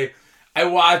other day. I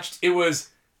watched, it was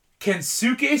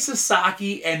Kensuke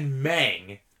Sasaki and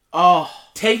Meng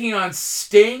taking on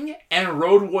Sting and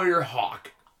Road Warrior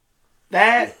Hawk.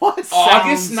 That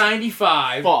August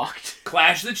 95. Fucked.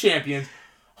 Clash of the Champions.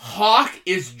 Hawk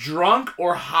is drunk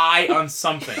or high on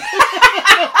something.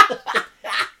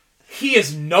 He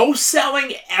is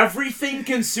no-selling everything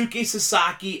Kensuke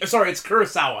Sasaki... Sorry, it's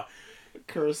Kurosawa.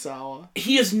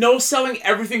 He is no-selling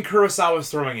everything Kurosawa's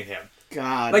throwing at him.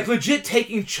 God. Like, legit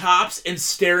taking chops and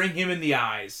staring him in the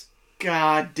eyes.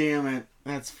 God damn it.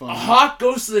 That's funny. Hawk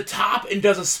goes to the top and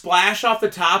does a splash off the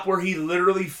top where he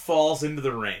literally falls into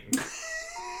the ring.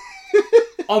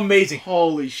 Amazing.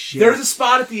 Holy shit. There's a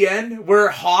spot at the end where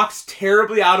Hawk's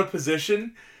terribly out of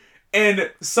position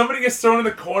and somebody gets thrown in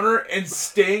the corner and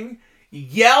Sting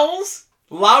yells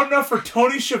loud enough for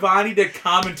Tony Schiavone to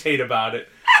commentate about it.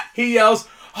 He yells,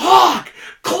 "Hawk!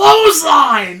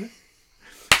 Clothesline!"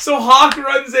 So Hawk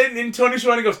runs in and Tony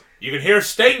Schiavone goes, "You can hear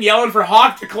Sting yelling for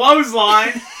Hawk to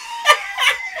clothesline."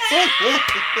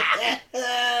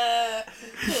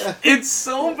 It's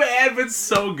so bad, but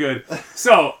so good.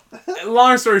 So,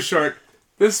 long story short,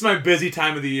 this is my busy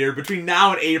time of the year. Between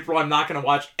now and April, I'm not going to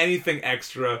watch anything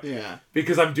extra. Yeah.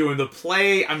 Because I'm doing the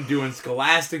play, I'm doing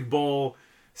Scholastic Bowl,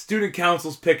 student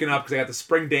council's picking up because I got the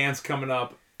spring dance coming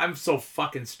up. I'm so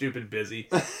fucking stupid busy.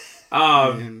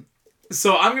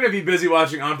 So I'm going to be busy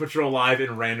watching On Patrol Live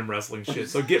and random wrestling shit.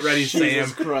 So get ready, Sam.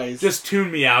 Christ. Just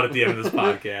tune me out at the end of this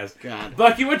podcast. God.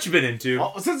 Bucky, what you been into?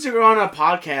 Well, since you're on a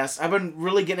podcast, I've been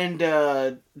really getting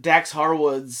into Dax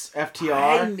Harwood's FTR.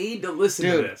 I need to listen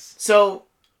to this. So,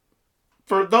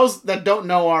 for those that don't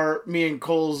know me and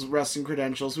Cole's wrestling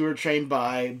credentials, we were trained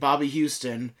by Bobby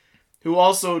Houston, who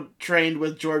also trained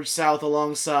with George South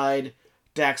alongside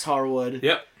Dax Harwood.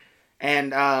 Yep.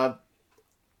 And,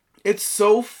 it's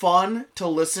so fun to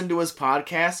listen to his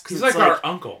podcast. He's like our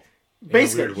uncle.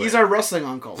 Basically, he's our wrestling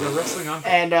uncle. He's our wrestling uncle.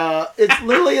 And it's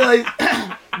literally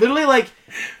like,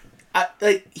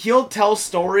 he'll tell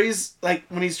stories like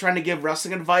when he's trying to give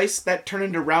wrestling advice that turn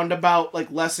into roundabout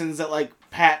like lessons that like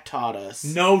Pat taught us.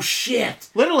 No shit.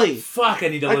 Literally. Fuck, I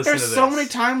need to listen to this. There's so many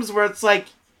times where it's like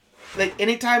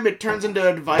anytime it turns into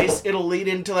advice, it'll lead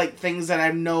into like things that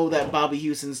I know that Bobby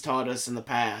Houston's taught us in the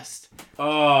past.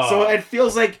 Oh. So it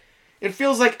feels like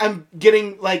I'm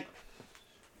getting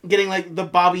the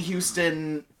Bobby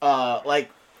Houston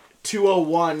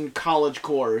 201 college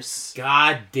course.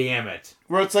 God damn it.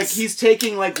 Where it's like he's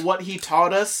taking like what he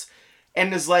taught us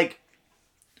and is like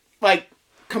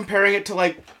comparing it to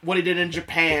like what he did in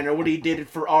Japan or what he did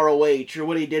for ROH or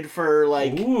what he did for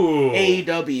like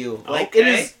AEW. Like it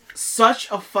is such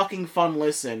a fucking fun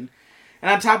listen. And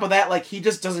on top of that, like he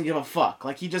just doesn't give a fuck.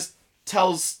 Like he just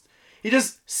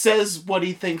says what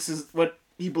he thinks is what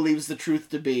he believes the truth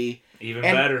to be. Even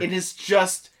better. It is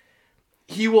just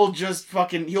he'll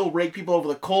rake people over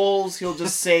the coals. He'll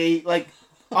just say like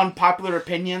unpopular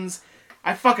opinions.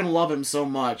 I fucking love him so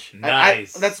much.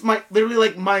 Nice. That's literally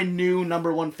like my new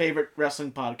number one favorite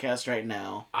wrestling podcast right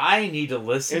now. I need to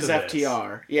listen to this. Is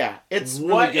FTR. Yeah. It's what?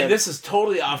 really good. And this is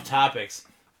totally off topics.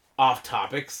 Off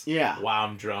topics? Yeah. Wow,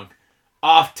 I'm drunk.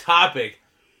 Off topic.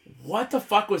 What the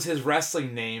fuck was his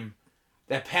wrestling name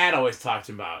that Pat always talked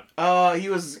about? He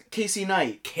was Casey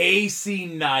Knight. Casey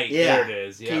Knight. Yeah. There it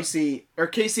is. Yep. Casey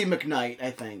McKnight,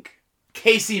 I think.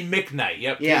 Casey McKnight.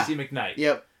 Yep. Yeah. Casey McKnight.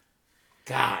 Yep.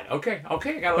 God. Okay. I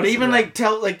gotta But listen even to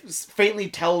that. like faintly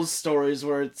tells stories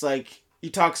where it's like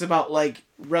he talks about like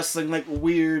wrestling like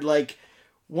weird like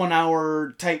 1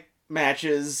 hour type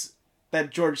matches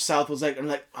that George South was like, I'm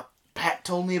like, Pat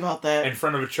told me about that in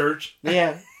front of a church.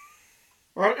 Yeah.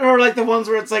 Or like the ones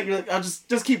where it's like, you're like, I'll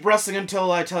just keep wrestling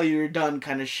until I tell you you're done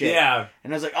kind of shit. Yeah.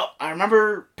 And I was like, oh, I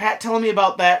remember Pat telling me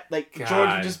about that. Like, God. George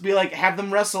would just be like, have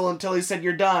them wrestle until he said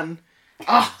you're done.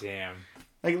 Ah, damn.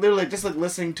 Like, literally, just like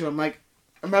listening to him, like,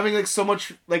 I'm having like so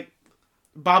much like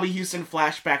Bobby Houston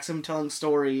flashbacks, him telling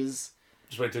stories.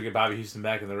 Just wait till we get Bobby Houston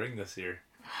back in the ring this year.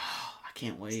 I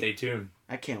can't wait. Stay tuned.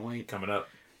 I can't wait. Coming up.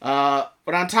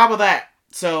 But on top of that,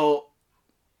 so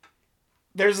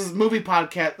there's this movie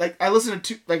podcast. Like I listen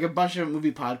to a bunch of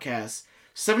movie podcasts.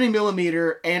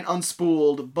 70mm and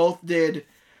Unspooled both did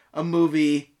a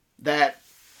movie that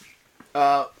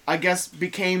I guess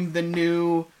became the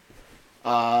new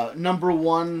number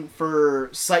one for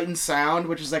Sight and Sound,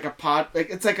 which is like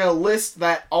it's like a list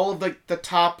that all of the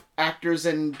top actors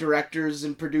and directors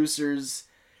and producers,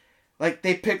 like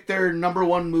they pick their number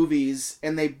one movies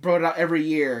and they brought it out every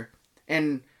year.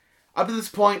 And up to this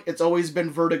point, it's always been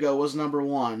Vertigo was number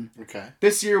one. Okay.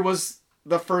 This year was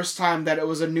the first time that it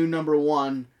was a new number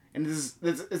one, and it's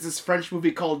this French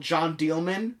movie called John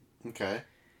Dielman. Okay.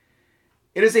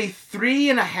 It is a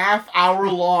 3.5 hour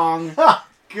long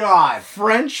God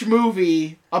French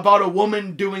movie about a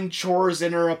woman doing chores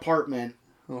in her apartment.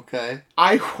 Okay.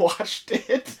 I watched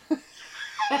it.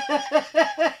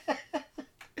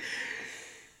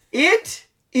 It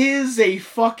is a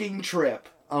fucking trip.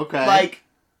 Okay.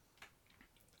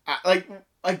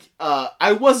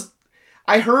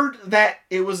 I heard that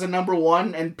it was a number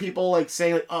one, and people like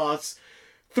saying like, oh, it's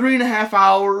 3.5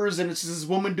 hours, and it's this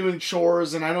woman doing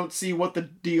chores, and I don't see what the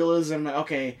deal is. And I'm like,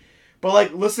 okay, but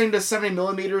like listening to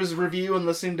 70mm's review and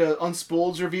listening to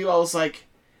Unspooled's review, I was like,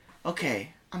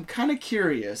 okay, I'm kind of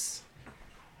curious.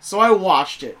 So I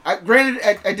watched it. Granted,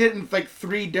 I did it in like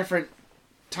 3 different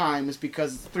times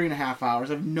because it's 3.5 hours.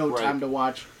 I have no time to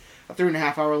watch a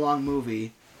 3.5 hour long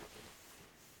movie.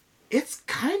 It's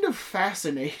kind of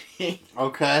fascinating.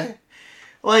 Okay.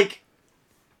 Like,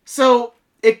 so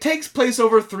it takes place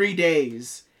over 3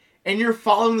 days, and you're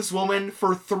following this woman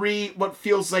for 3 what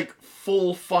feels like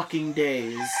full fucking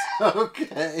days.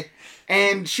 Okay.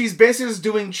 And she's basically just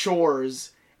doing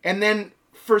chores, and then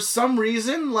for some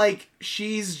reason, like,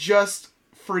 she's just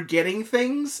forgetting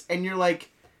things, and you're like,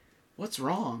 what's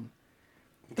wrong?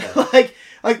 Okay.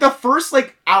 like the first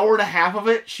like hour and a half of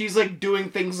it, she's like doing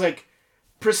things like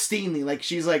pristinely, like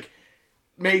she's like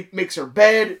makes her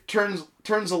bed, turns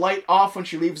the light off when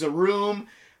she leaves a room,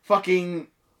 fucking.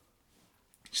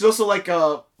 She's also like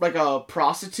a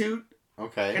prostitute,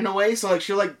 okay, in a way. So like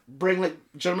she'll like bring like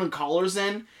gentlemen callers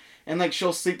in, and like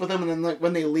she'll sleep with them, and then like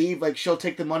when they leave, like she'll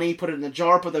take the money, put it in the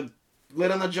jar, put the lid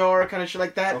on the jar, kind of shit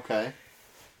like that. Okay.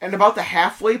 And about the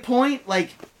halfway point,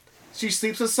 like, she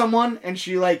sleeps with someone, and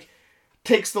she, like,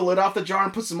 takes the lid off the jar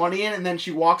and puts the money in, and then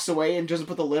she walks away and doesn't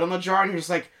put the lid on the jar, and you're just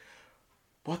like,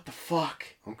 what the fuck?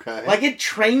 Okay. Like, it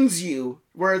trains you,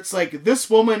 where it's like, this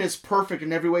woman is perfect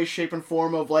in every way, shape, and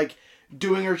form of, like,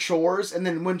 doing her chores, and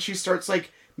then when she starts,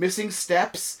 like, missing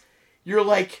steps, you're,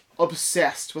 like,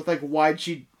 obsessed with, like, why'd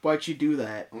she do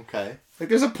that? Okay. Like,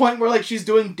 there's a point where, like, she's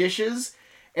doing dishes,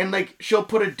 and, like, she'll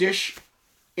put a dish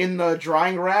in the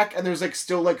drying rack, and there's, like,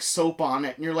 still, like, soap on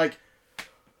it, and you're like...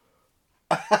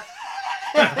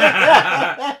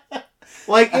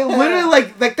 Like, it literally,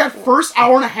 like, that first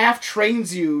hour and a half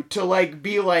trains you to, like,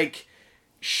 be, like,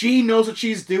 she knows what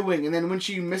she's doing, and then when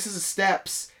she misses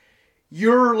steps,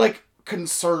 you're, like,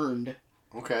 concerned.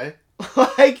 Okay.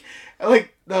 like,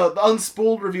 the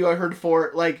Unspooled review I heard for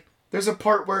it, like, there's a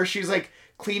part where she's like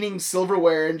cleaning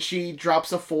silverware and she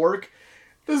drops a fork.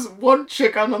 This one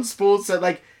chick on Unspooled said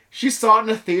like she saw it in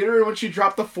a theater and when she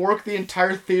dropped the fork, the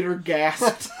entire theater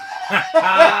gasped.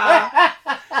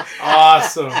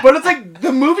 Awesome. But it's like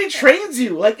the movie trains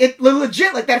you, like it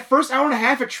legit, like that first hour and a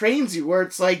half, it trains you where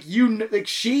it's like like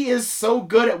she is so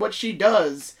good at what she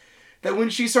does that when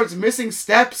she starts missing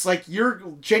steps, like you're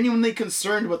genuinely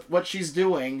concerned with what she's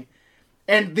doing,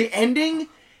 and the ending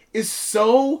is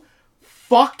so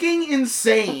fucking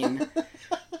insane.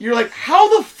 You're like,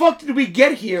 how the fuck did we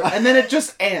get here? And then it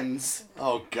just ends.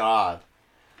 Oh God.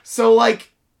 So like.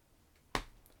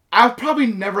 I'll probably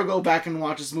never go back and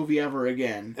watch this movie ever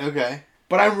again. Okay.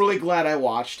 But I'm really glad I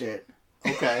watched it.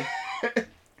 Okay.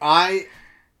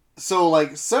 So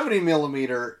like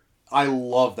 70mm, I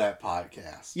love that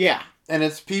podcast. Yeah. And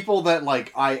it's people that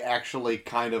like I actually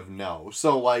kind of know.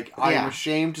 So like I'm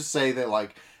ashamed to say that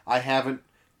like I haven't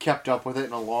kept up with it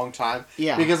in a long time.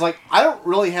 Yeah. Because like I don't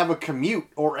really have a commute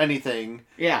or anything.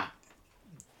 Yeah.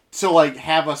 To like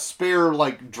have a spare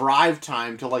like drive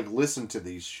time to like listen to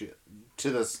these shit. To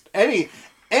this any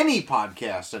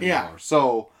podcast anymore. Yeah.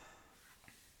 So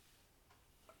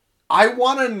I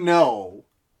want to know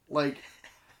like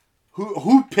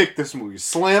who picked this movie?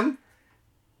 Slim?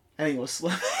 I think it was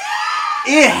Slim.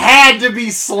 It had to be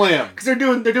Slim because they're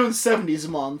doing 70s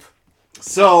month.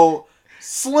 So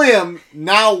Slim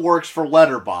now works for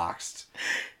Letterboxd.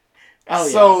 Oh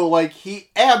yeah. So like he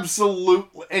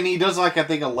absolutely, and he does like I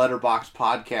think a Letterboxd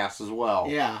podcast as well.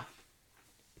 Yeah.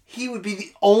 He would be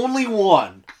the only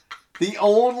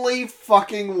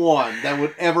fucking one that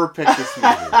would ever pick this movie.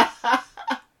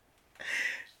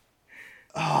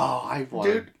 Oh,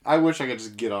 I wish I could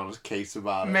just get on his case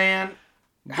about it. Man.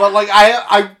 But like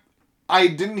I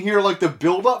didn't hear like the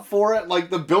build up for it. Like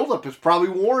the build up is probably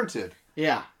warranted.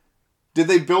 Yeah. Did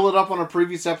they build it up on a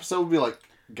previous episode and be like,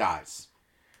 guys,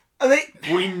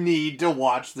 we need to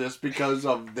watch this because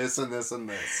of this and this and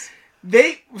this.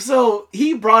 So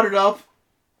he brought it up.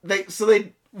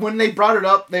 When they brought it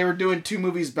up, they were doing 2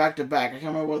 movies back to back. I can't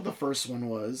remember what the first one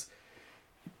was.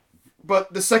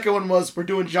 But the second one was, we're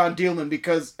doing John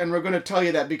Dielman and we're going to tell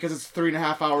you that because it's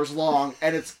 3.5 hours long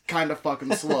and it's kind of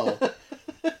fucking slow.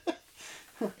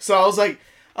 So I was like,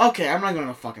 okay, I'm not going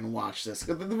to fucking watch this.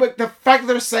 The fact that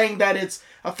they're saying that it's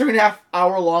a 3.5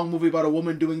 hour long movie about a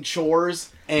woman doing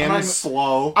chores. And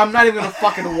slow. I'm not even going to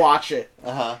fucking watch it.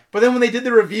 Uh-huh. But then when they did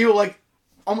the review, like,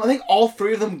 I think all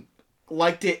 3 of them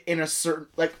liked it in a certain,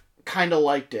 like, kind of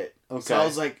liked it. Okay. So I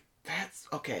was like, that's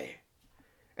okay.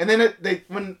 And then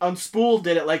when Unspooled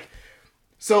did it, like,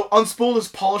 so Unspooled is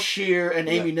Paul Scheer and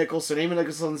Amy Nicholson. Amy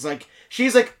Nicholson's like,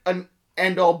 she's like an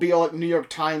end-all be-all like New York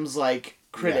Times like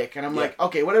critic. And I'm like,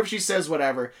 okay, whatever she says,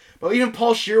 whatever. But even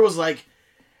Paul Scheer was like,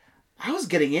 I was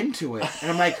getting into it.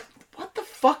 And I'm like, what the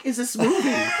fuck is this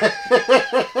movie?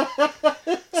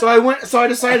 So I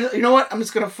decided, you know what? I'm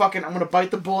gonna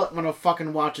bite the bullet. I'm gonna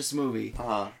fucking watch this movie.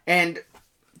 Uh-huh. And,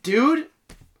 dude,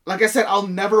 like I said, I'll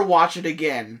never watch it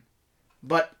again.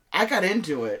 But I got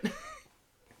into it.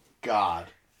 God.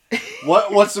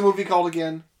 What's the movie called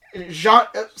again?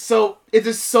 So, it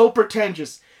is so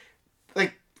pretentious.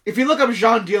 Like, if you look up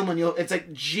Jean Dielman, it's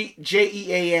like Jean,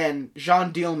 Jean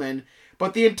Dielman.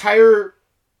 But the entire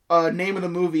name of the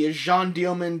movie is Jean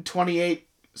Dielman 28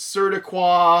 Sur de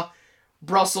Croix,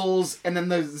 Brussels, and then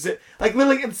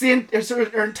literally it's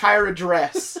her entire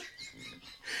address.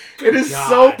 It is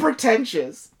so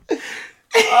pretentious.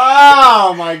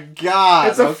 Oh my God!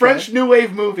 It's a French New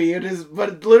Wave movie. It is,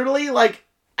 but literally, like,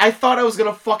 I thought I was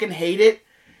gonna fucking hate it,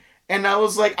 and I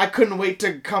was like, I couldn't wait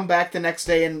to come back the next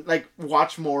day and like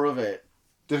watch more of it.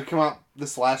 Did it come out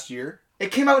this last year?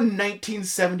 It came out in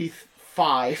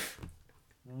 1975.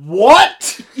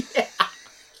 What? Yeah.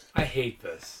 I hate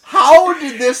this. How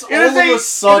did this all of a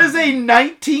sudden? It is a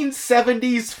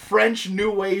 1970s French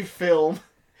New Wave film.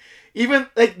 Even,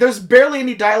 like, there's barely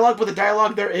any dialogue, but the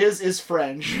dialogue there is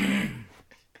French.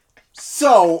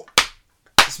 So,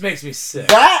 this makes me sick.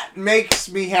 That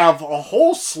makes me have a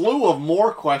whole slew of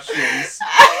more questions.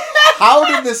 How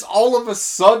did this all of a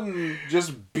sudden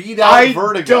just beat out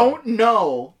Vertigo?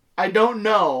 I don't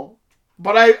know.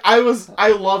 But I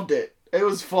loved it. It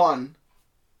was fun.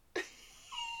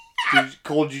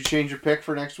 Cole, did you change your pick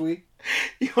for next week?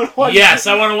 Yes,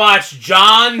 I want to watch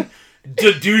John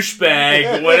the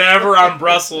douchebag, whatever, on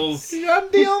Brussels. John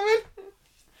Dielman?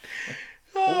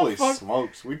 Holy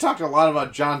smokes. We talked a lot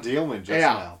about John Dielman just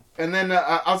now. And then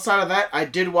outside of that, I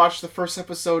did watch the first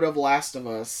episode of Last of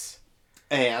Us.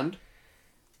 And?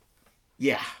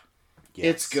 Yeah. Yes.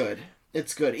 It's good.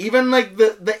 It's good. Even like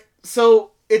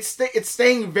so it's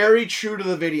staying very true to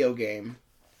the video game.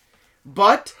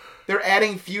 But they're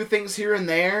adding few things here and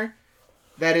there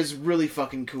that is really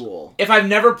fucking cool. If I've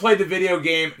never played the video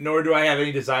game, nor do I have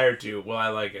any desire to, will I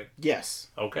like it? Yes.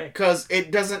 Okay. Because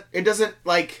it doesn't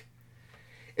like,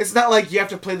 it's not like you have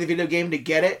to play the video game to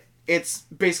get it. It's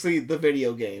basically the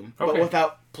video game, but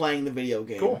without playing the video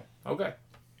game. Cool. Okay.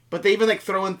 But they even like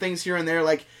throw in things here and there,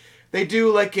 like they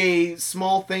do like a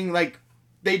small thing, like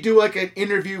they do like an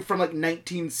interview from like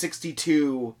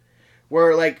 1962,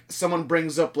 where like someone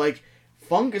brings up like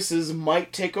funguses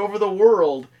might take over the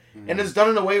world. And it's done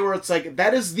in a way where it's like,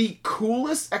 that is the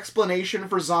coolest explanation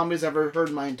for zombies I've ever heard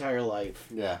in my entire life.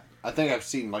 Yeah. I think I've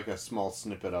seen like a small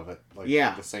snippet of it. Like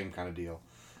the same kind of deal.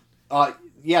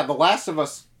 Yeah, The Last of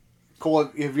Us, Cole,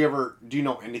 do you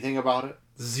know anything about it?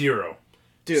 Zero.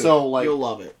 Dude, so, like, you'll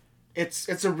love it.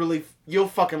 It's a really, you'll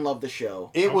fucking love the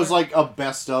show. It was like a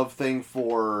best of thing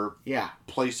for Yeah.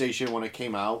 PlayStation when it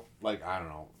came out, like, I don't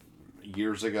know,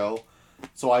 years ago.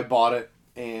 So I bought it.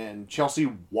 And Chelsea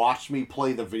watched me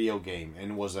play the video game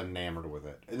and was enamored with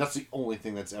it. And that's the only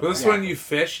thing that's ever Was this happened. when you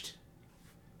fished?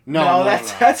 No,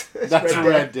 that's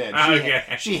Red Dead.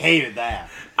 Okay. She hated that.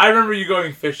 I remember you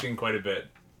going fishing quite a bit.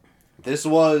 This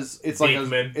was it's like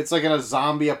Beekman. it's like in a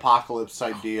zombie apocalypse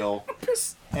type deal.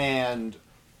 And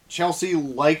Chelsea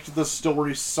liked the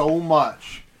story so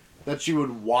much that she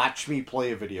would watch me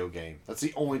play a video game. That's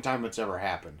the only time it's ever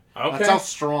happened. Okay. That's how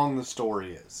strong the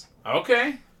story is.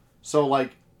 Okay. So,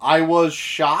 like, I was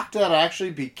shocked that it actually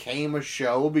became a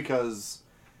show because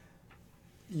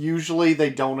usually they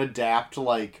don't adapt,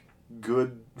 like,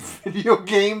 good video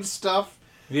game stuff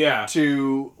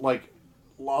to, like,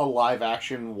 a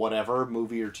live-action whatever,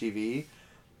 movie or TV.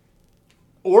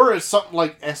 Or as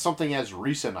something as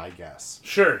recent, I guess.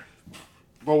 Sure.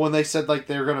 But when they said, like,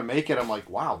 they're going to make it, I'm like,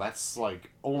 wow, that's,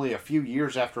 like, only a few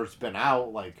years after it's been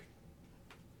out, like...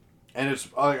 And it's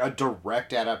a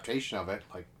direct adaptation of it,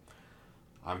 like...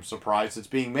 I'm surprised it's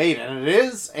being made, and it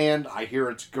is, and I hear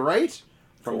it's great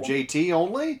from JT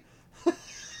only.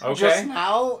 Okay. Just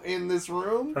now in this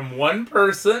room. From one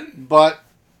person. But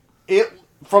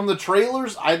from the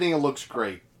trailers, I think it looks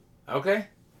great. Okay.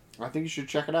 I think you should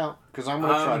check it out, because I'm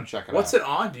going to try to check it out. What's it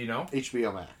on, do you know?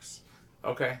 HBO Max.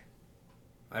 Okay.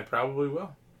 I probably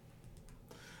will.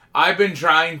 I've been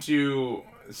trying to...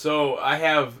 So, I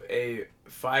have a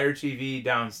Fire TV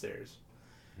downstairs.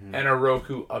 And a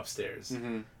Roku upstairs.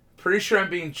 Mm-hmm. Pretty sure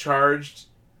I'm being charged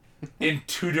in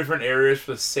 2 different areas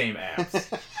for the same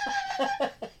apps.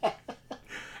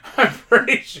 I'm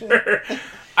pretty sure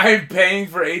I'm paying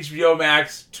for HBO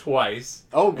Max twice.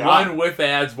 Oh, God. One with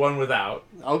ads, one without.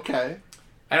 Okay.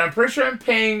 And I'm pretty sure I'm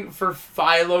paying for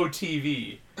Philo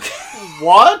TV.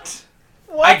 What?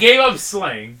 I gave up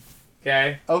Sling.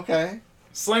 Okay? Okay.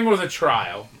 Sling was a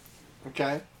trial.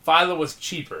 Okay. Philo was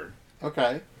cheaper.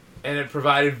 Okay. And it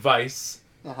provided Vice.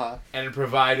 Uh-huh. And it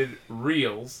provided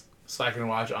Reels, so I can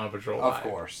watch On Patrol Live. Of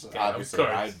course. Okay, Obviously. Of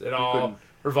course. It all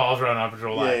revolves around On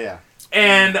Patrol Live. Yeah.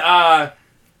 And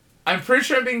I'm pretty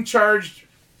sure I'm being charged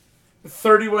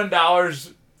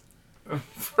 $31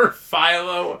 for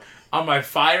Philo on my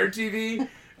Fire TV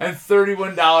and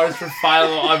 $31 for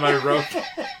Philo on my Roku.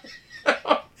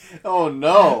 Oh,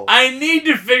 no. I need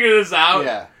to figure this out.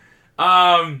 Yeah.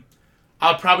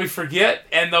 I'll probably forget,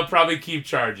 and they'll probably keep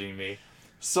charging me.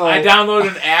 So I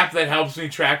downloaded an app that helps me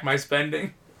track my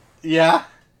spending. Yeah.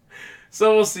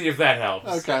 So we'll see if that helps.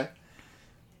 Okay.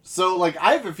 So, like,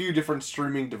 I have a few different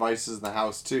streaming devices in the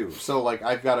house, too. So, like,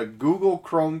 I've got a Google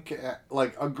Chromecast,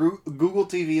 like, a Google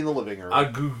TV in the living room. A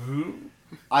Google?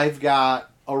 I've got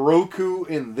a Roku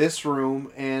in this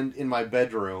room and in my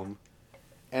bedroom.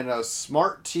 And a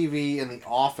smart TV in the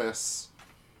office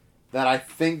that I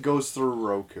think goes through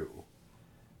Roku.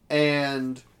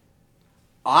 And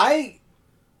I've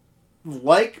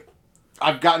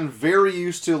gotten very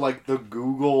used to, like, the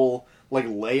Google, like,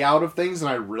 layout of things, and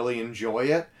I really enjoy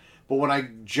it. But when I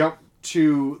jump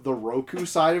to the Roku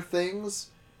side of things,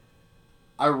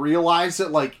 I realize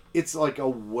that, like, it's, like, a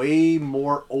way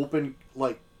more open,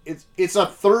 like, it's a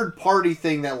third-party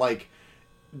thing that, like,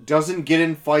 doesn't get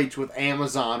in fights with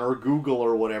Amazon or Google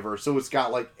or whatever, so it's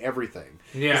got, like, everything.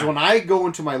 Yeah. Because when I go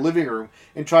into my living room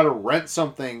and try to rent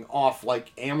something off,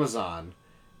 like, Amazon,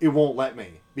 it won't let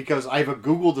me. Because I have a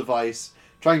Google device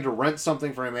trying to rent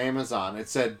something from Amazon. It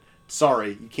said,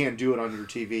 sorry, you can't do it on your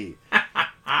TV.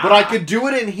 But I could do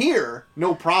it in here,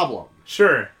 no problem.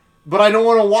 Sure. But I don't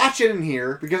want to watch it in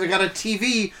here because I got a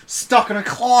TV stuck in a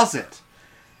closet.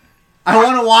 I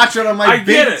want to watch it on my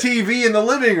big TV in the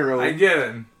living room. I get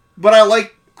it. But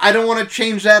I don't want to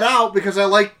change that out because I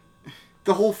like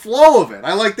the whole flow of it.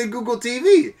 I like the Google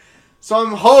TV. So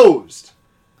I'm hosed.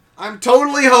 I'm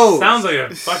totally hosed. Sounds like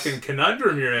a fucking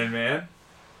conundrum you're in, man.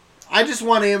 I just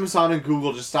want Amazon and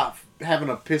Google to stop having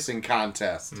a pissing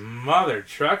contest. Mother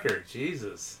trucker,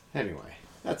 Jesus. Anyway,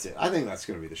 that's it. I think that's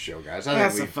going to be the show, guys.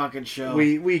 That's a fucking show.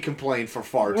 We complained for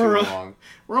far too long.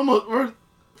 We're almost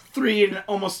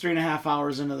 3.5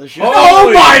 hours into the show.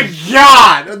 Oh my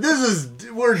God!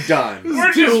 We're done.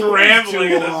 We're just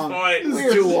rambling at this long. point. This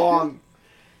is too long.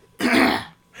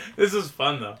 This is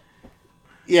fun though.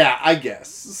 Yeah, I guess.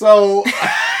 So,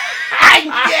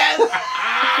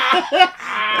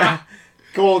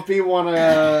 Cole, if people want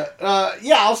to,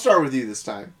 I'll start with you this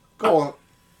time. Cole,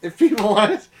 if people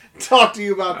want to talk to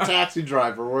you about Taxi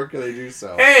Driver, where can they do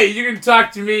so? Hey, you can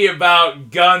talk to me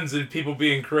about guns and people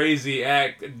being crazy.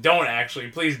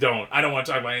 Please don't. I don't want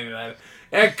to talk about any of that.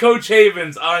 At Coach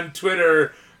Havens on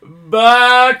Twitter,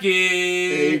 Bucky.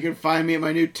 Hey, you can find me at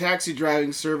my new taxi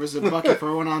driving service at Bucky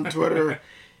for one on Twitter.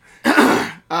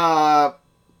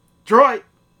 Troy.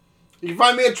 You can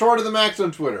find me at Troy to the Max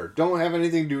on Twitter. Don't have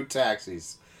anything to do with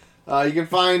taxis. You can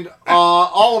find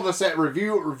all of us at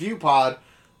Review Pod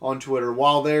on Twitter.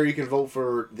 While there, you can vote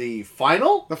for the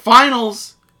final. The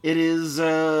finals. It is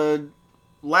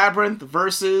Labyrinth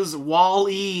versus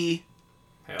Wall-E.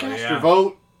 Cast your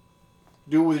vote.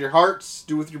 Do it with your hearts.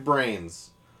 Do it with your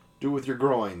brains. Do it with your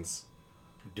groins.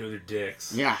 Do their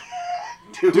dicks. Yeah.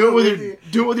 Do it with your dicks.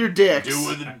 Do it with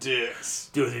the dicks.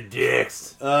 Do it with the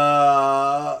dicks.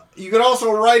 You can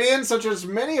also write in, such as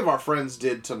many of our friends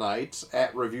did tonight,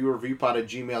 at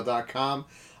reviewreviewpod@gmail.com.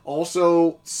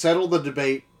 Also, settle the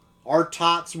debate. Are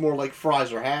tots more like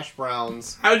fries or hash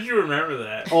browns? How did you remember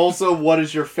that? Also, what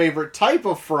is your favorite type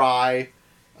of fry?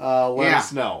 Let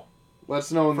us know. Let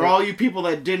us know. For all you people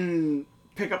that didn't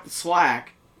pick up the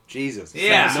slack. Jesus.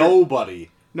 Yeah.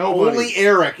 Nobody. Nobody. Only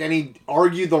Eric, and he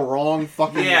argued the wrong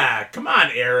fucking... Yeah, come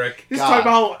on, Eric. He's talking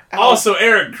about... Also,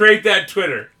 Eric, create that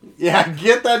Twitter. Yeah,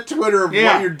 get that Twitter of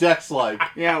what your deck's like.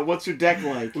 Yeah, what's your deck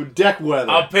like? With deck weather.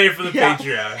 I'll pay for the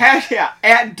Patreon.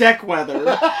 At deck weather.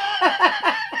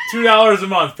 $2 a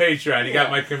month, Patreon. You got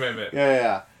my commitment.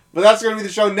 Yeah. But that's going to be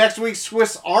the show next week.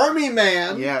 Swiss Army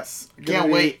Man. Yes.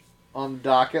 Can't wait. On the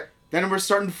docket. Then we're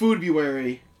starting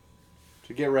Foodbuary.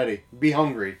 So get ready. Be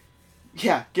hungry.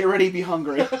 Yeah, get ready, be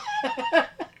hungry.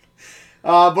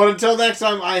 But until next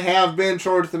time, I have been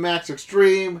Troy to the Max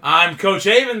Extreme. I'm Coach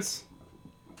Havens.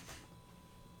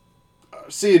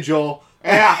 See you, Joel.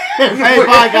 Yeah. Hey,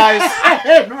 bye, guys.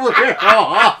 And we're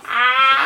off.